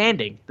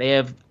outstanding. They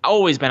have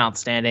always been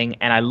outstanding,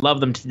 and I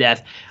love them to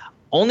death.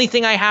 Only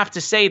thing I have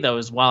to say, though,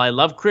 is while I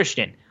love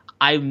Christian,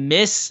 I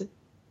miss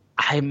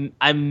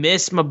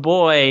my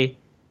boy.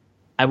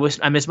 I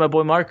miss my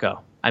boy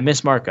Marco. I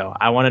miss Marco.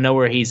 I want to know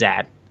where he's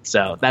at.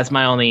 So that's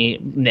my only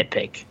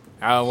nitpick.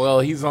 Well,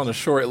 he's on a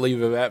short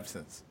leave of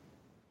absence.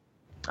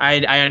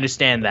 I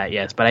understand that,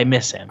 yes, but I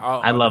miss him.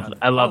 I love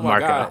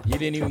Marco. God. You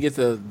didn't even get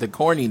the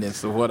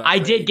corniness of what I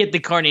did get the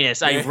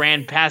corniness. I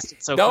ran past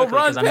it so Quickly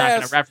because I'm not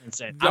going to reference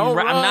it. I'm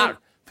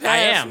not. I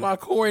am my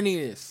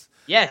corniness.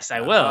 Yes,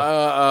 I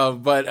will.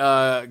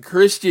 But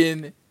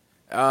Christian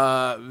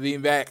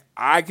being back,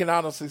 I can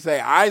honestly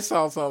say I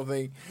saw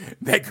something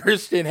that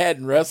Christian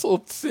hadn't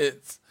wrestled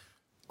since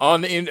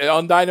on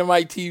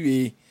Dynamite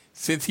TV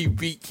since he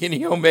beat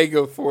Kenny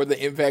Omega for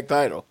the Impact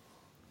title.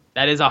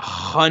 That is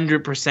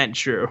 100%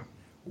 true.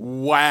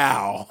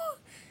 Wow.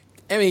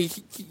 I mean,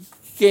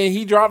 can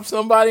he drop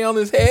somebody on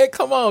his head?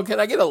 Come on, can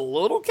I get a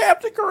little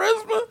Captain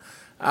Charisma?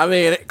 I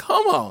mean,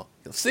 come on,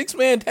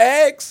 6-man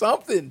tag,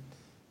 something.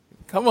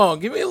 Come on,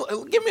 give me a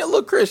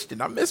little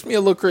Christian. I miss me a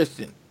little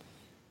Christian.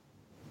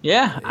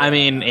 Yeah, I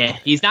mean,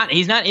 he's not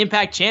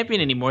Impact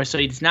champion anymore, so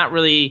he's not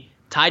really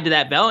tied to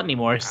that belt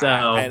anymore. So,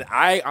 and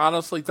I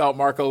honestly thought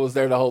Marco was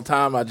there the whole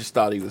time. I just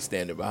thought he was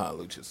standing behind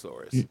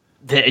Luchasaurus.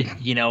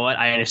 You know what?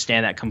 I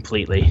understand that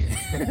completely.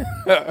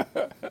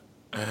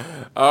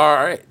 All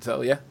right.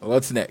 So, yeah,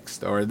 what's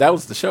next? Or that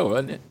was the show,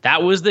 wasn't it?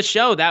 That was the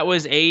show. That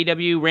was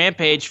AEW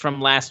Rampage from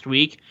last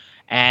week.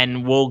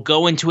 And we'll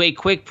go into a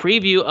quick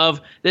preview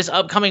of this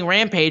upcoming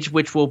Rampage,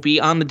 which will be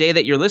on the day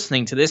that you're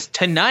listening to this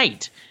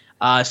tonight.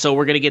 So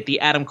we're going to get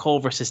the Adam Cole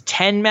versus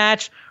 10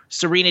 match.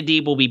 Serena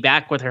Deeb will be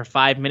back with her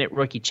 5-minute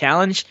rookie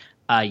challenge.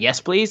 Yes,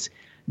 please.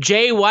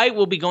 Jay White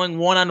will be going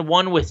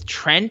one-on-one with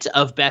Trent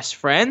of Best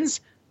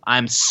Friends.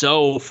 I'm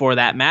so for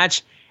that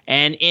match.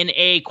 And in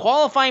a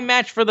qualifying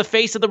match for the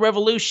Face of the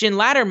Revolution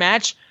ladder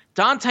match,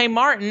 Dante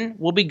Martin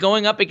will be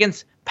going up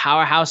against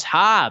Powerhouse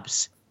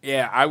Hobbs.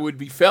 Yeah, I would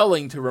be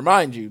failing to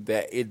remind you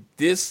that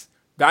this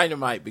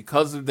Dynamite,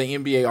 because of the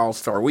NBA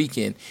All-Star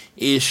Weekend,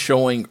 is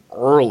showing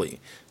early.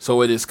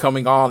 So it is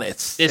coming on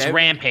at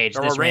Rampage.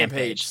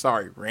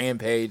 Sorry,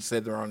 Rampage,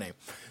 said the wrong name.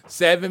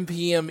 7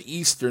 p.m.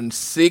 Eastern,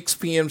 6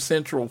 p.m.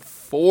 Central,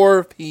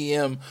 4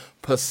 p.m.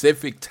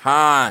 Pacific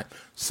time.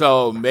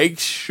 So make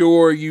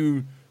sure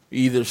you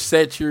either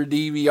set your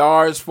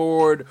DVRs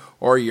for it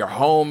or you're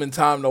home in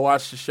time to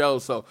watch the show.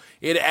 So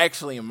it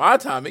actually, in my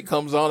time, it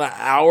comes on an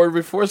hour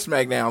before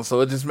SmackDown.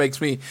 So it just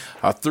makes me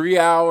a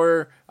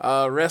 3-hour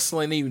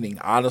wrestling evening.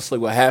 Honestly,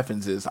 what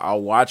happens is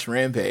I'll watch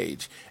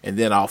Rampage and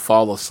then I'll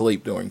fall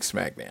asleep during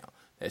SmackDown.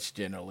 That's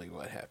generally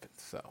what happens.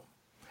 So.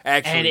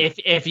 Actually, and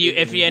if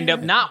you end up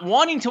not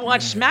wanting to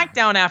watch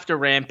SmackDown after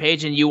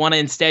Rampage and you want to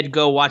instead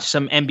go watch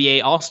some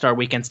NBA All-Star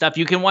Weekend stuff,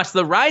 you can watch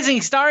the Rising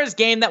Stars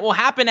game that will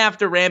happen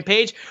after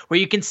Rampage, where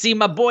you can see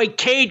my boy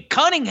Cade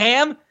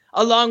Cunningham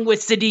along with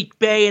Sadiq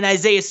Bey and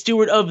Isaiah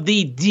Stewart of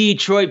the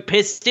Detroit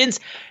Pistons,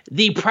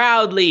 the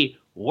proudly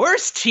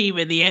worst team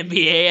in the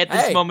NBA at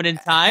this moment in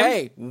time.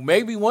 Hey,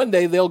 maybe one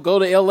day they'll go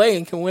to LA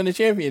and can win a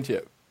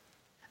championship.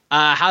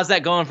 How's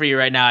that going for you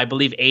right now? I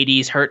believe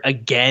AD's hurt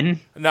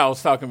again. No, I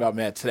was talking about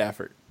Matt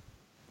Stafford.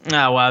 Oh,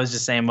 well, I was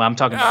just saying, I'm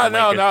talking about the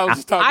Lakers. I was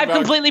just talking I've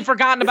completely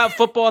forgotten about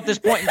football at this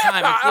point in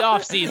time. It's the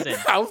off season.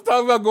 I was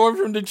talking about going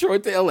from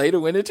Detroit to LA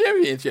to win a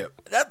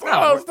championship. That's what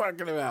I was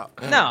talking about.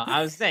 No,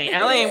 I was saying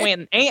LA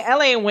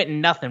ain't winning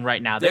nothing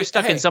right now. They're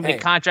stuck in so many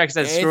contracts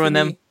that's screwing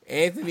them.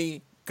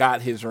 Anthony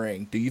got his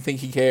ring. Do you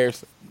think he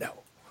cares? No.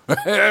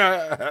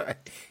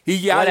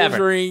 He got his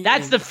ring.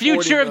 That's the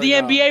future of the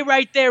NBA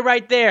right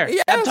there.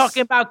 Yes. I'm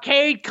talking about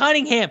Cade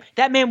Cunningham.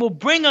 That man will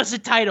bring us a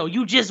title.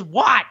 You just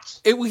watch.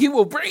 He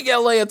will bring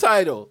LA a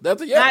title. Not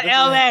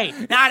LA.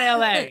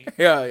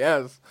 Yeah,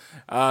 yes.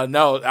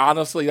 No,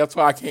 honestly, that's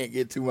why I can't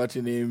get too much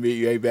in the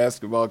NBA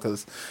basketball,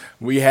 because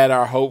we had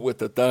our hope with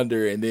the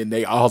Thunder, and then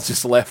they all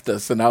just left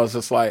us, and I was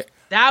just like,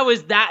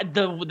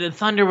 the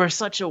Thunder were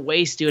such a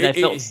waste, dude.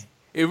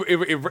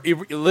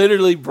 It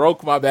literally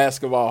broke my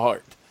basketball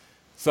heart.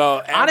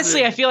 So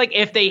honestly, I feel like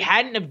if they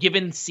hadn't have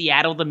given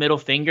Seattle the middle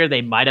finger,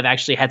 they might have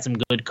actually had some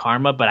good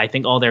karma, but I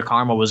think all their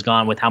karma was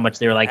gone with how much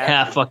they were like,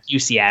 fuck you,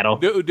 Seattle.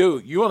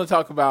 Dude, you want to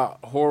talk about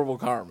horrible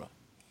karma?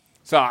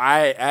 So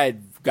I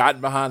had gotten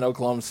behind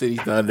Oklahoma City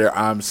Thunder.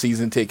 I'm a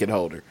season ticket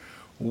holder.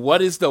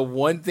 What is the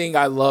one thing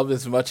I love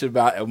as much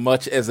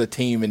as a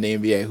team in the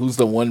NBA? Who's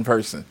the one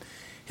person?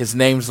 His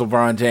name's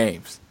LeBron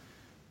James.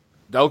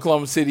 The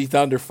Oklahoma City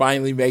Thunder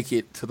finally make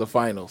it to the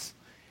finals.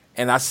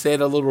 And I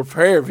said a little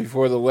prayer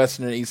before the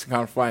Western and Eastern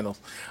Conference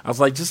Finals. I was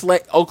like, just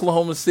let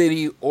Oklahoma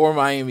City or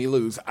Miami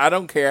lose. I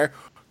don't care.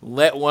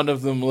 Let one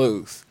of them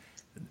lose.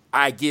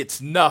 I get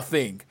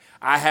nothing.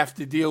 I have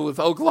to deal with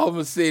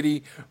Oklahoma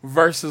City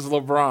versus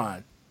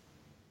LeBron.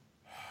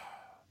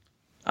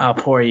 Oh,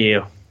 poor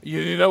you.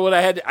 You know what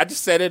I had? I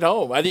just sat at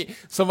home.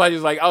 Somebody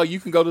was like, oh,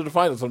 you can go to the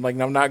finals. I'm like,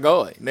 no, I'm not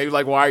going. And they were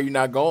like, why are you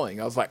not going?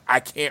 I was like,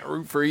 I can't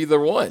root for either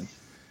one.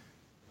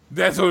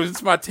 That's what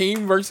it's my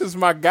team versus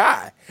my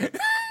guy.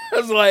 I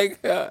was like,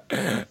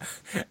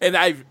 and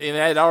I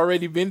had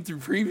already been through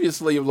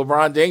previously of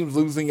LeBron James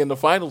losing in the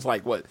finals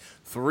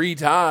 3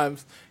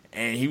 times,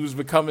 and he was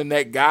becoming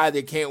that guy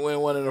that can't win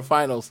one in the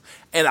finals.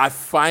 And I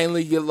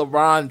finally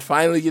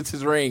gets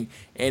his ring,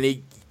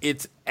 and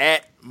it's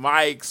at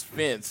my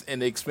expense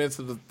and the expense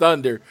of the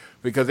Thunder,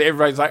 because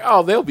everybody's like,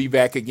 oh, they'll be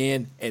back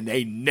again, and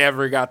they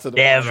never got to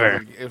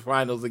the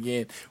finals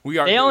again.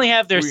 They only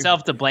have their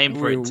self to blame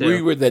for it, too.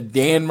 We were the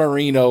Dan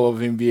Marino of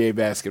NBA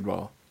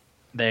basketball.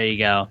 There you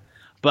go.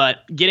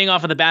 But getting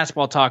off of the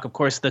basketball talk, of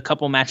course, the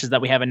couple matches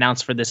that we have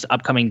announced for this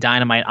upcoming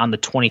Dynamite on the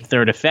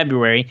 23rd of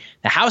February,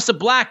 the House of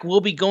Black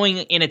will be going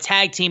in a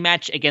tag team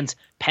match against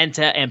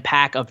Penta and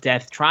Pac of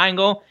Death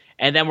Triangle.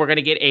 And then we're going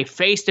to get a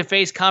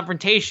face-to-face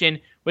confrontation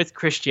with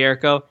Chris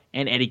Jericho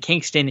and Eddie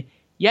Kingston.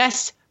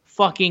 Yes,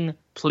 fucking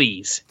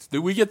please.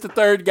 Do we get the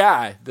third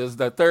guy? Does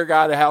the third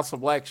guy of the House of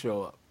Black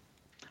show up?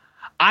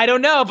 I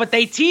don't know, but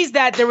they teased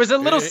that. There was a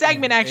little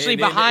segment actually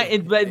behind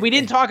it, but we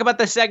didn't talk about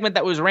the segment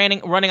that was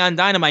running on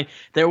Dynamite.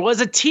 There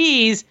was a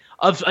tease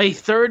of a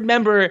third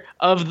member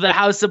of the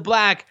House of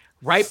Black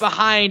right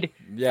behind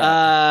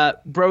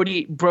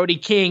Brody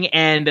King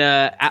and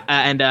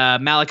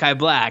Malachi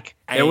Black.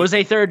 There was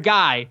a third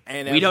guy.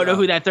 We don't know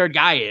who that third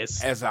guy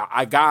is. As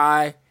a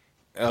guy,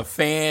 a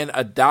fan,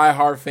 a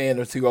diehard fan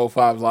of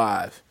 205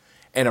 Live,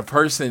 and a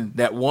person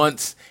that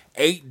once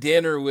ate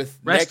dinner with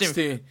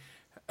I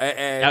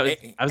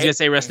was going to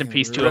say rest in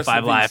peace,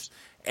 205 Live.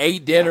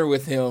 Ate dinner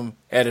with him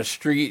at a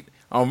street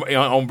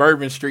on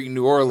Bourbon Street in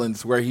New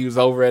Orleans where he was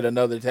over at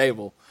another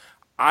table.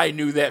 I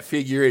knew that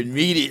figure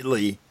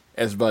immediately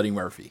as Buddy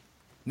Murphy.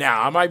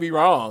 Now, I might be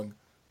wrong,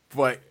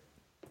 but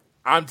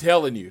I'm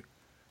telling you,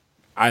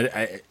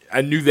 I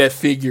knew that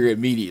figure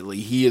immediately.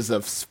 He is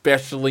a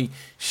specially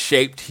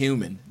shaped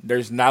human.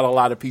 There's not a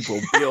lot of people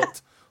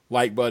built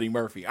like Buddy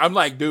Murphy. I'm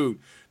like, dude,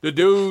 the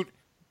dude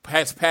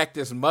has packed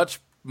as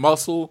much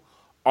muscle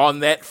on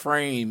that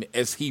frame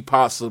as he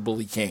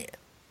possibly can.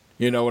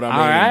 You know what I mean?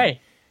 All right.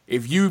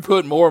 If you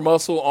put more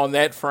muscle on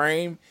that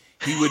frame,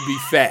 he would be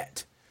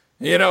fat.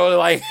 You know,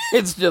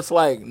 it's just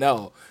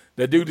no.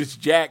 The dude is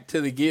jacked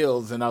to the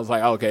gills, and I was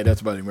like, okay,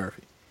 that's Buddy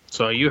Murphy.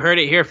 So you heard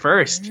it here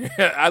first.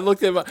 I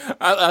looked at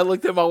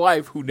my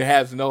wife, who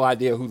has no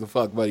idea who the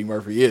fuck Buddy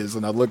Murphy is,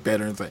 and I looked at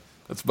her and said,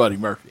 that's Buddy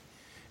Murphy.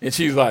 And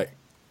she's like,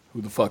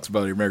 who the fuck's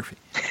Buddy Murphy?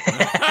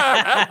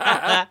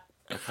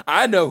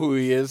 I know who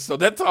he is, so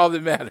that's all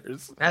that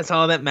matters. That's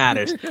all that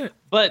matters.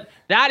 But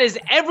that is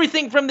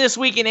everything from this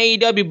week in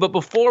AEW. But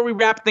before we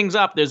wrap things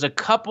up, there's a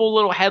couple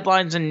little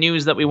headlines and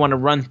news that we want to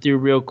run through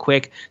real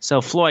quick.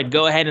 So, Floyd,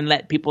 go ahead and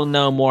let people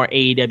know more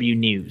AEW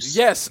news.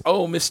 Yes.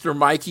 Oh, Mr.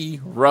 Mikey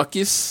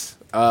Ruckus,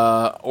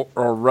 or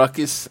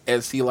Ruckus,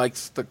 as he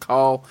likes to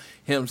call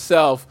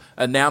himself,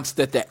 announced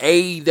that the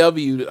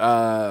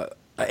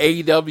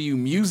AEW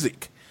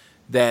music,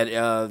 that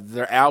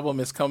their album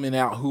is coming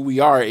out, Who We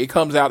Are. It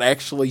comes out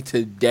actually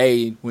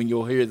today when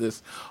you'll hear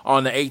this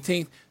on the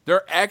 18th.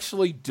 They're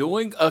actually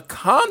doing a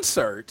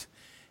concert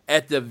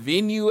at the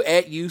venue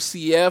at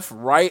UCF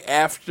right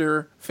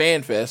after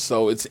FanFest.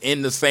 So it's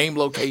in the same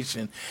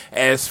location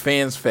as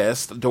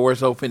FansFest.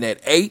 Doors open at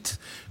 8.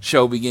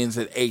 Show begins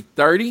at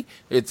 8:30.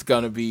 It's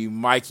going to be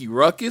Mikey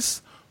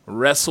Ruckus,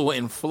 Wrestle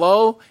and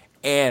Flow,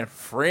 and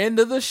friend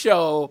of the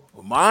show,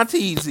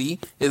 Montezzi,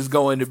 is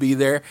going to be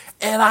there.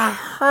 And I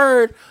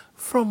heard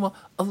from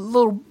a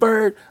little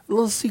bird, a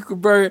little secret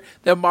bird,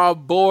 that my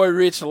boy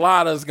Rich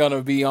Latta is going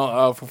to be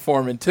on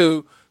performing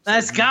too.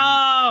 Let's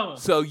go!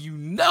 So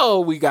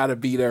we got to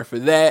be there for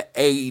that.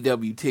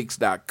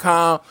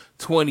 AEWTix.com,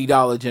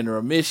 $20 general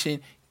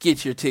admission.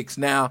 Get your tics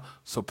now.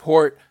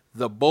 Support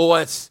the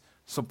boys.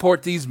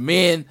 Support these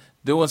men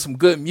doing some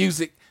good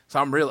music. So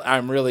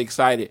I'm really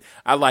excited.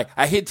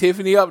 I hit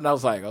Tiffany up and I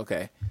was like,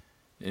 okay.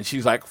 And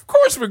she's like, of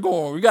course we're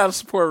going. We got to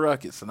support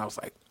Ruckus. And I was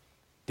like,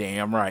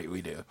 damn right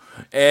we do.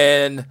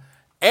 And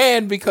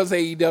because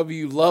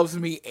AEW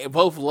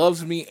both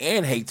loves me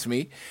and hates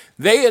me,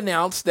 they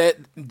announced that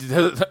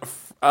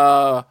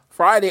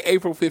Friday,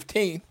 April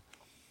 15th,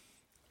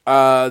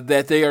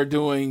 that they are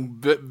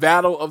doing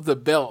Battle of the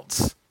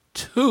Belts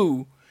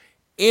 2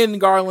 in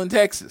Garland,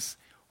 Texas.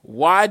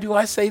 Why do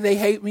I say they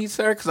hate me,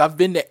 sir? Because I've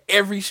been to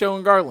every show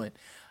in Garland.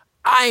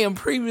 I am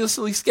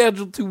previously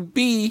scheduled to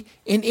be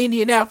in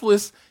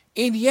Indianapolis,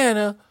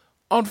 Indiana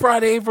on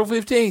Friday, April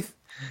 15th.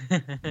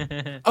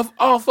 Of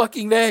all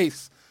fucking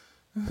days.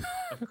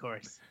 Of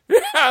course.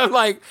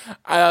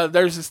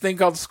 There's this thing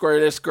called the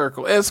Square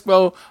Circle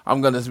Expo.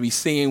 I'm going to be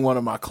seeing one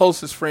of my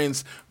closest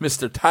friends,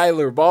 Mr.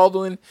 Tyler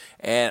Baldwin.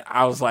 And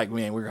I was like,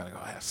 man, we're going to go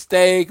have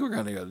steak. We're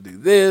going to go do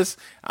this.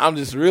 I'm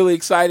just really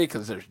excited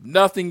because there's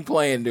nothing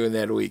planned during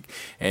that week.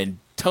 And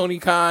Tony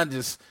Khan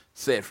just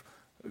said,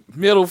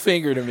 middle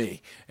finger to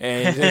me.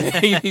 And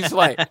he's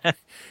like,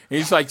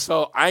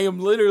 so I am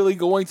literally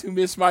going to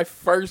miss my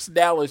first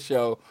Dallas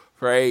show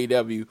for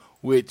AEW,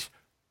 which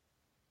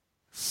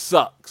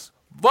sucks.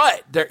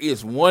 But there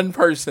is one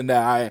person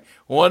that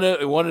one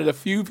of the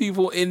few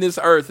people in this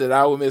earth that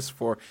I will miss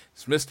for.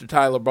 It's Mr.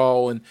 Tyler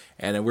Baldwin,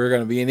 and we're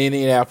going to be in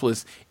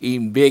Indianapolis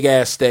eating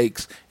big-ass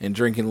steaks and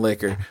drinking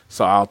liquor,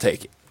 so I'll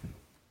take it.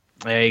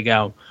 There you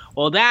go.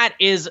 Well, that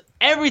is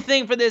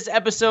everything for this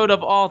episode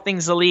of All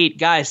Things Elite.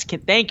 Guys,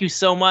 thank you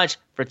so much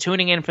for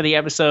tuning in for the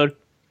episode.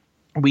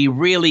 We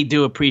really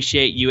do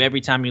appreciate you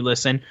every time you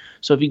listen.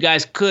 So if you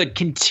guys could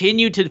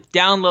continue to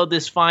download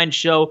this fine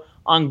show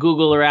on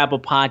Google or Apple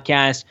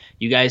Podcasts.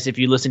 You guys, if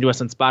you listen to us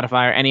on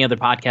Spotify or any other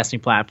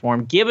podcasting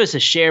platform, give us a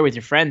share with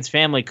your friends,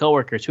 family,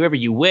 coworkers, whoever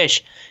you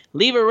wish.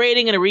 Leave a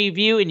rating and a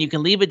review, and you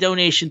can leave a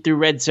donation through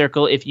Red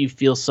Circle if you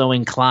feel so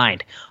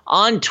inclined.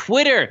 On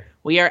Twitter,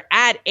 we are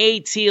at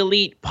AT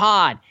Elite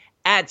Pod.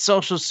 At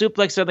Social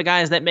Suplex are the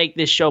guys that make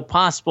this show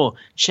possible.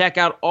 Check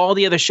out all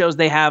the other shows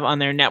they have on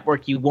their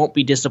network. You won't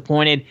be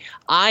disappointed.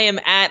 I am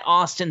at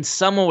Austin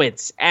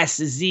Sumowitz,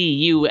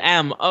 SZUMOWICZ.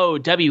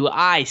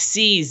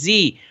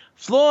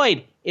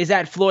 Floyd is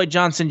at Floyd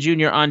Johnson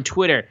Jr. on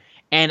Twitter.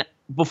 And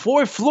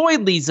before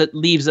Floyd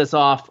leaves us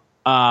off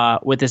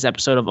with this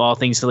episode of All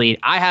Things Elite,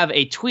 I have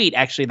a tweet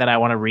actually that I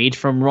want to read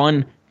from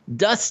one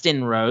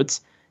Dustin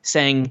Rhodes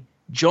saying,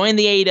 "Join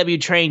the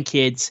AEW train,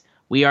 kids.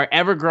 We are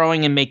ever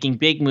growing and making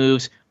big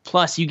moves.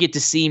 Plus, you get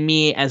to see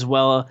me as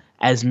well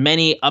as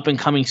many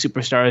up-and-coming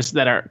superstars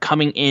that are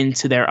coming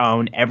into their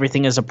own.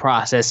 Everything is a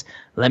process.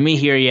 Let me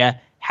hear ya.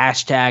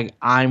 Hashtag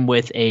I'm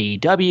with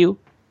AEW."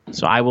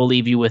 So I will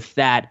leave you with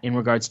that in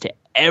regards to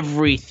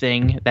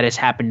everything that has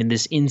happened in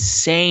this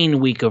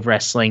insane week of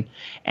wrestling.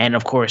 And,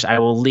 of course, I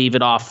will leave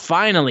it off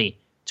finally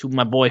to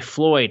my boy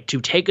Floyd to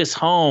take us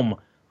home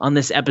on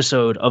this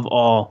episode of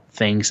All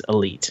Things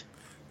Elite.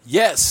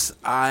 Yes,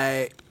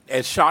 as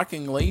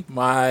shockingly,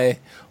 my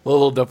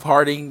little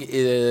departing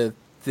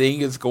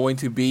thing is going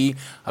to be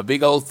a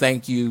big old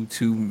thank you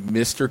to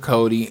Mr.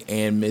 Cody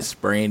and Miss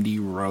Brandy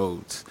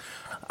Rhodes.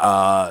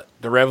 The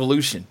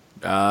Revolution.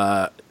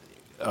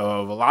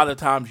 A lot of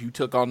times Cody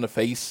took on the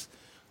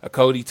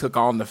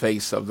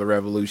face of the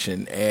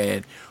Revolution,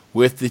 and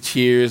with the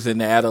cheers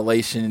and the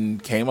adulation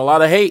came a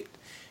lot of hate.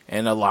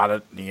 And a lot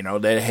of,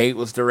 that hate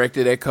was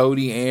directed at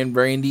Cody and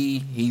Brandy.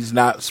 He's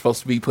not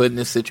supposed to be put in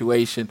this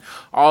situation.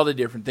 All the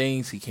different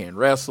things. He can't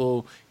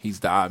wrestle.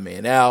 He's the odd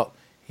man out.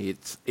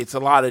 It's a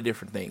lot of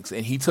different things.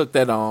 And he took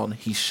that on.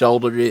 He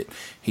shouldered it.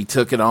 He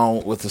took it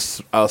on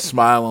with a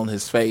smile on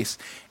his face.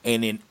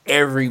 And in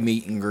every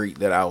meet and greet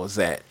that I was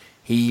at,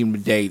 he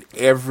made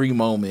every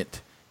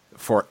moment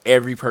for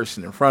every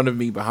person in front of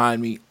me,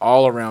 behind me,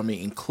 all around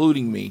me,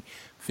 including me,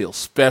 feel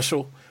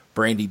special.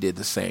 Brandy did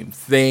the same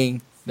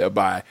thing.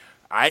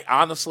 I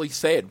honestly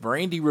said,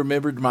 Brandy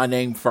remembered my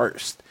name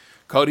first.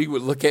 Cody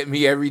would look at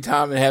me every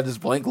time and have this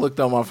blank look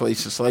on my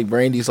face, just like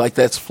Brandy's like,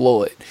 that's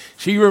Floyd.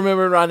 She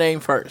remembered my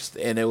name first,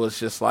 and it was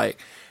just like,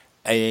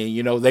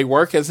 and they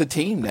work as a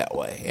team that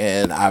way.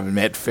 And I've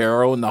met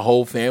Pharaoh and the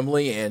whole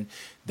family, and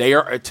they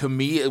are, to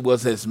me, it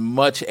was as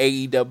much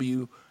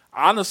AEW.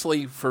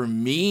 Honestly, for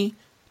me,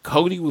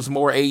 Cody was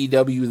more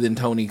AEW than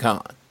Tony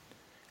Khan.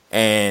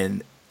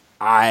 And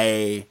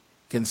I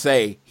can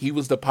say he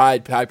was the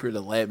Pied Piper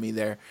that led me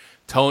there.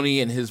 Tony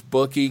and his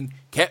booking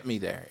kept me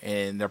there,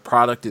 and their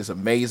product is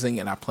amazing,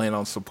 and I plan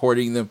on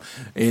supporting them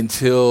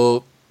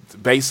until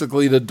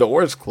basically the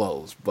doors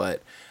close.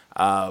 But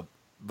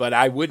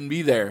I wouldn't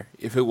be there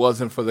if it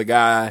wasn't for the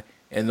guy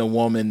and the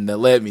woman that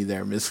led me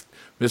there, Miss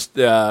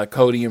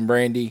Cody and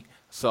Brandy.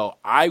 So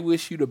I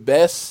wish you the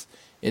best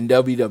in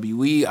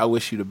WWE. I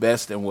wish you the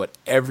best in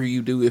whatever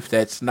you do. If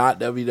that's not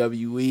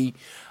WWE,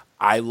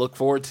 I look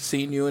forward to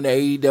seeing you in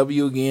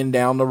AEW again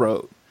down the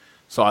road.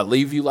 So I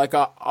leave you like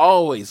I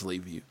always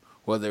leave you,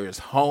 whether it's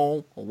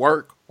home,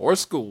 work, or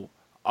school.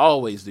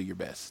 Always do your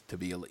best to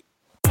be elite.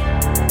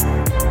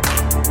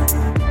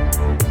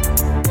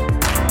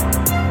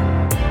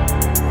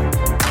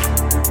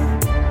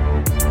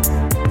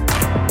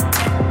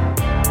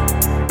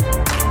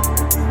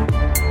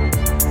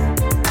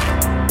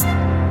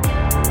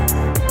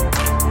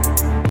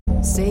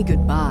 Say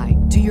goodbye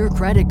to your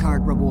credit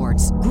card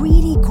rewards.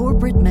 Greedy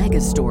corporate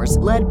mega stores,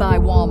 led by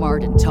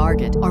Walmart and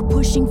Target, are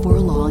pushing for a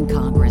law in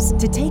Congress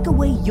to take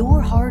away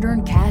your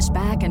hard-earned cash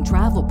back and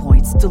travel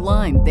points to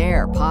line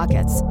their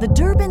pockets. The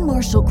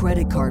Durbin-Marshall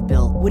credit card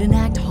bill would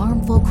enact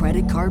harmful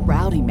credit card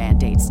routing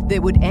mandates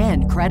that would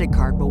end credit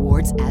card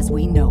rewards as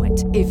we know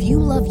it. If you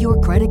love your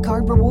credit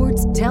card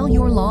rewards, tell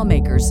your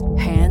lawmakers,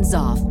 hands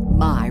off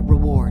my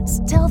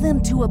rewards. Tell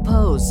them to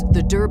oppose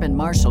the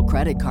Durbin-Marshall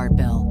credit card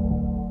bill.